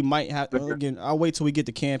we might have, again, I'll wait till we get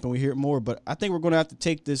to camp and we hear more, but I think we're going to have to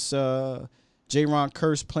take this J-Ron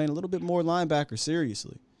Curse playing a little bit more linebacker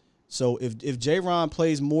seriously. So if J-Ron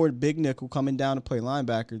plays more big nickel coming down to play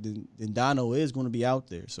linebacker, then Dono is going to be out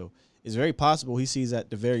there. So it's very possible he sees at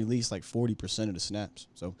the very least like 40% of the snaps.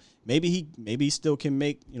 So maybe he still can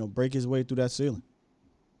break his way through that ceiling.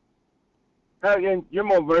 Again, you're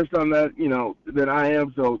more versed on that, than I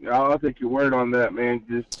am, so I'll take your word on that, man.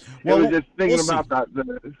 Just thinking about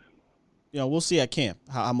that. We'll see at camp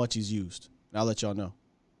how much he's used. I'll let y'all know.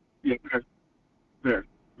 Yeah, fair.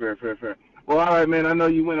 Well, all right, man. I know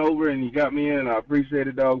you went over and you got me in. I appreciate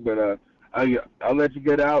it, dog. But I'll let you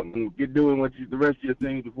get out and get doing the rest of your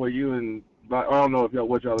things before you and I don't know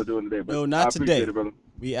what y'all are doing today. But no, not today. It, brother.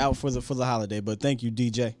 We out for the holiday, but thank you,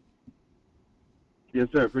 DJ. Yes,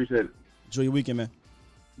 sir. Appreciate it. Enjoy your weekend, man.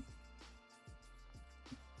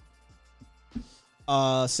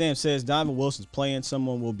 Sam says Donovan Wilson's playing.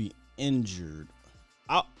 Someone will be injured.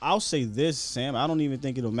 I'll say this, Sam. I don't even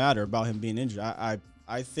think it'll matter about him being injured. I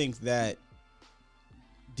think that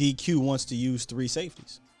DQ wants to use 3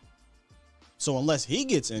 safeties. So unless he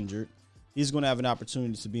gets injured, he's going to have an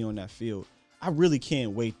opportunity to be on that field. I really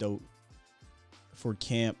can't wait, though, for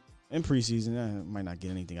camp and preseason. I might not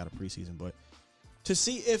get anything out of preseason, but to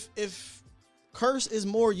see if Curse is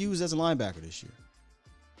more used as a linebacker this year.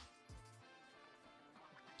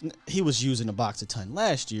 He was used in the box a ton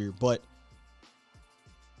last year, but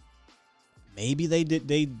maybe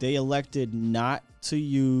they elected not to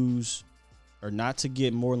use or not to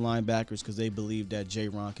get more linebackers because they believe that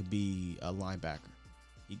J-Ron could be a linebacker.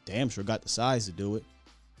 He damn sure got the size to do it.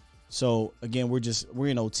 So again, we're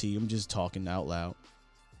in OT. I'm just talking out loud.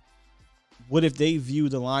 What if they view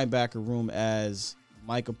the linebacker room as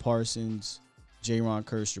Micah Parsons, J-Ron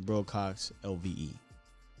Curse, Jabril Cox, LVE?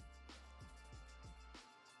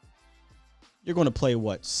 You're going to play,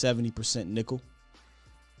 70% nickel?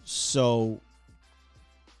 So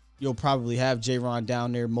you'll probably have J-Ron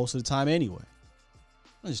down there most of the time anyway.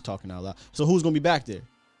 I'm just talking out loud. So who's going to be back there?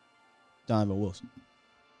 Donovan Wilson.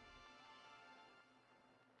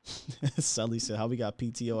 Sully said, how we got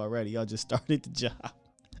PTO already? Y'all just started the job.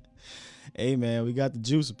 Hey, man, we got the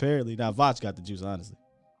juice, apparently. Now, Vach got the juice, honestly.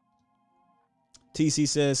 TC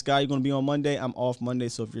says, Sky, you going to be on Monday? I'm off Monday,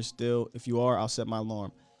 so if you are, I'll set my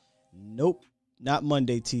alarm. Nope, not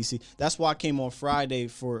Monday, TC. That's why I came on Friday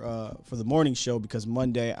for the morning show, because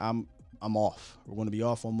Monday I'm off. We're going to be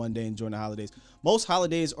off on Monday enjoying the holidays. Most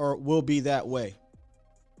holidays will be that way,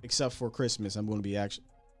 except for Christmas. I'm going to be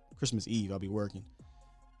Christmas Eve. I'll be working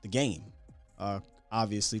the game.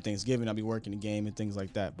 Obviously, Thanksgiving, I'll be working the game and things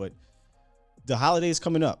like that. But the holidays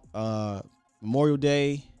coming up, Memorial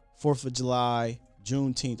Day, 4th of July,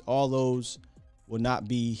 Juneteenth, all those will not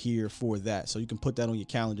be here for that. So you can put that on your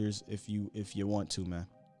calendars if you want to, man.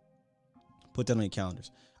 Put that on your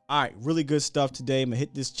calendars. All right, really good stuff today. I'm going to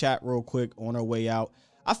hit this chat real quick on our way out.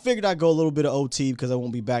 I figured I'd go a little bit of OT because I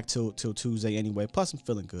won't be back till Tuesday anyway. Plus, I'm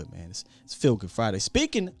feeling good, man. It's Feel Good Friday.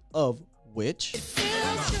 Speaking of which,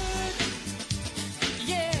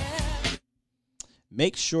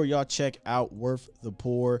 make sure y'all check out Worth the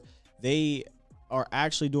Poor. They are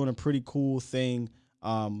actually doing a pretty cool thing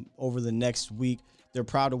over the next week. They're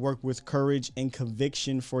proud to work with Courage and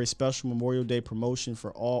Conviction for a special Memorial Day promotion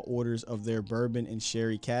for all orders of their bourbon and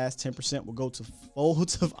sherry cask. 10% will go to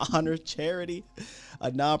Folds of Honor Charity, a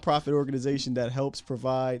nonprofit organization that helps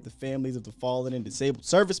provide the families of the fallen and disabled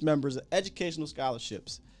service members educational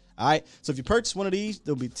scholarships. All right, so if you purchase one of these,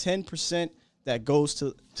 there'll be 10% that goes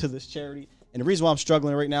to this charity. And the reason why I'm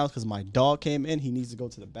struggling right now is because my dog came in. He needs to go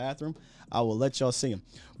to the bathroom. I will let y'all see him.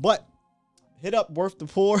 But hit up Worth the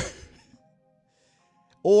Poor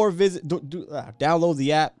or download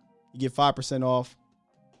the app. You get 5% off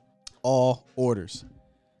all orders.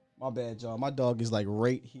 My bad, y'all. My dog is like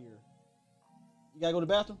right here. You got to go to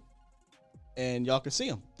the bathroom? And y'all can see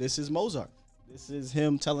him. This is Mozart. This is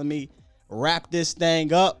him telling me, wrap this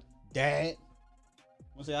thing up, Dad.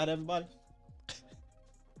 Want to say hi to everybody?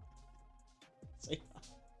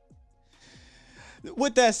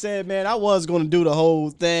 With that said, man, I was going to do the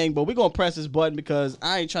whole thing, but we're going to press this button because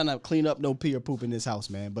I ain't trying to clean up no pee or poop in this house,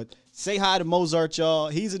 man. But say hi to Mozart, y'all.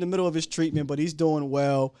 He's in the middle of his treatment, but he's doing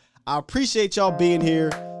well. I appreciate y'all being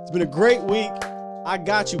here. It's been a great week. I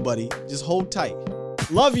got you, buddy. Just hold tight.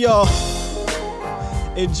 Love y'all.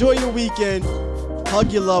 Enjoy your weekend.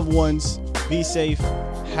 Hug your loved ones. Be safe.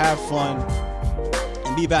 Have fun.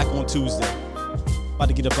 And be back on Tuesday. About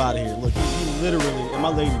to get up out of here. Look, he literally, and my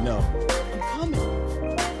lady know.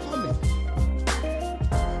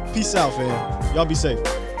 Peace out, fam. Y'all be safe.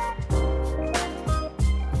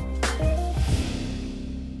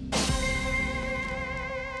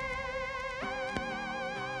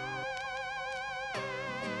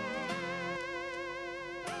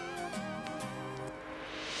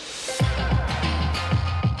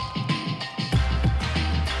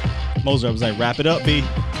 Mozart was like, wrap it up, B.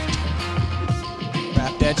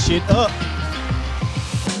 Wrap that shit up.